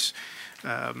hope it's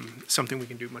something we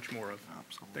can do much more of.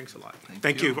 Absolutely. Thanks a lot.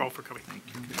 Thank you all for coming. Thank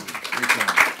you. Great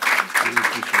job. Really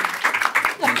appreciate it.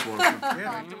 Thanks, Walter.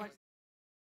 Yeah.